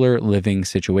vehicular living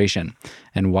situation?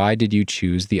 And why did you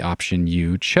choose the option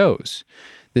you chose?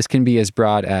 This can be as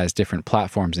broad as different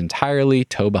platforms entirely,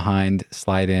 tow behind,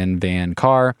 slide in, van,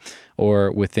 car,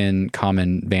 or within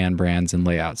common van brands and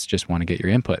layouts. Just want to get your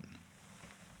input.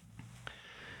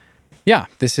 Yeah,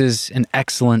 this is an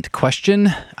excellent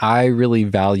question. I really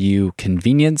value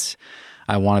convenience.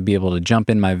 I want to be able to jump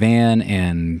in my van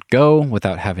and go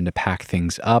without having to pack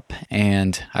things up.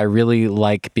 And I really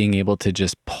like being able to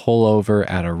just pull over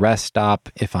at a rest stop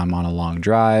if I'm on a long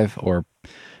drive, or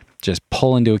just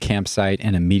pull into a campsite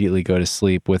and immediately go to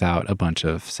sleep without a bunch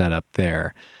of setup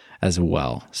there as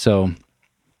well. So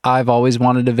I've always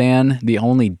wanted a van. The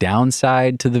only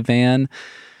downside to the van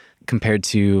compared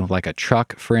to like a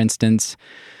truck, for instance,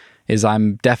 is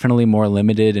I'm definitely more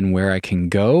limited in where I can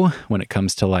go when it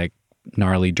comes to like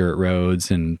gnarly dirt roads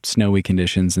and snowy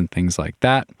conditions and things like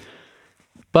that.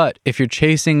 But if you're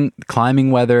chasing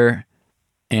climbing weather,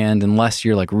 and unless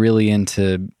you're like really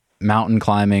into mountain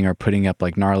climbing or putting up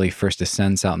like gnarly first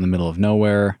ascents out in the middle of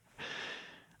nowhere,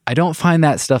 I don't find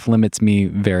that stuff limits me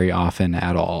very often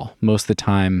at all. Most of the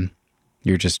time,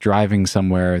 you're just driving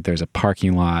somewhere, there's a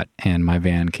parking lot, and my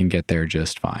van can get there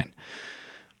just fine.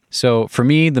 So for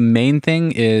me, the main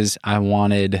thing is I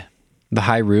wanted the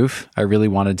high roof. I really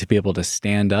wanted to be able to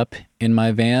stand up in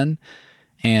my van.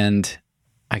 And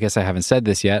I guess I haven't said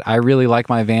this yet. I really like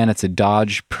my van. It's a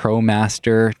Dodge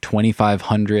ProMaster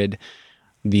 2500,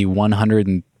 the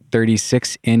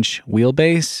 136-inch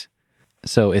wheelbase.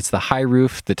 So it's the high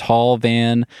roof, the tall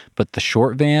van, but the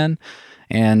short van.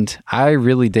 And I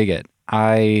really dig it.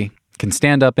 I can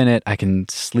stand up in it. I can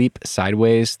sleep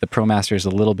sideways. The ProMaster is a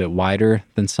little bit wider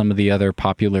than some of the other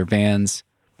popular vans.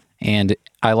 And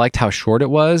I liked how short it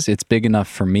was. It's big enough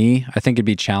for me. I think it'd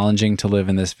be challenging to live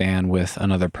in this van with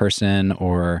another person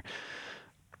or,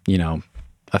 you know,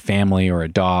 a family or a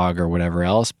dog or whatever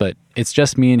else. But it's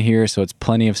just me in here, so it's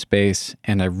plenty of space.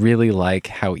 And I really like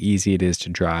how easy it is to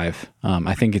drive.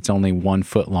 I think it's only 1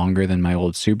 foot longer than my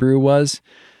old Subaru was.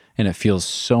 and it feels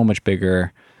so much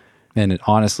bigger, and it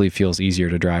honestly feels easier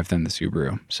to drive than the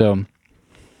Subaru. So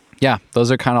yeah,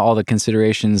 those are kind of all the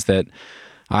considerations that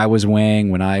I was weighing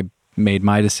when I made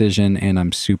my decision, and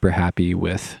I'm super happy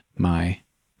with my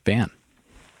van.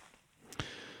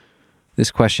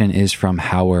 This question is from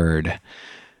Howard.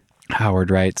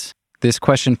 Howard writes, this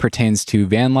question pertains to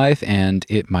van life, and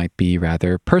it might be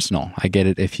rather personal. I get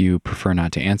it if you prefer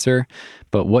not to answer,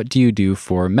 but what do you do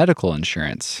for medical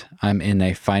insurance? I'm in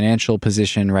a financial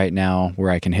position right now where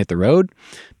I can hit the road,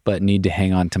 but need to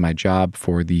hang on to my job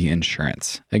for the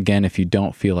insurance. Again, if you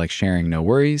don't feel like sharing, no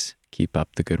worries. Keep up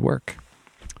the good work.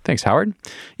 Thanks, Howard.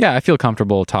 Yeah, I feel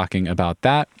comfortable talking about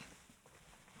that.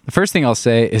 The first thing I'll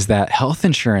say is that health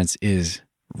insurance is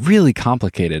really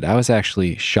complicated. I was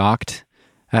actually shocked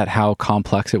at how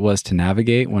complex it was to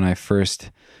navigate when I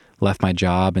first left my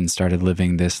job and started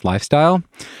living this lifestyle.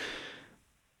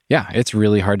 Yeah, it's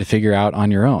really hard to figure out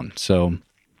on your own. So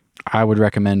I would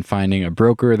recommend finding a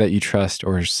broker that you trust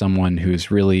or someone who's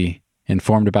really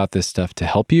informed about this stuff to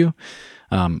help you.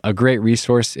 A great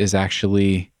resource is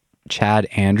actually Chad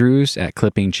Andrews at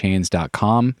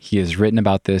clippingchains.com. He has written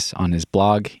about this on his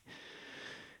blog.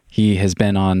 He has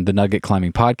been on the Nugget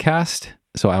Climbing podcast,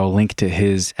 so I will link to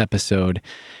his episode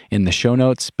in the show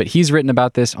notes. But he's written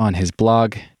about this on his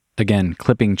blog. Again,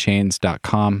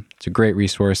 clippingchains.com. It's a great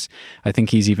resource. I think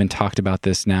he's even talked about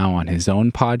this now on his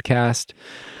own podcast.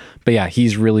 But yeah,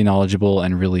 he's really knowledgeable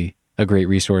and really a great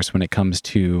resource when it comes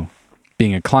to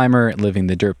being a climber, living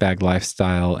the dirtbag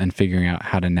lifestyle, and figuring out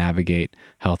how to navigate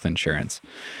health insurance.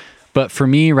 But for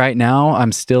me right now,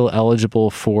 I'm still eligible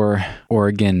for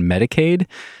Oregon Medicaid.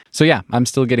 So yeah, I'm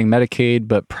still getting Medicaid,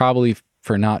 but probably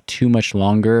for not too much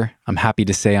longer. I'm happy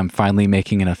to say I'm finally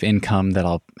making enough income that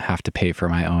I'll have to pay for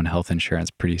my own health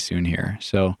insurance pretty soon here.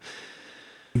 So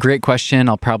great question.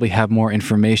 I'll probably have more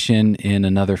information in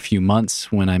another few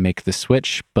months when I make the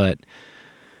switch, but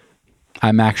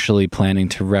I'm actually planning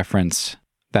to reference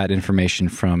that information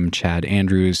from Chad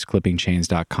Andrews,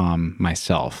 clippingchains.com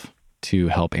myself to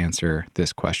help answer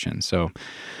this question. So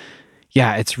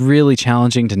yeah, it's really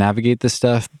challenging to navigate this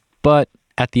stuff, but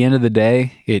at the end of the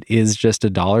day, it is just a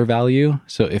dollar value.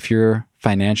 So if you're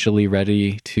financially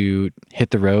ready to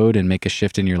hit the road and make a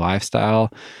shift in your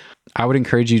lifestyle, I would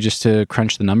encourage you just to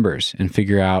crunch the numbers and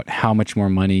figure out how much more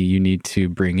money you need to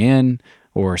bring in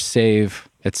or save,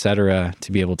 etc.,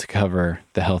 to be able to cover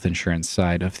the health insurance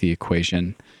side of the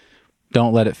equation.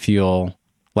 Don't let it feel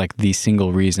like the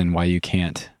single reason why you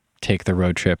can't take the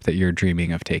road trip that you're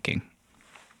dreaming of taking.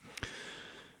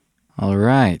 All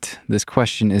right. This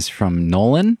question is from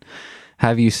Nolan.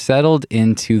 Have you settled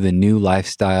into the new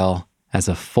lifestyle as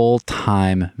a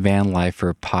full-time van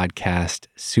lifer podcast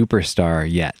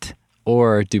superstar yet?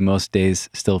 Or do most days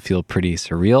still feel pretty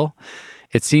surreal?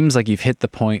 It seems like you've hit the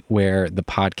point where the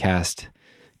podcast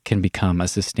can become a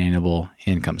sustainable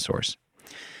income source.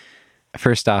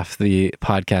 First off, the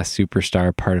podcast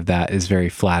superstar part of that is very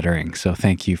flattering. So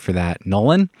thank you for that,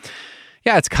 Nolan.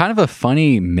 Yeah, it's kind of a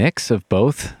funny mix of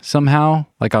both somehow.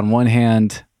 Like on one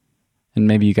hand, and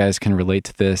maybe you guys can relate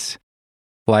to this,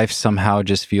 life somehow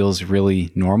just feels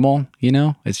really normal, you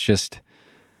know? It's just,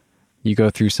 you go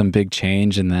through some big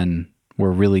change and then we're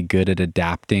really good at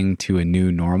adapting to a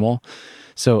new normal.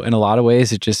 So in a lot of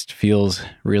ways, it just feels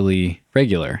really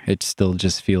regular. It still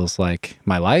just feels like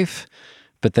my life.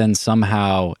 But then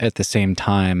somehow at the same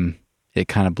time, it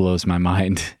kind of blows my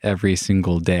mind every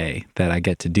single day that I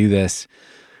get to do this,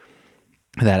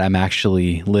 that I'm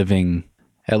actually living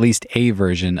at least a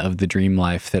version of the dream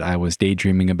life that I was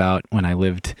daydreaming about when I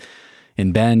lived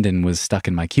in Bend and was stuck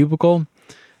in my cubicle.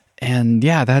 And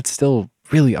yeah, that's still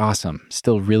really awesome,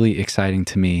 still really exciting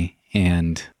to me,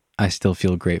 and I still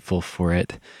feel grateful for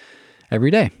it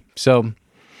every day. So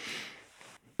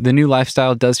the new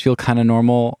lifestyle does feel kind of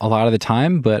normal a lot of the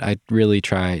time, but I really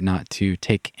try not to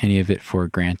take any of it for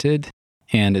granted.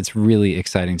 And it's really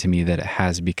exciting to me that it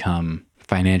has become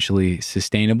financially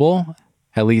sustainable,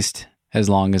 at least as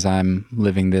long as I'm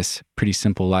living this pretty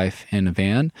simple life in a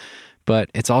van.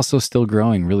 But it's also still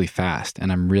growing really fast,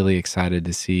 and I'm really excited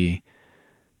to see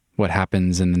what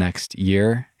happens in the next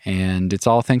year. And it's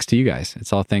all thanks to you guys.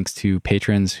 It's all thanks to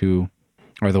patrons who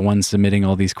are the ones submitting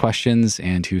all these questions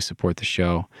and who support the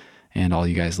show, and all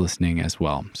you guys listening as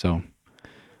well. So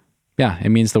yeah, it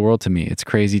means the world to me. It's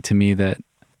crazy to me that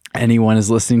anyone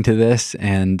is listening to this,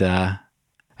 and I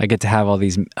get to have all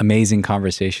these amazing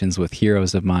conversations with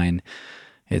heroes of mine.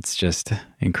 It's just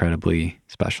incredibly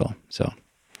special. So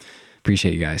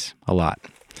appreciate you guys a lot.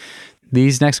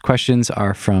 These next questions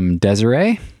are from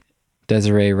Desiree.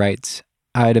 Desiree writes,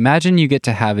 I'd imagine you get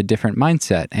to have a different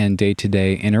mindset and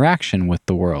day-to-day interaction with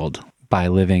the world. by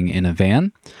living in a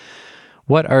van?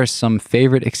 What are some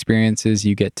favorite experiences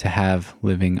you get to have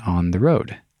living on the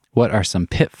road? What are some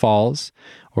pitfalls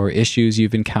or issues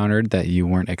you've encountered that you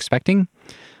weren't expecting?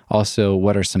 Also,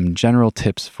 what are some general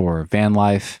tips for van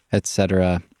life,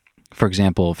 etc.? For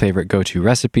example, favorite go-to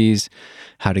recipes,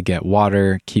 how to get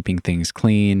water, keeping things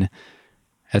clean,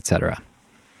 etc.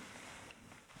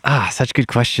 Such good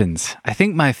questions. I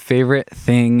think my favorite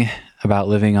thing about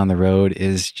living on the road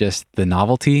is just the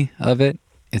novelty of it.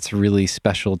 It's really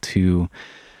special to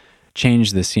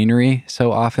change the scenery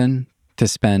so often, to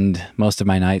spend most of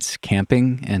my nights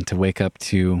camping and to wake up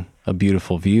to a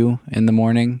beautiful view in the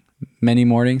morning. Many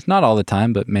mornings, not all the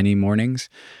time, but many mornings.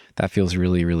 That feels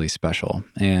really, really special.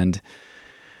 And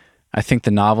I think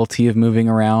the novelty of moving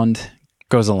around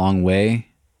goes a long way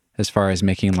as far as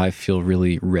making life feel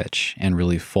really rich and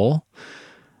really full.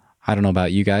 I don't know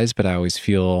about you guys, but I always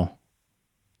feel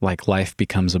like life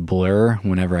becomes a blur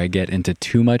whenever I get into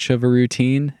too much of a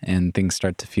routine and things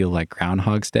start to feel like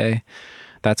Groundhog's Day.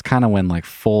 That's kind of when like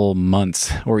full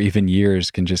months or even years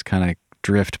can just kind of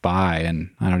drift by and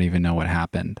I don't even know what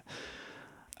happened.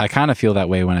 I kind of feel that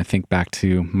way when I think back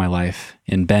to my life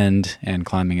in Bend and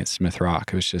climbing at Smith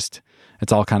Rock.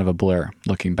 It's all kind of a blur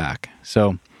looking back.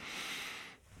 So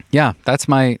yeah, that's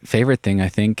my favorite thing, I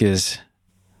think, is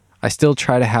I still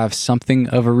try to have something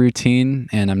of a routine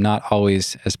and I'm not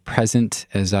always as present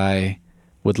as I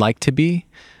would like to be,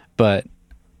 but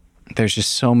there's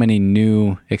just so many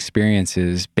new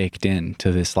experiences baked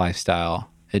into this lifestyle.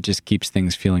 It just keeps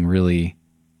things feeling really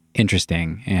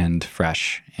interesting and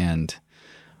fresh, and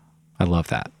I love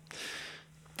that.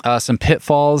 Some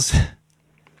pitfalls.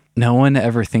 No one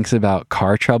ever thinks about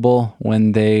car trouble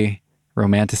when they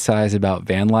romanticize about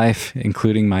van life,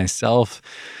 including myself.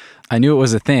 I knew it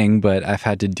was a thing, but I've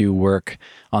had to do work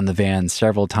on the van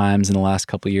several times in the last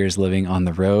couple of years living on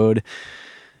the road.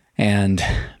 And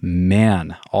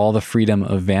man, all the freedom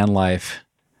of van life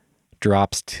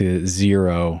drops to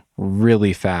zero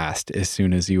really fast as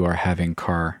soon as you are having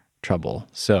car trouble.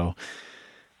 So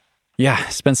yeah,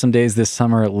 spent some days this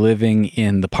summer living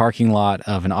in the parking lot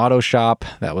of an auto shop.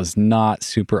 That was not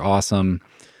super awesome.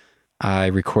 I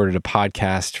recorded a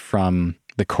podcast from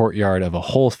the courtyard of a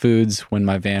Whole Foods when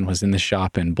my van was in the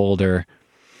shop in Boulder.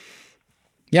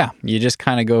 Yeah, you just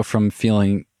kind of go from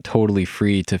feeling totally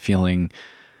free to feeling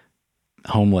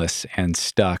homeless and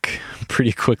stuck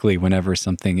pretty quickly whenever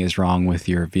something is wrong with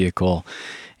your vehicle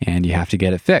and you have to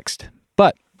get it fixed.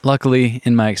 But luckily,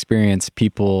 in my experience,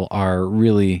 people are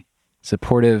really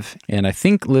supportive, and I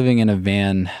think living in a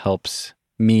van helps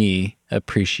me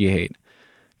appreciate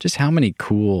just how many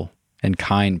cool and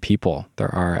kind people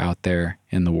there are out there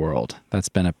in the world. That's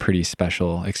been a pretty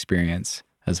special experience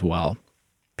as well.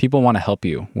 People want to help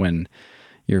you when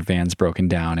your van's broken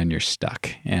down and you're stuck,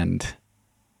 and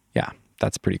yeah,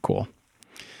 that's pretty cool.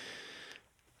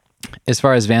 As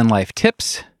far as van life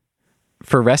tips,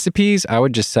 for recipes, I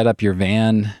would just set up your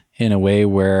van in a way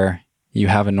where you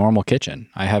have a normal kitchen.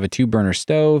 I have a 2-burner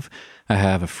stove, I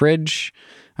have a fridge,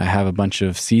 I have a bunch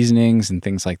of seasonings and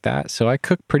things like that. So I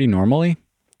cook pretty normally.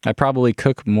 I probably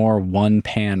cook more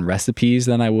one-pan recipes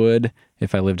than I would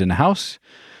if I lived in a house.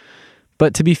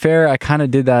 But to be fair, I kind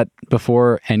of did that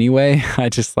before anyway. I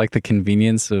just like the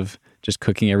convenience of just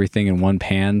cooking everything in one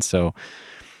pan. So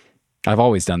I've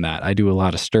always done that. I do a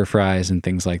lot of stir fries and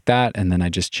things like that. And then I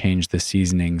just change the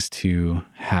seasonings to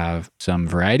have some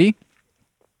variety.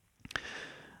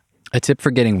 A tip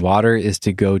for getting water is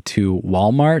to go to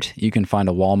Walmart. You can find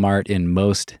a Walmart in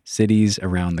most cities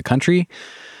around the country.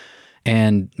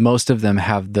 And most of them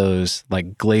have those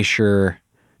like glacier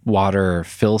water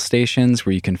fill stations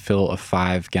where you can fill a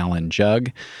 5-gallon jug.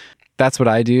 That's what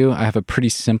I do. I have a pretty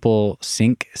simple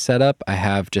sink setup. I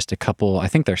have just a couple, I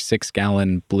think they're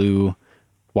 6-gallon blue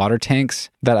water tanks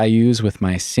that I use with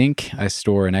my sink. I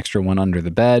store an extra one under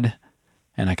the bed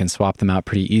and I can swap them out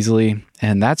pretty easily.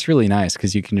 And that's really nice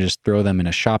because you can just throw them in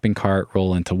a shopping cart,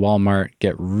 roll into Walmart,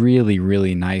 get really,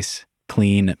 really nice,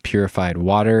 clean, purified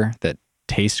water that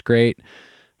tastes great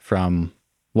from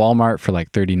Walmart for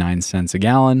like 39 cents a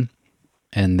gallon,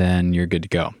 and then you're good to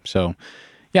go. So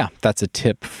yeah, that's a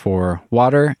tip for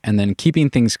water. And then keeping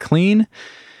things clean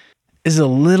is a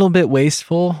little bit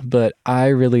wasteful, but I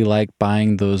really like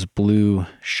buying those blue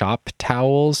shop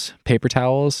towels, paper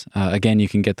towels. Again, you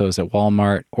can get those at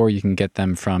Walmart, or you can get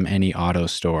them from any auto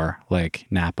store like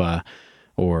Napa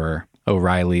or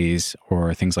O'Reilly's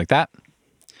or things like that.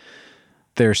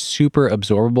 They're super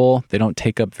absorbable. They don't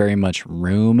take up very much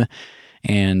room,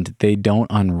 and they don't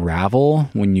unravel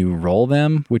when you roll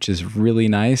them, which is really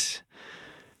nice.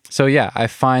 So yeah, I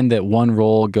find that one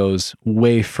roll goes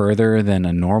way further than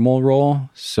a normal roll.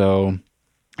 So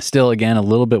Still, again, a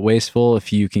little bit wasteful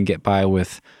if you can get by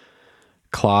with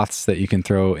cloths that you can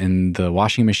throw in the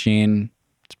washing machine.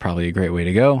 It's probably a great way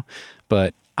to go,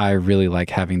 but I really like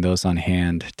having those on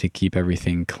hand to keep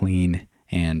everything clean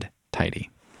and tidy.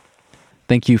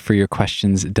 Thank you for your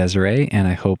questions, Desiree, and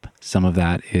I hope some of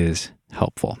that is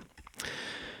helpful.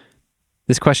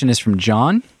 This question is from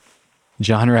John.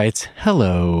 John writes,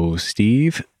 "Hello,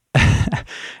 Steve.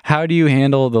 How do you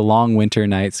handle the long winter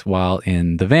nights while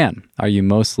in the van? Are you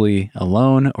mostly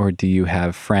alone or do you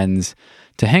have friends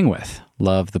to hang with?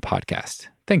 Love the podcast."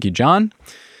 Thank you, John.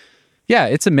 Yeah,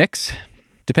 it's a mix.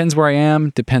 Depends where I am,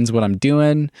 depends what I'm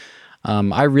doing.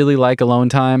 I really like alone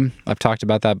time. I've talked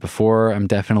about that before. I'm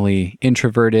definitely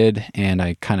introverted and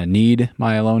I kind of need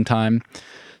my alone time.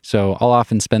 So I'll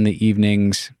often spend the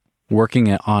evenings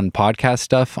working on podcast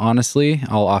stuff, honestly.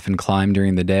 I'll often climb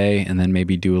during the day and then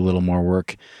maybe do a little more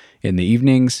work in the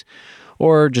evenings,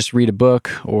 or just read a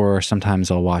book, or sometimes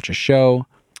I'll watch a show,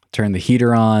 turn the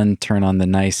heater on, turn on the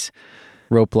nice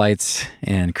rope lights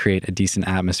and create a decent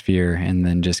atmosphere and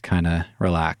then just kind of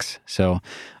relax. So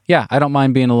yeah, I don't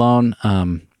mind being alone.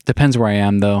 Depends where I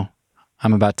am though.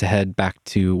 I'm about to head back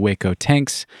to Waco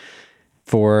Tanks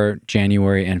for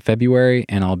January and February,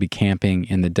 and I'll be camping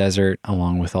in the desert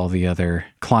along with all the other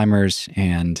climbers,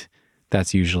 and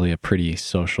that's usually a pretty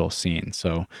social scene.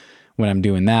 So when I'm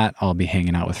doing that, I'll be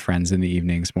hanging out with friends in the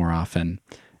evenings more often.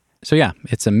 So yeah,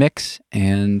 it's a mix,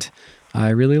 and I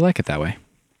really like it that way.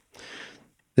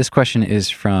 This question is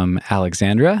from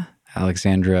Alexandra.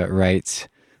 Alexandra writes,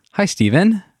 "Hi,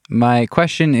 Stephen. My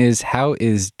question is, how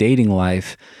is dating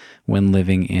life when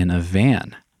living in a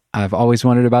van? I've always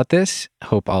wondered about this.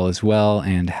 Hope all is well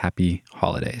and happy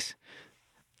holidays."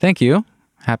 Thank you.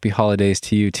 Happy holidays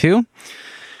to you too.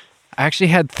 I actually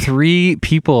had 3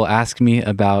 people ask me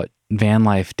about van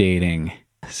life dating,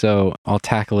 so I'll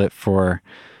tackle it for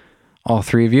all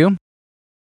 3 of you.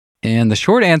 And the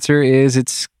short answer is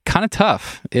it's kind of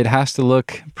tough. It has to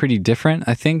look pretty different,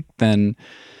 I think, than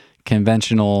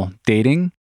conventional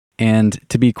dating. And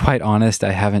to be quite honest,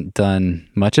 I haven't done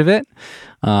much of it.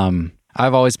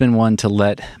 I've always been one to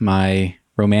let my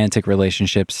romantic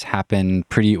relationships happen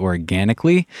pretty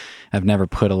organically. I've never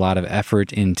put a lot of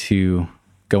effort into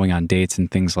going on dates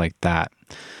and things like that.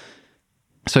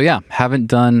 So yeah, haven't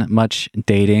done much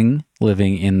dating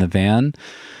living in the van.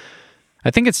 I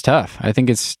think it's tough. I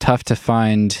think it's tough to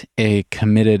find a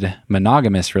committed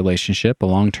monogamous relationship, a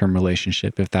long-term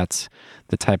relationship, if that's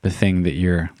the type of thing that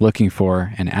you're looking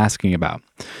for and asking about.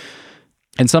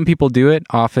 And some people do it.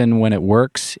 Often when it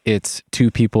works, it's 2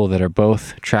 people that are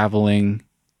both traveling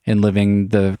and living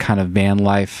the kind of van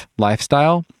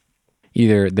lifestyle.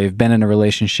 Either they've been in a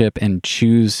relationship and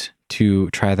choose to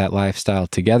try that lifestyle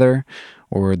together,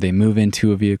 or they move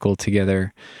into a vehicle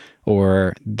together,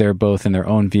 or they're both in their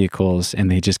own vehicles and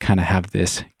they just kind of have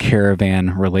this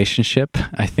caravan relationship.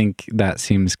 I think that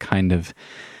seems kind of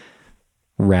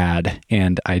rad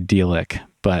and idyllic,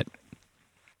 but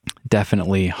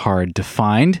definitely hard to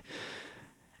find.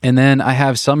 And then I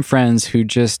have some friends who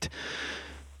just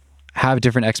have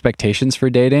different expectations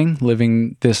for dating,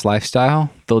 living this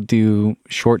lifestyle. They'll do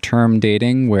short-term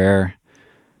dating where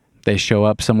they show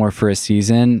up somewhere for a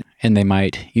season and they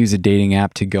might use a dating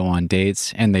app to go on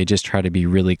dates, and they just try to be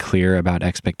really clear about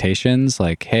expectations.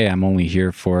 Like, hey, I'm only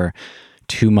here for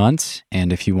 2 months,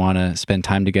 and if you want to spend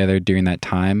time together during that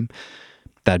time,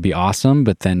 that'd be awesome.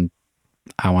 But then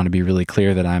I want to be really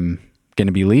clear that I'm going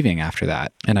to be leaving after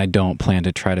that, and I don't plan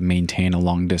to try to maintain a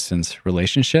long distance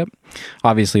relationship.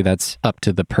 Obviously, that's up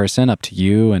to the person, up to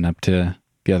you, and up to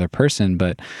the other person.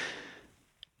 But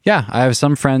yeah, I have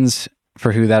some friends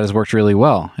for who that has worked really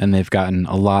well, and they've gotten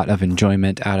a lot of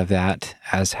enjoyment out of that,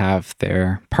 as have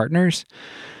their partners.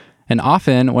 And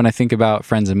often when I think about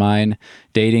friends of mine,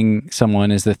 dating someone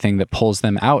is the thing that pulls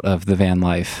them out of the van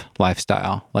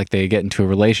lifestyle. Like they get into a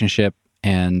relationship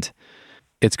and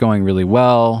it's going really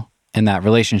well, and that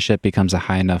relationship becomes a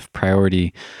high enough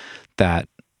priority that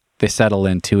they settle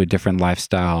into a different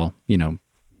lifestyle,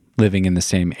 living in the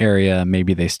same area.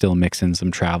 Maybe they still mix in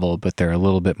some travel, but they're a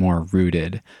little bit more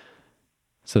rooted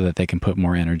so that they can put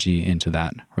more energy into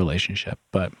that relationship.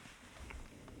 But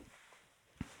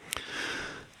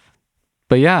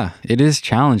yeah, it is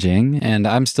challenging, and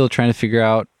I'm still trying to figure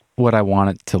out what I want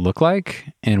it to look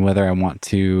like and whether I want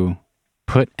to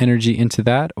put energy into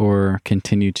that or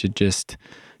continue to just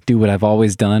do what I've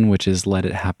always done, which is let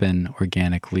it happen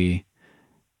organically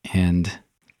and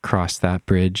cross that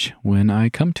bridge when I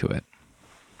come to it.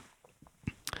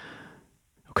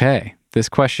 Okay, this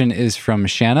question is from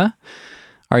Shanna.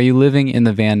 Are you living in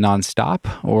the van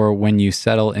nonstop, or when you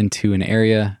settle into an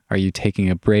area, are you taking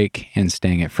a break and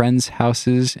staying at friends'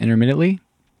 houses intermittently?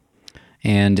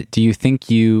 And do you think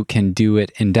you can do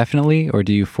it indefinitely, or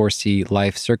do you foresee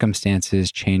life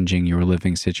circumstances changing your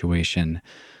living situation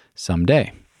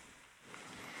someday?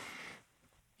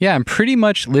 Yeah, I'm pretty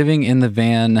much living in the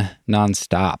van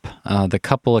nonstop. The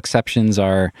couple exceptions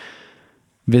are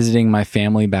visiting my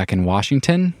family back in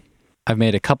Washington. I've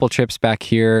made a couple trips back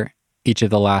here each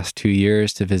of the last 2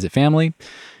 years to visit family.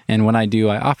 And when I do,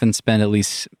 I often spend at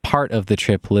least part of the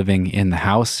trip living in the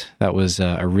house. That was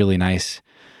a really nice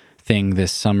thing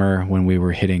this summer when we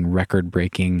were hitting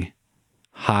record-breaking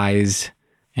highs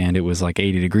and it was like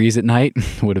 80 degrees at night.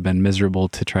 It would have been miserable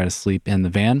to try to sleep in the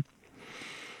van.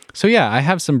 So yeah, I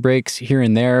have some breaks here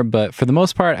and there, but for the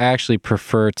most part, I actually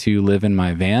prefer to live in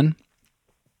my van.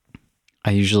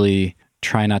 I usually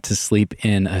try not to sleep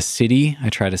in a city. I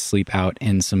try to sleep out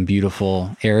in some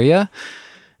beautiful area,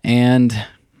 and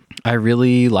I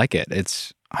really like it.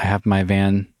 I have my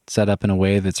van set up in a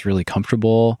way that's really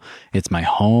comfortable. It's my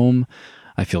home.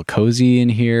 I feel cozy in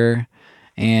here,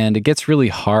 and it gets really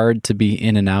hard to be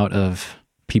in and out of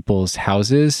people's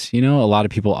houses. A lot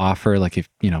of people offer, like, if,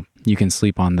 you can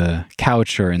sleep on the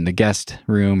couch or in the guest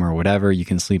room or whatever, you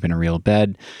can sleep in a real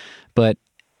bed, but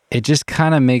it just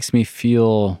kind of makes me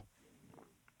feel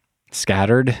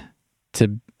scattered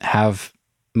to have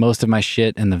most of my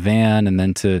shit in the van and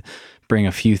then to bring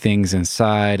a few things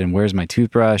inside, and where's my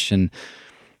toothbrush? And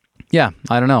yeah,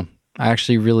 I don't know. I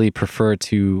actually really prefer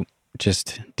to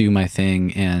just do my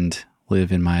thing and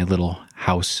live in my little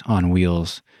house on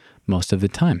wheels most of the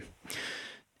time.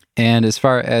 And as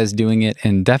far as doing it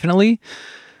indefinitely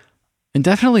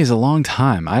is a long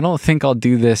time. I don't think I'll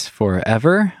do this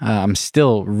forever. I'm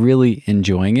still really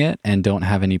enjoying it and don't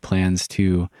have any plans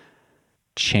to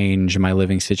change my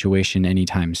living situation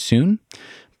anytime soon.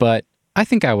 But I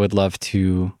think I would love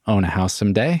to own a house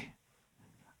someday.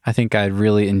 I think I'd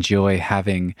really enjoy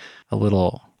having a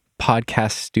little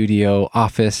podcast studio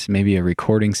office, maybe a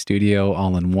recording studio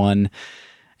all in one,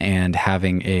 and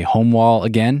having a home wall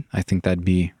again. I think that'd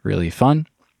be really fun.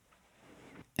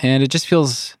 And it just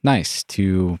feels nice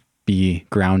to be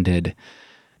grounded,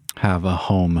 have a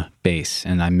home base,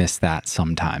 and I miss that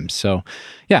sometimes. So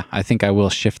yeah, I think I will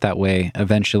shift that way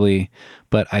eventually,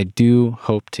 but I do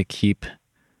hope to keep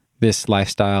this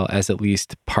lifestyle as at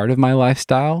least part of my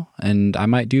lifestyle, and I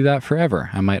might do that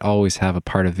forever. I might always have a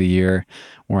part of the year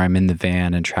where I'm in the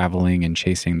van and traveling and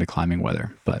chasing the climbing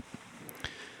weather, but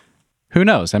who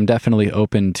knows? I'm definitely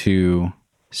open to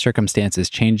circumstances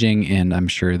changing, and I'm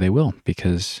sure they will,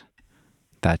 because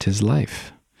that is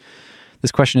life.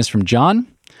 This question is from John.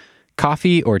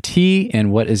 Coffee or tea,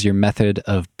 and what is your method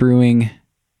of brewing?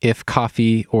 If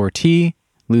coffee or tea,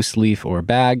 loose leaf or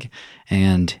bag,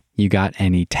 and you got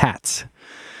any tats?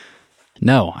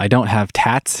 No, I don't have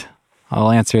tats.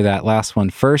 I'll answer that last one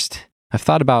first. I've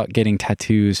thought about getting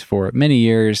tattoos for many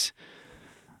years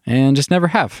and just never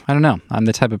have. I don't know. I'm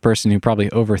the type of person who probably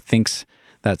overthinks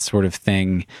that sort of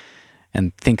thing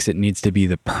and thinks it needs to be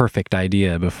the perfect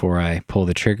idea before I pull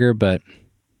the trigger. But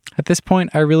at this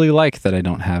point, I really like that I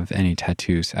don't have any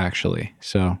tattoos, actually.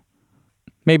 So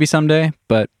maybe someday,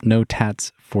 but no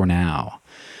tats for now.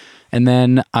 And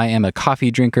then I am a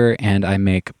coffee drinker, and I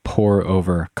make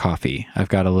pour-over coffee. I've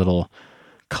got a little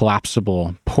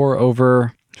collapsible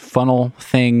pour-over funnel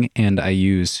thing, and I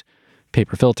use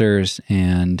paper filters,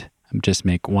 and just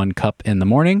make 1 cup in the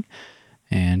morning,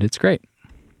 and it's great.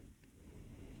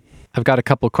 I've got a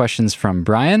couple questions from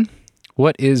Brian.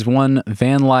 What is one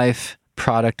van life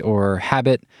product or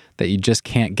habit that you just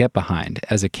can't get behind?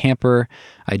 As a camper,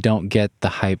 I don't get the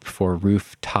hype for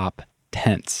rooftop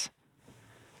tents.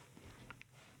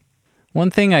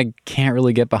 One thing I can't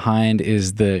really get behind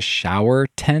is the shower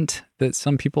tent that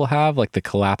some people have, like the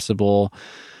collapsible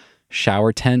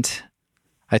shower tent.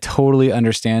 I totally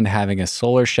understand having a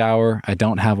solar shower. I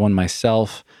don't have one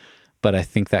myself, but I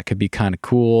think that could be kind of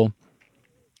cool.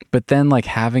 But then like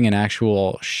having an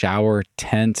actual shower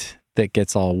tent that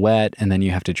gets all wet and then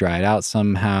you have to dry it out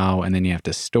somehow and then you have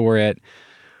to store it.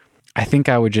 I think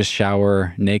I would just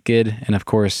shower naked. And of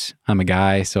course, I'm a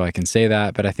guy, so I can say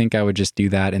that, but I think I would just do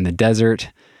that in the desert,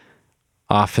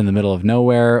 off in the middle of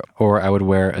nowhere, or I would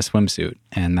wear a swimsuit,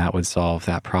 and that would solve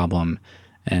that problem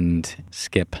and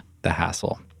skip the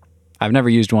hassle. I've never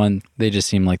used one. They just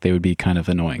seem like they would be kind of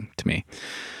annoying to me.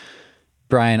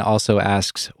 Brian also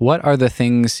asks, what are the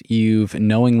things you've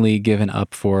knowingly given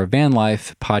up for van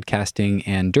life, podcasting,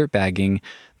 and dirtbagging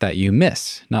that you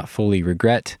miss? Not fully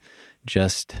regret,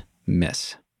 just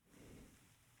miss.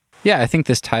 Yeah, I think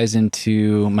this ties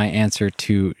into my answer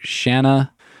to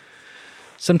Shanna.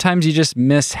 Sometimes you just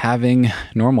miss having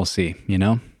normalcy,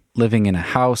 living in a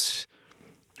house,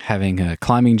 having a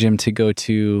climbing gym to go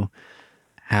to,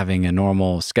 having a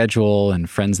normal schedule and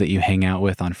friends that you hang out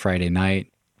with on Friday night.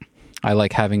 I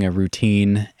like having a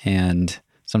routine, and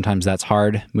sometimes that's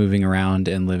hard moving around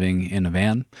and living in a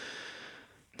van.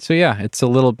 So yeah, it's a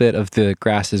little bit of the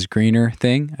grass is greener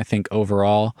thing. I think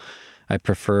overall, I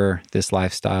prefer this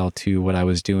lifestyle to what I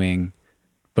was doing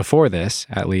before this,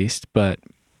 at least. But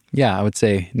yeah, I would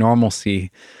say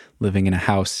normalcy, living in a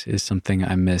house, is something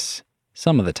I miss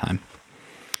some of the time.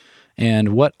 And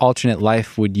what alternate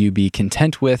life would you be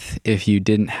content with if you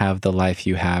didn't have the life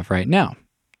you have right now?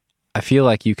 I feel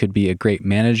like you could be a great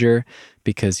manager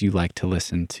because you like to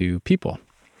listen to people.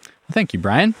 Well, thank you,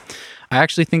 Brian. I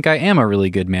actually think I am a really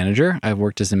good manager. I've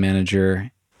worked as a manager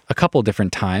a couple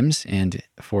different times and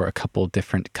for a couple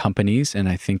different companies, and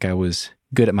I think I was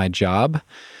good at my job,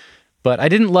 but I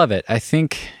didn't love it. I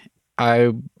think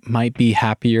I might be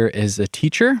happier as a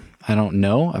teacher. I don't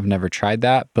know. I've never tried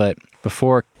that, but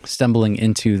before stumbling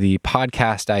into the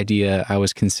podcast idea, I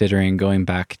was considering going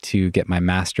back to get my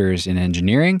master's in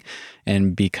engineering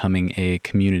and becoming a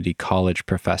community college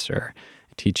professor,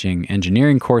 teaching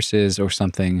engineering courses or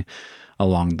something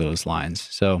along those lines.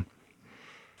 So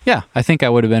yeah, I think I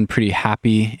would have been pretty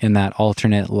happy in that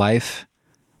alternate life.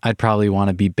 I'd probably want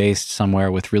to be based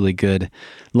somewhere with really good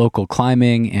local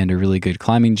climbing and a really good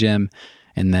climbing gym.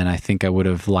 And then I think I would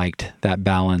have liked that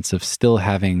balance of still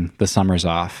having the summers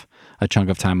off, a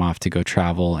chunk of time off to go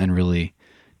travel and really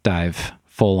dive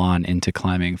full on into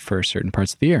climbing for certain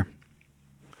parts of the year.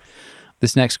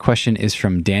 This next question is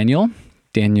from Daniel.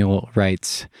 Daniel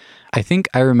writes, I think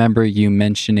I remember you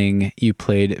mentioning you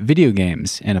played video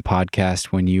games in a podcast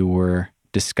when you were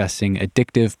discussing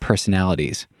addictive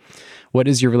personalities. What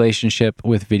is your relationship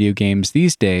with video games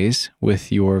these days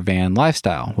with your van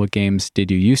lifestyle? What games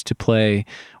did you used to play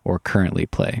or currently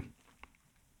play?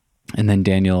 And then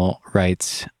Daniel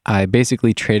writes, I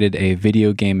basically traded a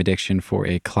video game addiction for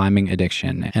a climbing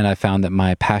addiction, and I found that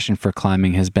my passion for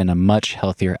climbing has been a much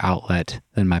healthier outlet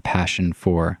than my passion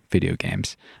for video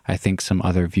games. I think some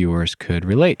other viewers could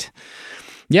relate.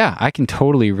 Yeah, I can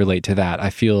totally relate to that. I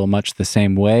feel much the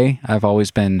same way. I've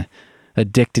always been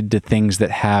addicted to things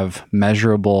that have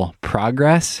measurable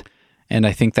progress, and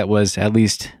I think that was at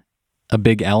least a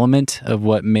big element of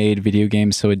what made video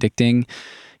games so addicting.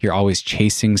 You're always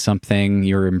chasing something,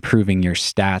 you're improving your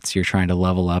stats, you're trying to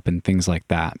level up and things like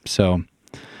that. So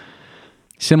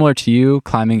similar to you,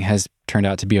 climbing has turned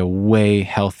out to be a way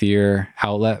healthier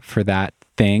outlet for that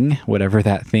thing, whatever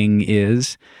that thing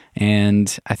is.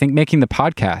 And I think making the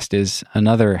podcast is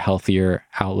another healthier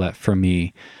outlet for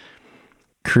me.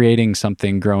 Creating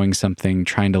something, growing something,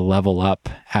 trying to level up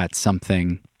at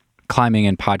something, climbing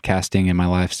and podcasting in my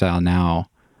lifestyle now,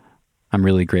 I'm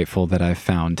really grateful that I've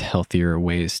found healthier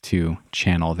ways to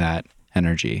channel that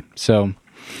energy. So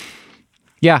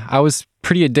yeah, I was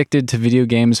pretty addicted to video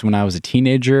games when I was a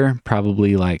teenager,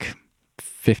 probably like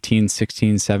 15,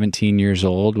 16, 17 years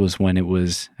old was when it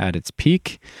was at its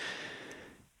peak.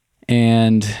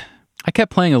 And I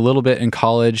kept playing a little bit in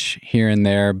college here and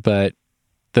there, but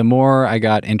the more I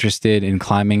got interested in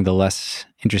climbing, the less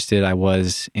interested I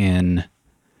was in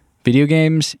video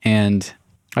games, and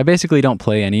I basically don't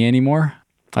play any anymore.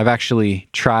 I've actually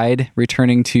tried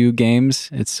returning to games.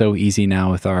 It's so easy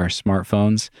now with our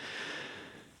smartphones.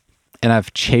 And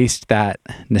I've chased that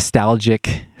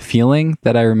nostalgic feeling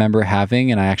that I remember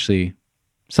having, and I actually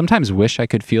sometimes wish I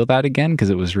could feel that again because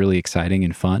it was really exciting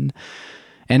and fun.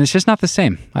 And it's just not the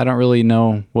same. I don't really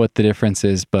know what the difference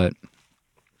is, but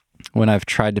when I've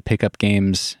tried to pick up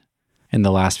games in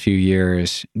the last few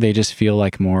years, they just feel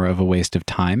like more of a waste of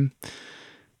time,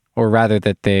 or rather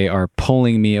that they are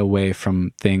pulling me away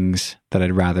from things that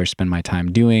I'd rather spend my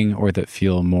time doing or that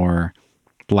feel more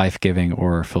life-giving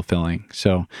or fulfilling.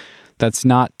 So that's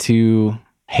not to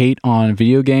hate on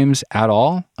video games at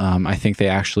all. I think they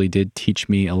actually did teach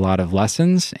me a lot of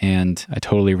lessons, and I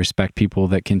totally respect people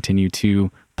that continue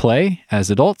to play as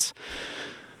adults.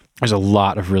 There's a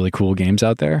lot of really cool games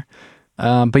out there.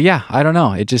 But yeah, I don't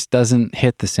know. It just doesn't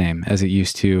hit the same as it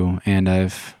used to, and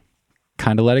I've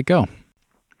kind of let it go.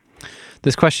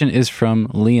 This question is from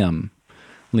Liam.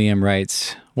 Liam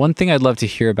writes, one thing I'd love to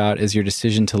hear about is your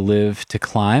decision to live to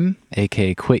climb,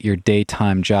 aka quit your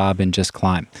daytime job and just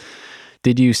climb.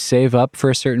 Did you save up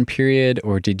for a certain period,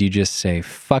 or did you just say,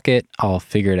 fuck it, I'll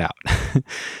figure it out?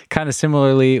 Kind of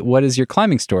similarly, what is your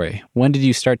climbing story? When did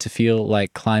you start to feel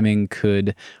like climbing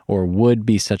could or would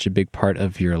be such a big part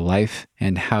of your life?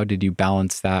 And how did you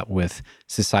balance that with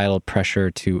societal pressure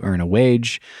to earn a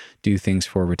wage, do things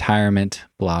for retirement,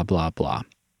 blah, blah, blah?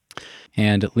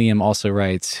 And Liam also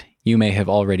writes, you may have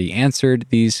already answered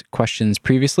these questions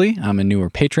previously. I'm a newer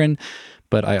patron,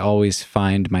 but I always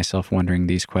find myself wondering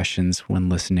these questions when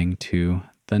listening to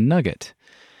the nugget.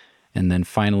 And then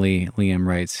finally, Liam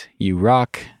writes, "You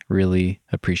rock. Really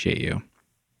appreciate you."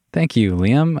 Thank you,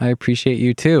 Liam. I appreciate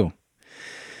you too.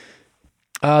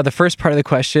 The first part of the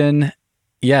question,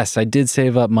 yes, I did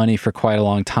save up money for quite a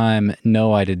long time.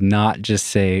 No, I did not just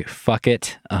say, fuck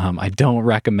it. I don't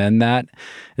recommend that,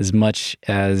 as much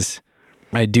as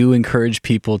I do encourage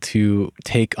people to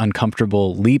take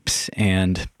uncomfortable leaps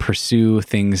and pursue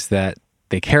things that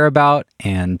they care about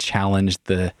and challenge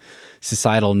the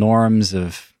societal norms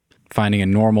of finding a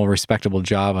normal, respectable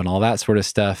job and all that sort of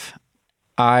stuff.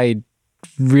 I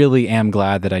really am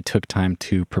glad that I took time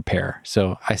to prepare.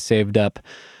 So I saved up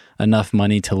enough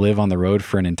money to live on the road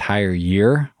for an entire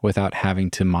year without having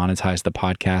to monetize the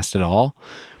podcast at all.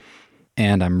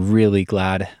 And I'm really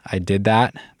glad I did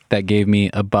that. That gave me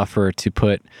a buffer to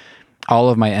put all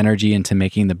of my energy into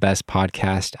making the best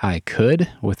podcast I could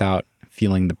without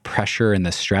feeling the pressure and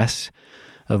the stress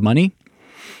of money.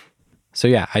 So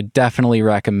yeah, I definitely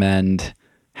recommend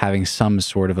having some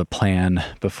sort of a plan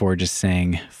before just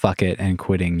saying fuck it and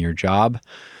quitting your job.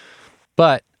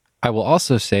 But I will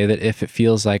also say that if it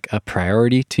feels like a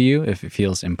priority to you, if it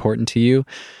feels important to you,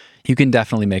 you can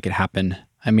definitely make it happen.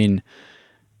 I mean,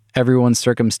 everyone's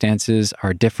circumstances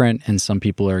are different, and some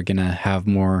people are going to have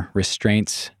more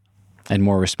restraints and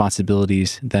more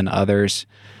responsibilities than others.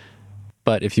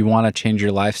 But if you want to change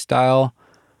your lifestyle,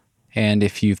 and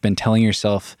if you've been telling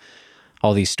yourself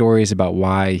all these stories about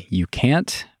why you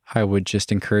can't, I would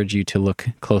just encourage you to look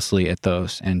closely at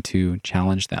those and to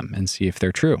challenge them and see if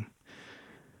they're true.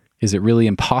 Is it really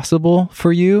impossible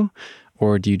for you,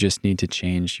 or do you just need to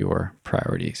change your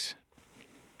priorities?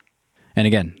 And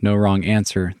again, no wrong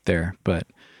answer there, but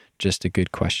just a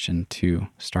good question to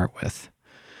start with.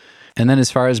 And then as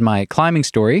far as my climbing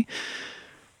story,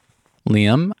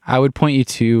 Liam, I would point you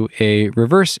to a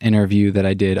reverse interview that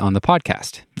I did on the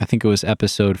podcast. I think it was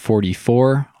episode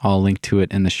 44. I'll link to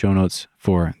it in the show notes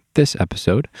for this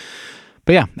episode.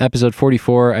 But yeah, episode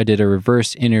 44, I did a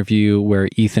reverse interview where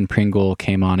Ethan Pringle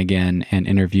came on again and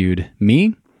interviewed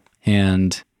me.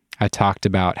 And I talked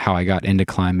about how I got into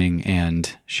climbing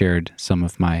and shared some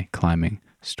of my climbing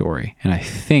story. And I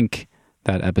think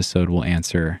that episode will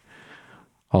answer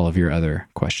all of your other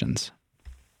questions.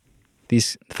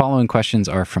 These following questions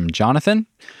are from Jonathan.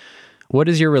 What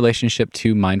is your relationship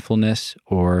to mindfulness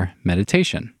or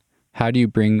meditation? How do you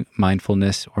bring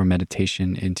mindfulness or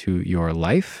meditation into your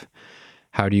life?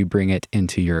 How do you bring it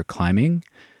into your climbing?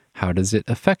 How does it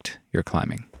affect your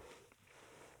climbing?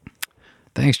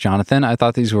 Thanks, Jonathan. I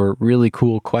thought these were really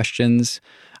cool questions.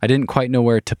 I didn't quite know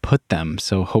where to put them,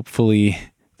 so hopefully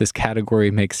this category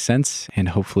makes sense, and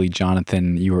hopefully,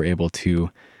 Jonathan, you were able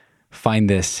to find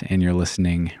this and you're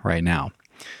listening right now.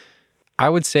 I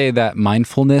would say that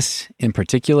mindfulness in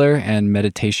particular and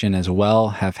meditation as well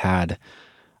have had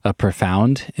a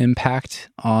profound impact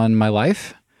on my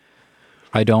life.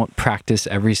 I don't practice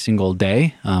every single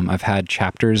day. I've had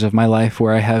chapters of my life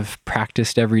where I have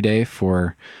practiced every day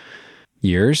for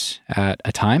years at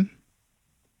a time.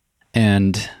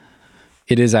 And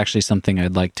it is actually something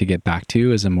I'd like to get back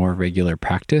to as a more regular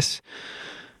practice.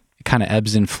 It kind of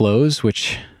ebbs and flows,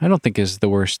 which I don't think is the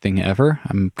worst thing ever.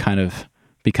 I'm kind of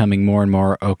becoming more and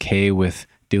more okay with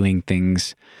doing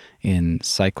things in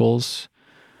cycles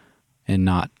and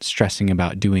not stressing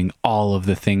about doing all of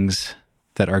the things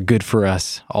that are good for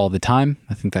us all the time.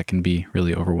 I think that can be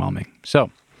really overwhelming.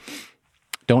 So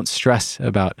don't stress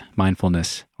about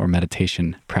mindfulness or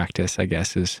meditation practice, I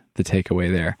guess, is the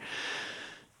takeaway there.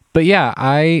 But yeah,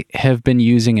 I have been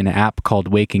using an app called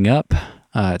Waking Up.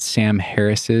 It's Sam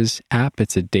Harris's app.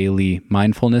 It's a daily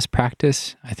mindfulness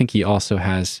practice. I think he also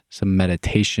has some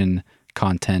meditation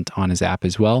content on his app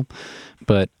as well.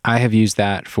 But I have used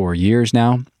that for years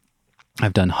now.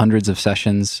 I've done hundreds of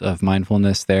sessions of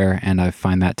mindfulness there, and I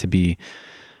find that to be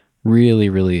really,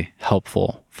 really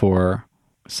helpful for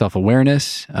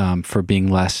self-awareness, for being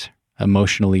less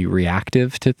emotionally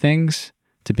reactive to things,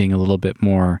 to being a little bit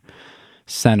more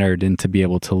centered, and to be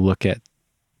able to look at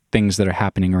things that are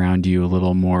happening around you a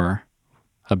little more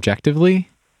objectively.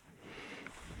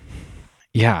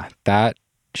 Yeah, that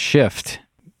shift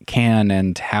can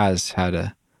and has had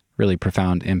a really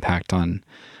profound impact on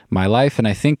my life, and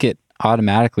I think it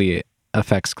automatically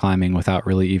affects climbing without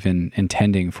really even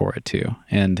intending for it to.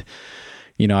 And,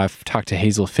 you know, I've talked to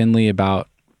Hazel Finley about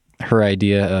her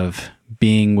idea of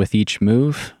being with each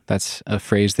move. That's a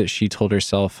phrase that she told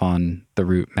herself on the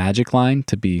Route Magic Line,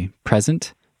 to be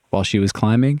present while she was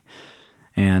climbing.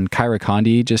 And Kyra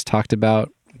Condie just talked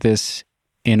about this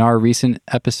in our recent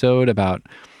episode about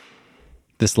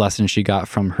this lesson she got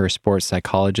from her sports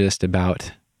psychologist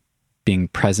about being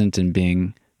present and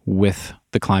being with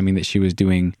the climbing that she was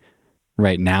doing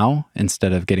right now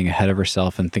instead of getting ahead of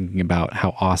herself and thinking about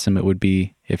how awesome it would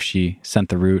be if she sent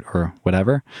the route or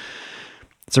whatever.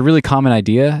 It's a really common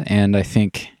idea, and I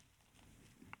think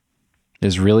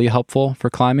is really helpful for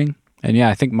climbing. And yeah,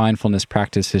 I think mindfulness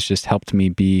practice has just helped me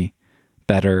be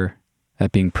better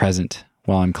at being present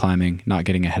while I'm climbing, not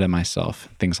getting ahead of myself,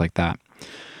 things like that.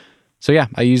 So yeah,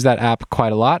 I use that app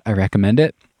quite a lot. I recommend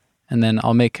it. And then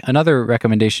I'll make another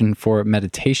recommendation for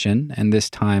meditation, and this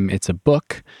time it's a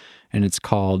book, and it's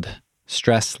called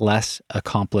Stress Less,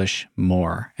 Accomplish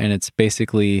More. And it's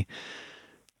basically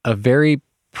a very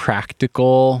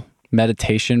practical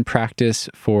meditation practice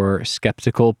for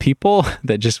skeptical people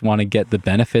that just want to get the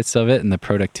benefits of it and the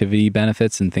productivity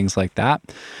benefits and things like that.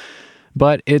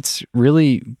 But it's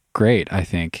really great, I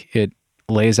think. It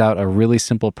lays out a really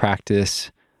simple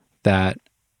practice that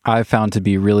I've found to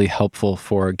be really helpful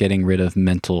for getting rid of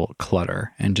mental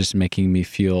clutter and just making me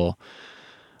feel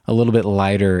a little bit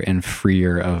lighter and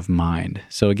freer of mind.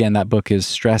 So again, that book is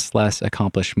Stress Less,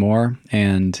 Accomplish More,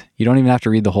 and you don't even have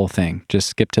to read the whole thing. Just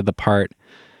skip to the part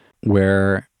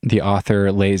where the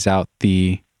author lays out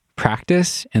the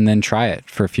practice and then try it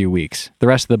for a few weeks. The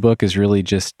rest of the book is really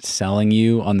just selling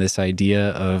you on this idea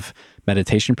of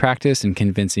meditation practice and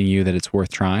convincing you that it's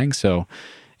worth trying. So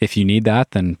if you need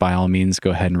that, then by all means, go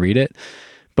ahead and read it.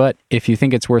 But if you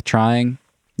think it's worth trying,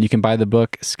 you can buy the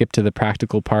book, skip to the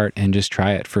practical part, and just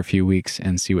try it for a few weeks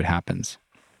and see what happens.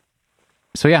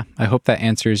 So yeah, I hope that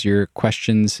answers your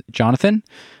questions, Jonathan.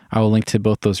 I will link to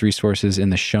both those resources in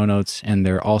the show notes, and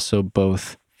they're also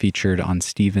both featured on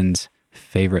Steven's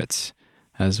favorites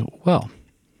as well.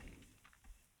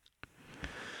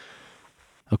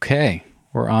 Okay,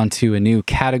 we're on to a new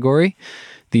category.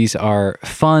 These are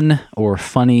fun or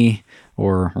funny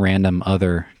or random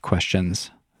other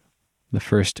questions. The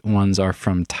first ones are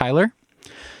from Tyler.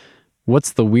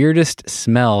 What's the weirdest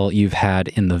smell you've had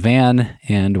in the van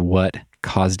and what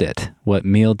caused it? What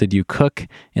meal did you cook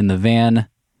in the van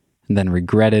and then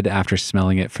regretted after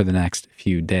smelling it for the next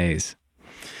few days?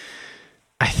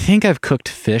 I think I've cooked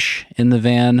fish in the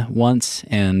van once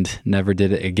and never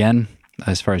did it again.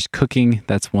 As far as cooking,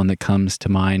 that's one that comes to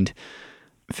mind.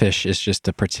 Fish is just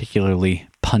a particularly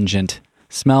pungent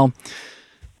smell.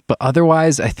 But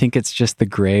otherwise, I think it's just the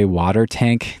gray water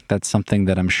tank. That's something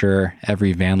that I'm sure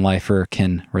every van lifer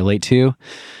can relate to,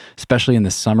 especially in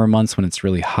the summer months when it's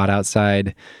really hot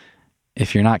outside.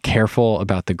 If you're not careful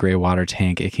about the gray water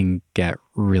tank, it can get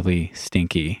really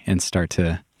stinky and start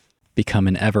to become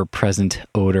an ever-present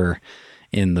odor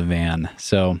in the van.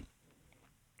 So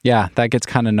yeah, that gets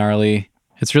kind of gnarly.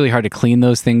 It's really hard to clean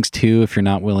those things too if you're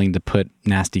not willing to put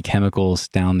nasty chemicals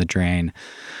down the drain.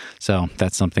 So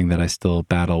that's something that I still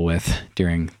battle with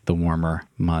during the warmer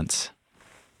months.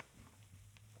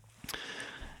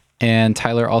 And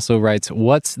Tyler also writes,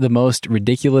 what's the most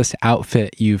ridiculous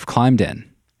outfit you've climbed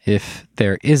in? If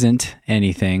there isn't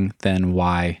anything, then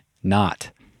why not?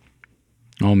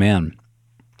 Oh man.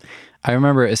 I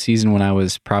remember a season when I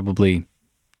was probably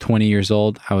 20 years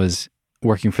old. I was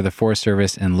working for the Forest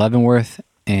Service in Leavenworth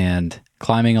and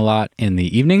climbing a lot in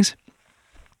the evenings.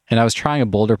 And I was trying a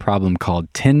boulder problem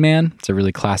called Tin Man. It's a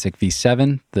really classic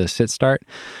V7, the sit start.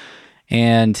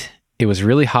 And it was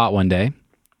really hot one day.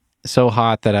 So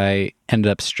hot that I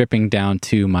ended up stripping down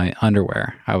to my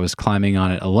underwear. I was climbing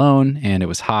on it alone and it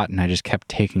was hot and I just kept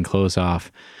taking clothes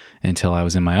off until I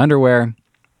was in my underwear.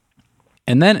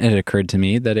 And then it occurred to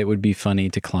me that it would be funny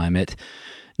to climb it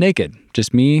naked.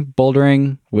 Just me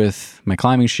bouldering with my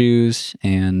climbing shoes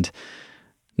and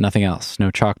nothing else.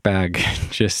 No chalk bag,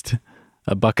 just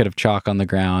a bucket of chalk on the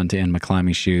ground and my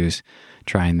climbing shoes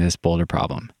trying this boulder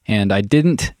problem. And I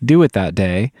didn't do it that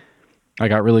day. I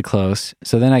got really close.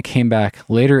 So then I came back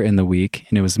later in the week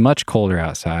and it was much colder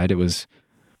outside. It was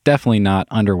definitely not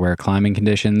underwear climbing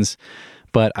conditions,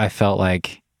 but I felt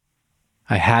like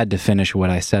I had to finish what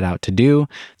I set out to do.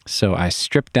 So I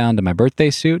stripped down to my birthday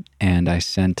suit and I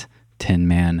sent Tin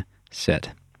Man sit.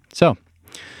 So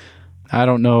I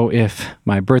don't know if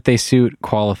my birthday suit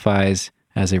qualifies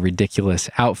as a ridiculous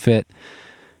outfit,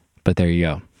 but there you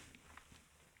go.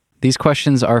 These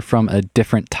questions are from a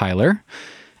different Tyler.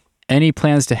 Any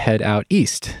plans to head out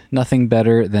east? Nothing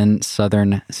better than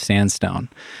southern sandstone.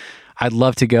 I'd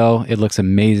love to go. It looks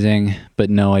amazing, but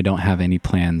no, I don't have any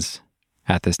plans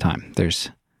at this time. There's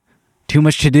too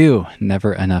much to do,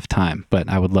 never enough time, but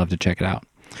I would love to check it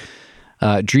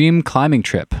out. Dream climbing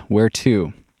trip, where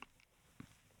to?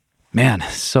 Man,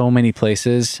 so many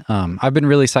places. I've been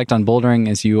really psyched on bouldering,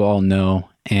 as you all know,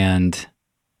 and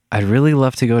I'd really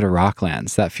love to go to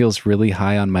Rocklands. That feels really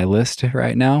high on my list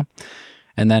right now.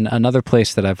 And then another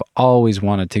place that I've always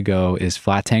wanted to go is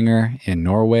Flatanger in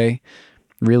Norway.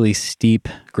 really steep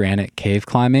granite cave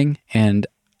climbing. And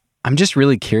I'm just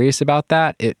really curious about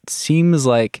that. It seems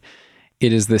like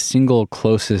it is the single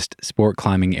closest sport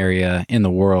climbing area in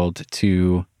the world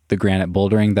to the granite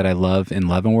bouldering that I love in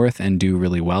Leavenworth and do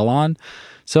really well on.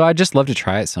 So I'd just love to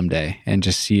try it someday and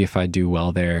just see if I do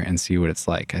well there and see what it's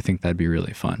like. I think that'd be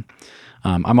really fun.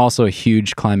 I'm also a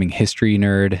huge climbing history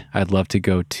nerd. I'd love to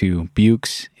go to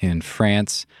Buix in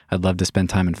France. I'd love to spend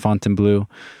time in Fontainebleau.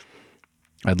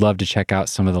 I'd love to check out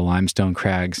some of the limestone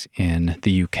crags in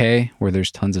the UK, where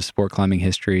there's tons of sport climbing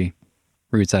history,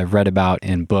 routes I've read about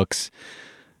in books.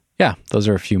 Yeah, those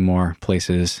are a few more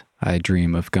places I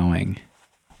dream of going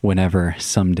whenever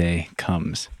someday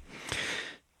comes.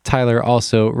 Tyler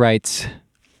also writes,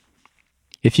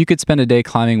 if you could spend a day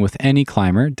climbing with any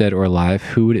climber, dead or alive,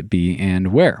 who would it be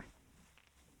and where?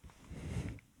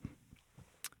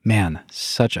 Man,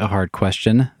 such a hard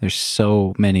question. There's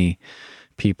so many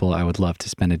people I would love to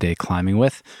spend a day climbing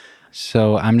with.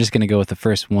 So I'm just going to go with the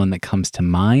first one that comes to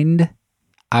mind.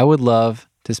 I would love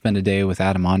to spend a day with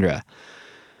Adam Ondra.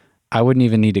 I wouldn't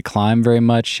even need to climb very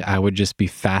much. I would just be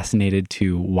fascinated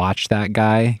to watch that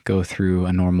guy go through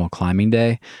a normal climbing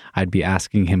day. I'd be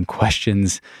asking him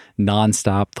questions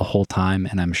nonstop the whole time,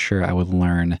 and I'm sure I would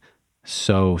learn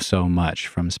so much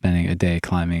from spending a day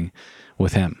climbing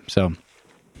with him. So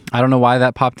I don't know why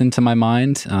that popped into my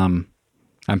mind.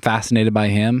 I'm fascinated by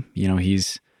him. You know,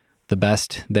 he's the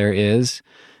best there is,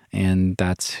 and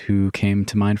that's who came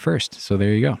to mind first. So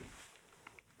there you go.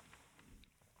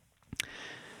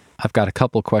 I've got a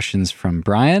couple questions from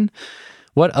Brian.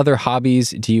 What other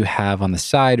hobbies do you have on the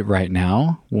side right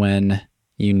now when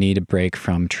you need a break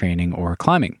from training or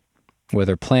climbing,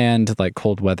 whether planned like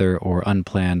cold weather or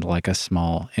unplanned like a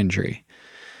small injury?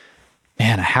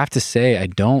 Man, I have to say I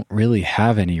don't really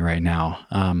have any right now.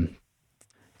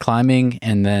 Climbing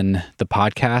and then the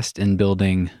podcast and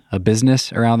building a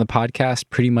business around the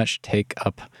podcast pretty much take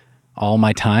up all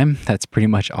my time. That's pretty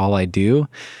much all I do.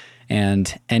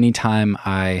 And anytime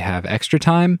I have extra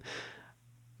time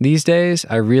these days,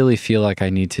 I really feel like I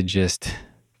need to just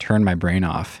turn my brain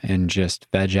off and just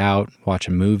veg out, watch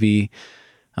a movie,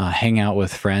 hang out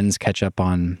with friends, catch up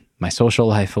on my social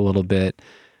life a little bit,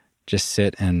 just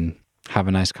sit and have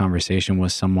a nice conversation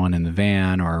with someone in the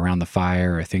van or around the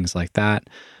fire or things like that.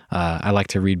 I like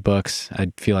to read books.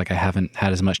 I feel like I haven't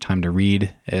had as much time to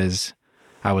read as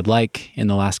I would like in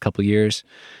the last couple of years.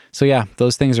 So yeah,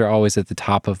 those things are always at the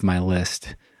top of my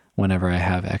list whenever I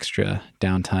have extra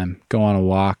downtime. Go on a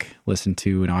walk, listen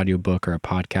to an audiobook or a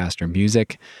podcast or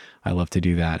music. I love to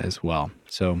do that as well.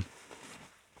 So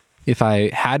if I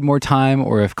had more time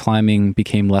or if climbing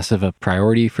became less of a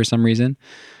priority for some reason,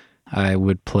 I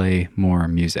would play more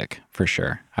music for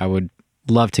sure. I would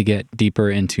love to get deeper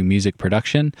into music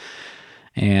production,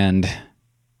 and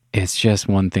it's just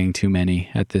one thing too many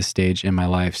at this stage in my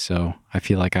life. So I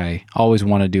feel like I always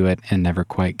want to do it and never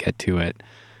quite get to it.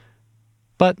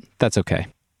 But that's okay.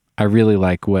 I really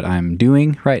like what I'm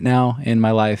doing right now in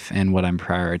my life and what I'm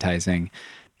prioritizing.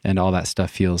 And all that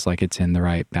stuff feels like it's in the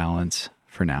right balance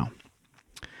for now.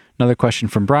 Another question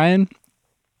from Brian.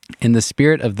 In the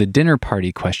spirit of the dinner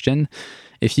party question,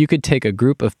 if you could take a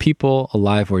group of people,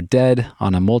 alive or dead,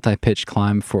 on a multi-pitch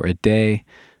climb for a day,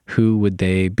 who would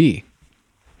they be?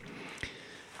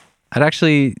 I'd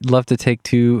actually love to take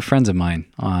two friends of mine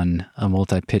on a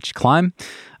multi-pitch climb.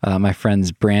 My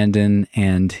friends Brandon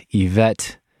and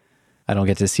Yvette. I don't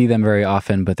get to see them very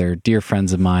often, but they're dear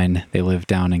friends of mine. They live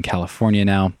down in California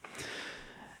now.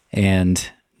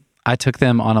 And I took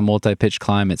them on a multi-pitch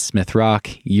climb at Smith Rock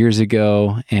years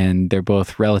ago, and they're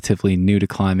both relatively new to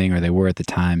climbing, or they were at the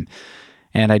time.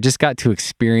 And I just got to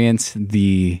experience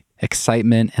the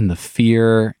excitement and the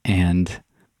fear and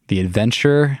the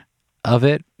adventure of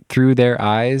it through their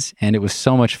eyes, and it was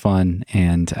so much fun.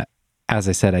 And as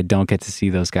I said, I don't get to see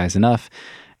those guys enough,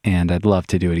 and I'd love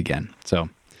to do it again. So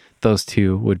those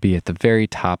two would be at the very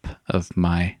top of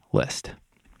my list.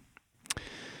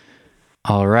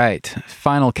 All right,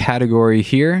 final category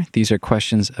here. These are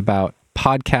questions about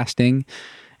podcasting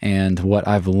and what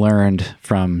I've learned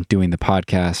from doing the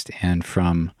podcast and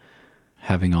from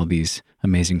having all these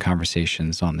amazing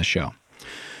conversations on the show.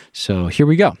 So here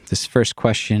we go. This first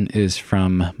question is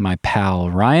from my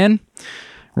pal, Ryan.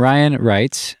 Ryan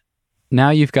writes, now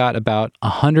you've got about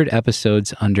 100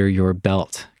 episodes under your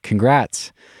belt.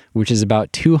 Congrats, which is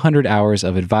about 200 hours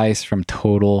of advice from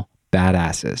total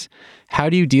badasses. How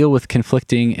do you deal with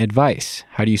conflicting advice?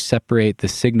 How do you separate the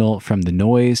signal from the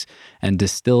noise and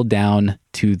distill down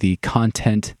to the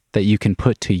content that you can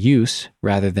put to use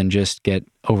rather than just get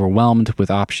overwhelmed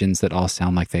with options that all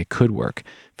sound like they could work.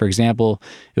 For example,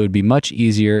 it would be much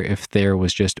easier if there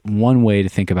was just one way to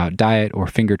think about diet or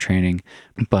finger training,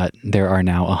 but there are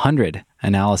now 100.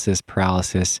 Analysis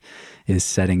paralysis is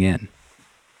setting in.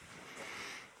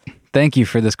 Thank you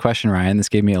for this question, Ryan. This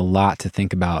gave me a lot to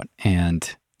think about,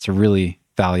 and it's a really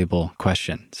valuable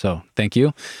question. So thank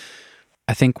you.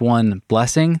 I think one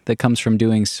blessing that comes from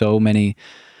doing so many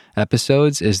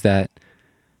episodes is that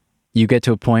you get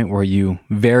to a point where you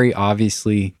very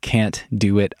obviously can't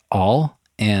do it all,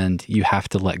 and you have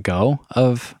to let go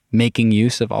of making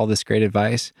use of all this great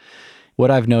advice.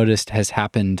 What I've noticed has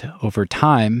happened over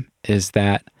time is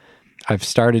that I've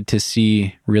started to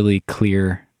see really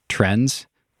clear trends,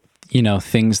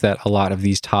 things that a lot of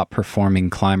these top performing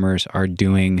climbers are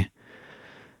doing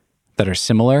that are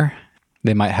similar.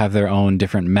 They might have their own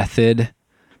different method,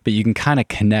 but you can kind of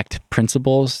connect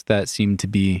principles that seem to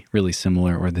be really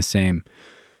similar or the same.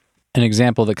 An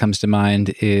example that comes to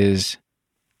mind is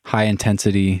high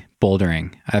intensity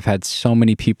bouldering. I've had so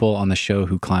many people on the show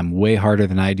who climb way harder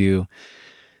than I do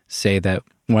say that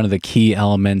one of the key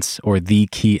elements or the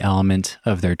key element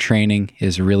of their training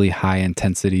is really high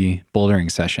intensity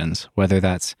bouldering sessions, whether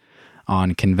that's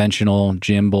on conventional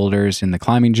gym boulders in the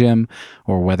climbing gym,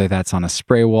 or whether that's on a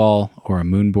spray wall or a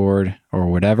moon board or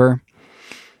whatever.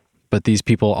 But these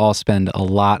people all spend a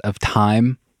lot of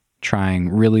time trying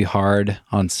really hard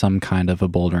on some kind of a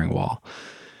bouldering wall.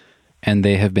 And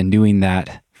they have been doing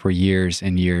that for years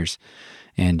and years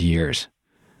and years.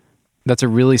 That's a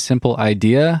really simple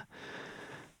idea,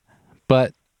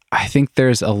 but I think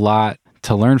there's a lot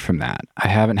to learn from that. I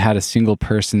haven't had a single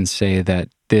person say that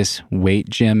this weight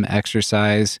gym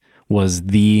exercise was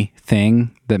the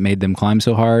thing that made them climb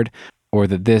so hard, or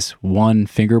that this one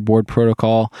fingerboard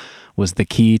protocol was the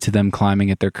key to them climbing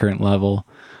at their current level.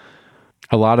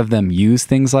 A lot of them use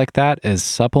things like that as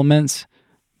supplements,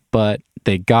 but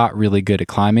they got really good at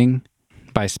climbing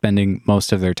by spending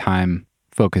most of their time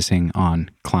focusing on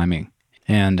climbing.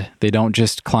 And they don't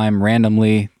just climb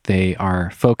randomly, they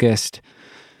are focused.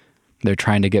 They're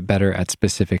trying to get better at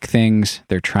specific things.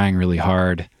 They're trying really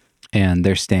hard, and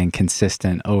they're staying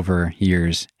consistent over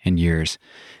years and years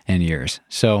and years.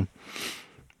 So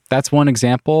that's one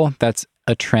example. That's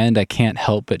a trend I can't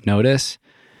help but notice.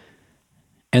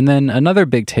 And then another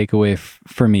big takeaway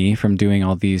for me from doing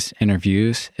all these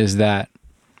interviews is that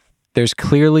there's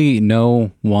clearly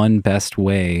no one best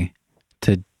way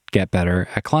to get better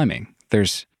at climbing.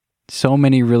 There's so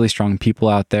many really strong people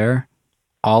out there.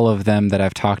 All of them that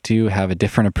I've talked to have a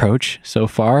different approach so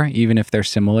far. Even if they're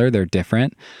similar, they're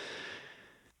different.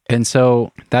 And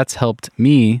so that's helped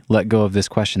me let go of this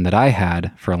question that I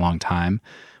had for a long time,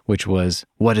 which was,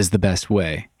 what is the best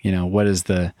way?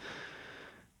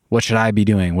 What should I be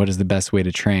doing? What is the best way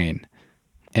to train?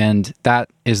 And that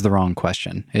is the wrong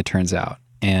question, it turns out.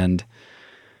 And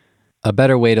a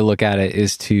better way to look at it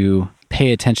is to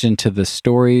pay attention to the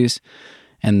stories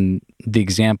and the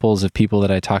examples of people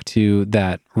that I talk to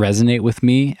that resonate with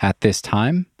me at this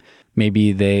time.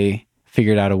 Maybe they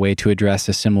figured out a way to address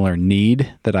a similar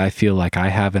need that I feel like I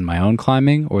have in my own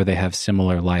climbing, or they have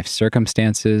similar life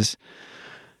circumstances,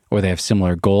 or they have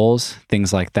similar goals,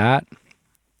 things like that.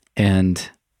 And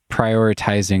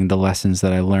prioritizing the lessons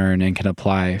that I learn and can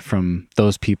apply from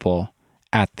those people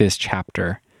at this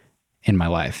chapter in my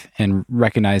life, and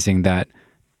recognizing that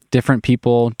different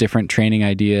people, different training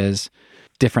ideas,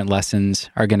 different lessons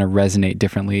are going to resonate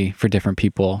differently for different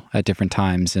people at different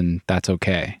times, and that's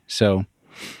okay. So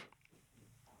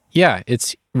yeah,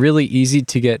 it's really easy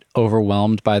to get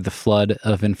overwhelmed by the flood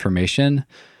of information,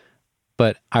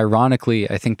 but ironically,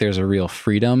 I think there's a real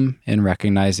freedom in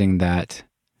recognizing that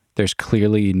there's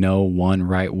clearly no one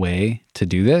right way to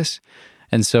do this.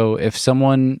 And so if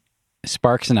someone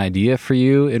sparks an idea for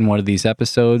you in one of these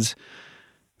episodes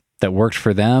that worked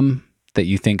for them, that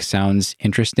you think sounds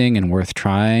interesting and worth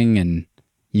trying, and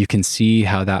you can see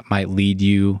how that might lead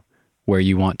you where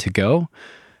you want to go,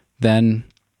 then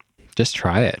just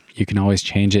try it. You can always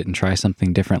change it and try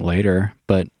something different later.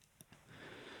 But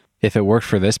if it worked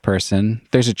for this person,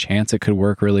 there's a chance it could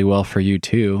work really well for you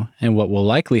too. And what will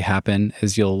likely happen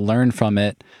is you'll learn from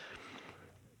it,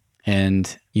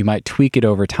 and you might tweak it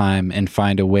over time and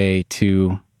find a way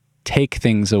to take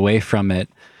things away from it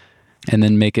and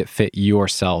then make it fit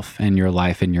yourself and your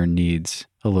life and your needs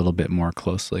a little bit more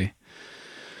closely.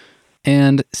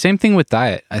 And same thing with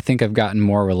diet. I think I've gotten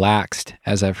more relaxed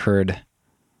as I've heard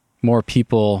more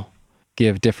people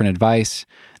give different advice.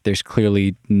 There's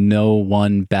clearly no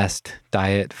one best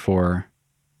diet for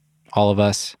all of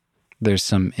us. There's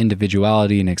some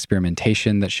individuality and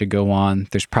experimentation that should go on.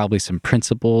 There's probably some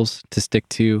principles to stick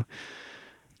to,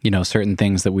 certain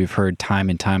things that we've heard time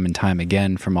and time and time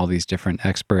again from all these different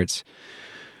experts.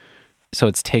 So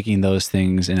it's taking those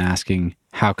things and asking,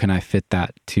 how can I fit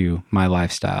that to my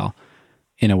lifestyle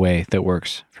in a way that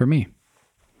works for me?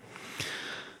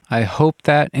 I hope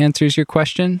that answers your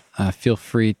question. Feel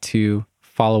free to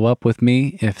follow up with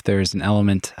me if there's an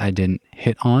element I didn't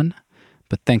hit on.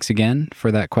 But thanks again for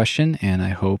that question, and I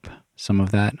hope some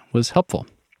of that was helpful.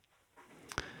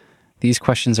 These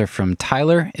questions are from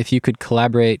Tyler. If you could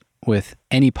collaborate with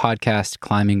any podcast,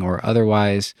 climbing or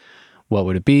otherwise, what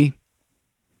would it be?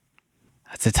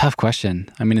 That's a tough question.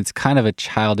 I mean, it's kind of a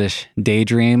childish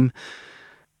daydream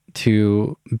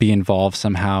to be involved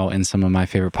somehow in some of my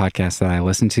favorite podcasts that I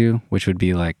listen to, which would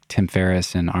be like Tim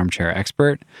Ferriss and Armchair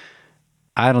Expert.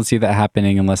 I don't see that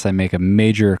happening unless I make a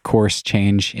major course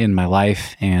change in my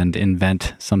life and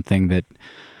invent something that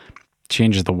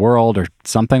changes the world or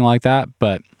something like that.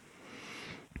 But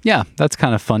yeah, that's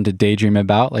kind of fun to daydream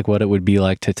about, like what it would be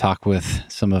like to talk with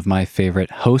some of my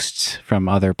favorite hosts from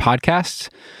other podcasts.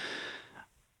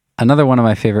 Another one of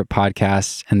my favorite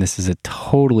podcasts, and this is a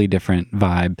totally different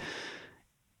vibe,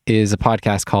 is a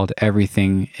podcast called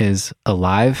Everything is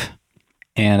Alive.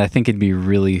 And I think it'd be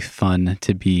really fun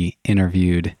to be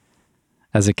interviewed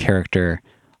as a character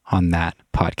on that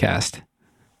podcast.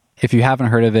 If you haven't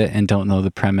heard of it and don't know the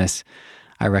premise,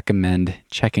 I recommend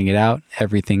checking it out.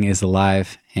 Everything is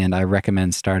Alive. And I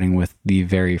recommend starting with the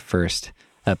very first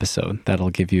episode. That'll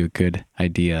give you a good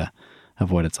idea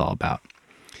of what it's all about.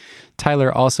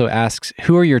 Tyler also asks,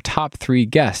 who are your top 3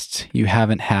 guests you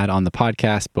haven't had on the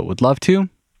podcast but would love to?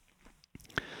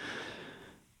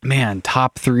 Man,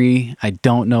 top 3, I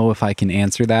don't know if I can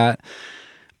answer that.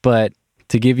 But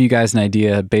to give you guys an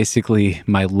idea, basically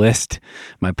my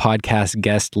podcast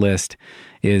guest list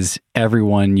is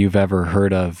everyone you've ever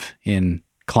heard of in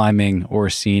climbing or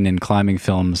seen in climbing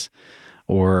films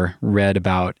or read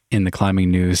about in the climbing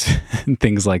news and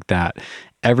things like that.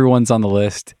 Everyone's on the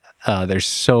list. There's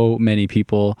so many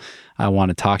people I want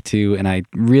to talk to, and I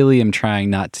really am trying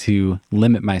not to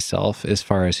limit myself as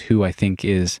far as who I think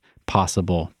is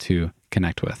possible to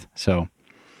connect with. So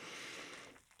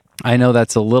I know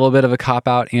that's a little bit of a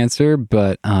cop-out answer,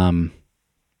 but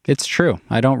it's true.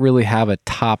 I don't really have a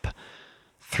top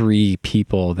 3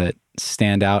 people that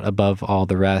stand out above all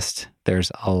the rest.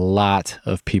 There's a lot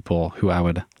of people who I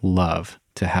would love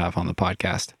to have on the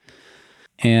podcast.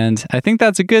 And I think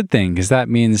that's a good thing because that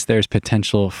means there's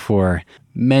potential for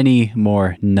many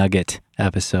more nugget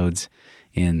episodes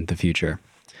in the future.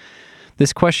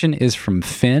 This question is from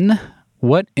Finn.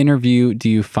 What interview do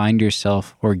you find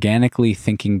yourself organically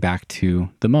thinking back to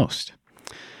the most?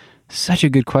 Such a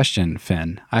good question,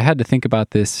 Finn. I had to think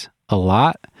about this a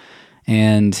lot.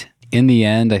 And in the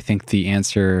end, I think the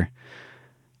answer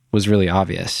was really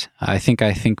obvious. I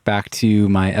think back to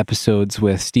my episodes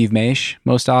with Steve Maish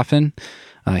most often.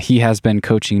 He has been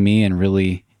coaching me and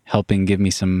really helping give me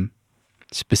some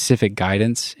specific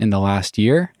guidance in the last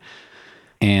year.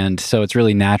 And so it's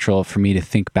really natural for me to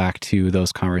think back to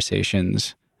those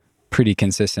conversations pretty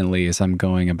consistently as I'm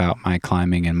going about my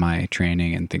climbing and my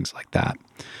training and things like that.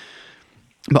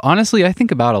 But honestly, I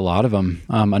think about a lot of them.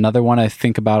 Another one I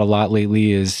think about a lot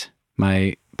lately is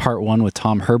my part 1 with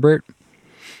Tom Herbert.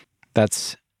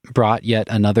 That's brought yet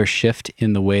another shift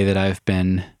in the way that I've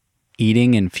been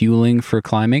eating and fueling for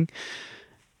climbing.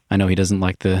 I know he doesn't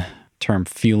like the term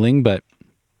fueling, but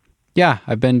yeah,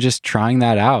 I've been just trying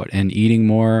that out and eating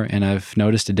more, and I've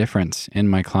noticed a difference in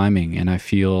my climbing, and I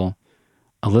feel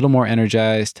a little more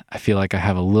energized. I feel like I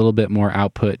have a little bit more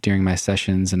output during my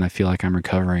sessions, and I feel like I'm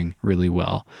recovering really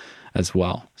well as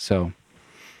well. So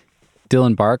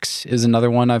Dylan Barks is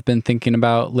another one I've been thinking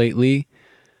about lately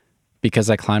because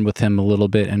I climbed with him a little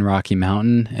bit in Rocky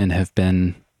Mountain and have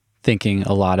been thinking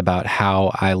a lot about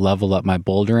how I level up my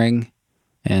bouldering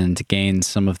and gain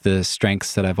some of the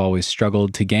strengths that I've always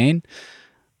struggled to gain.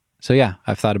 So yeah,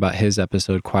 I've thought about his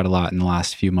episode quite a lot in the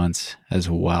last few months as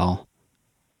well,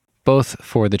 both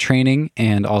for the training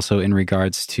and also in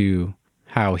regards to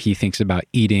how he thinks about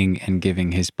eating and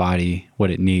giving his body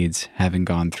what it needs, having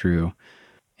gone through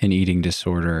an eating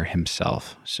disorder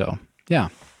himself. So yeah,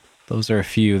 those are a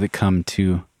few that come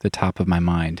to the top of my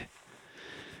mind.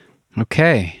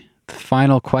 Okay, the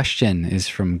final question is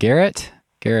from Garrett.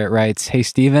 Garrett writes, "Hey,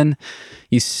 Stephen,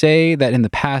 you say that in the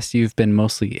past you've been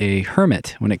mostly a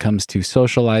hermit when it comes to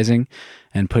socializing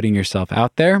and putting yourself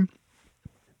out there.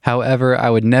 However,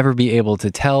 I would never be able to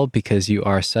tell because you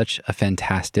are such a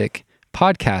fantastic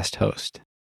podcast host.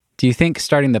 Do you think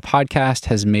starting the podcast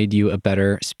has made you a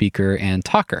better speaker and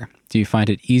talker? Do you find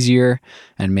it easier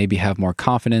and maybe have more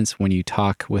confidence when you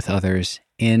talk with others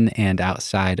in and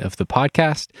outside of the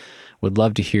podcast? Would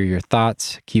love to hear your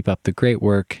thoughts. Keep up the great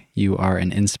work. You are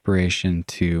an inspiration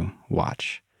to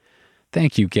watch.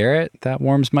 Thank you, Garrett. That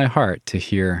warms my heart to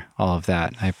hear all of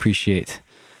that. I appreciate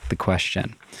the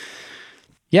question.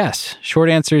 Yes, short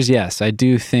answer is yes. I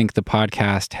do think the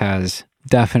podcast has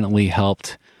definitely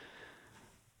helped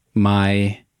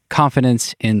my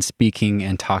confidence in speaking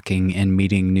and talking and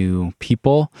meeting new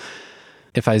people.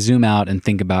 If I zoom out and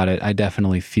think about it, I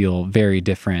definitely feel very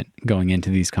different going into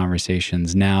these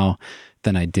conversations now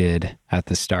than I did at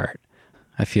the start.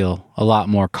 I feel a lot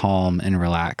more calm and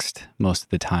relaxed most of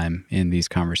the time in these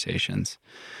conversations.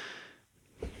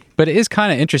 But it is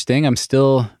kind of interesting. I'm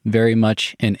still very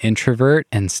much an introvert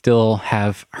and still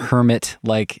have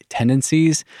hermit-like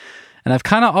tendencies. And I've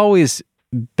kind of always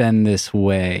been this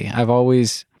way. I've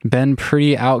always been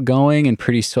pretty outgoing and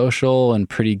pretty social and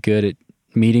pretty good at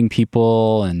meeting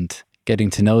people and getting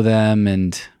to know them.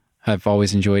 And I've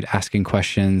always enjoyed asking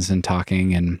questions and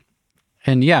talking.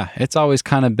 And yeah, it's always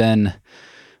kind of been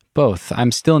both.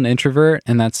 I'm still an introvert,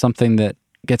 and that's something that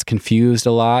gets confused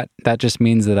a lot. That just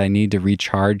means that I need to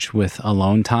recharge with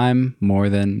alone time more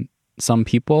than some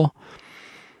people.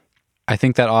 I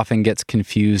think that often gets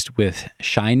confused with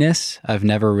shyness. I've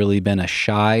never really been a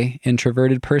shy,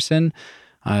 introverted person.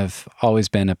 I've always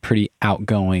been a pretty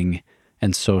outgoing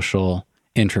and social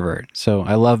introvert. So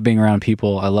I love being around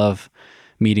people. I love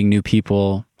meeting new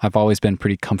people. I've always been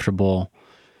pretty comfortable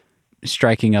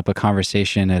striking up a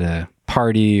conversation at a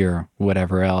party or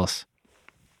whatever else.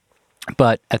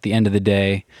 But at the end of the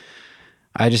day,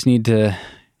 I just need to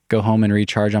go home and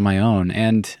recharge on my own.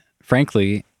 And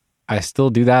frankly, I still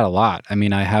do that a lot. I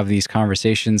mean, I have these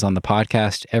conversations on the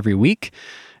podcast every week,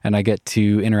 and I get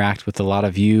to interact with a lot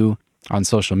of you on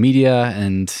social media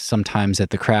and sometimes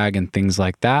at the Crag and things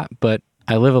like that. But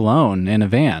I live alone in a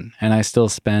van, and I still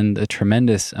spend a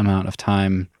tremendous amount of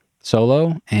time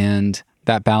solo, and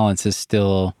that balance is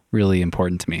still really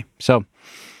important to me. So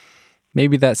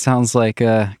maybe that sounds like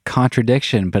a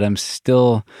contradiction, but I'm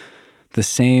still the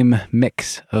same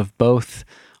mix of both,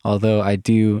 although I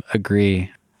do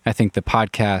agree. I think the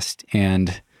podcast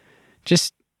and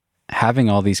just having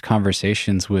all these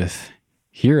conversations with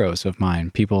heroes of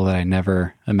mine, people that I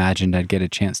never imagined I'd get a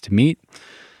chance to meet,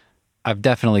 I've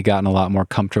definitely gotten a lot more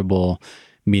comfortable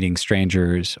meeting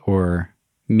strangers or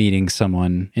meeting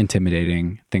someone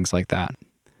intimidating, things like that.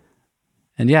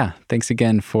 And yeah, thanks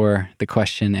again for the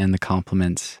question and the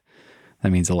compliments.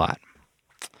 That means a lot.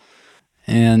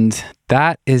 And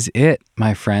that is it,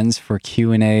 my friends, for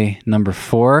Q&A number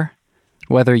 4.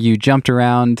 Whether you jumped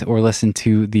around or listened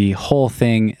to the whole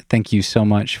thing, thank you so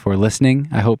much for listening.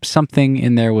 I hope something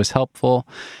in there was helpful.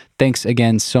 Thanks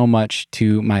again so much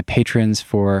to my patrons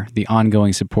for the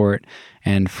ongoing support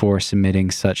and for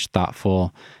submitting such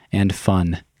thoughtful and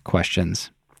fun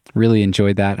questions. Really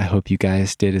enjoyed that. I hope you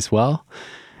guys did as well.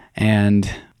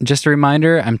 And just a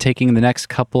reminder, I'm taking the next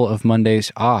couple of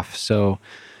Mondays off. So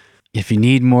if you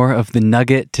need more of the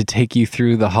nugget to take you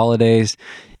through the holidays,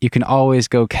 you can always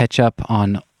go catch up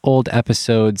on old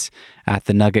episodes at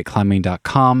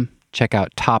thenuggetclimbing.com. Check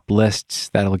out top lists.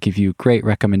 That'll give you great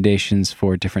recommendations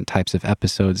for different types of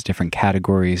episodes, different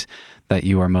categories that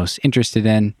you are most interested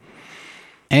in.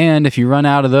 And if you run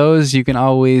out of those, you can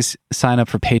always sign up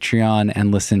for Patreon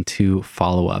and listen to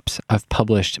follow-ups. I've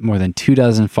published more than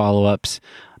 24 follow-ups.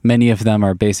 Many of them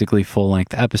are basically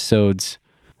full-length episodes.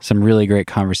 Some really great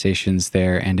conversations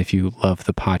there. And if you love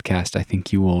the podcast, I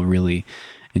think you will really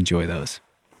enjoy those.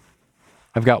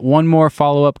 I've got one more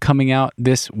follow-up coming out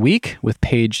this week with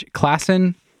Paige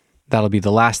Klassen. That'll be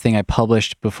the last thing I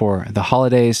published before the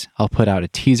holidays. I'll put out a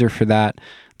teaser for that.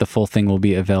 The full thing will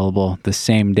be available the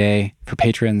same day for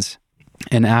patrons.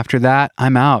 And after that,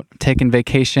 I'm out taking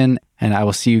vacation, and I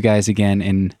will see you guys again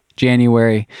in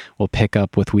January. We'll pick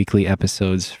up with weekly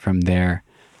episodes from there.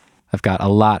 I've got a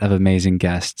lot of amazing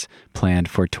guests planned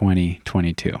for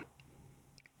 2022.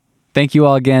 Thank you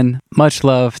all again. Much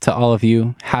love to all of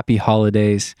you. Happy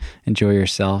holidays. Enjoy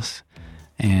yourselves.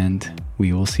 And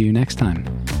we will see you next time.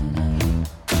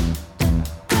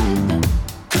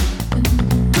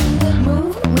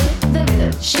 Move with the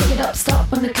rhythm. Shake it up,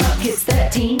 stop when the clock hits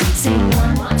 13. Sing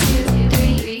 1, 2,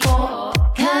 3, 4.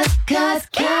 Cause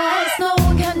no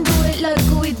one can do it like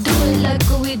we do it, like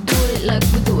we do it, like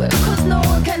we do it. Cause no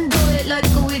one can do it like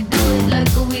we do it, like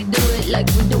we do it, like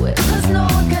we do it. Cause no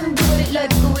one can do it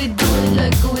like we do it,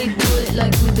 like we do it,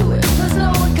 like we do it. Cause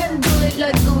no one can do it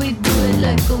like we do it,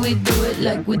 like we do it,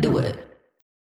 like we do it.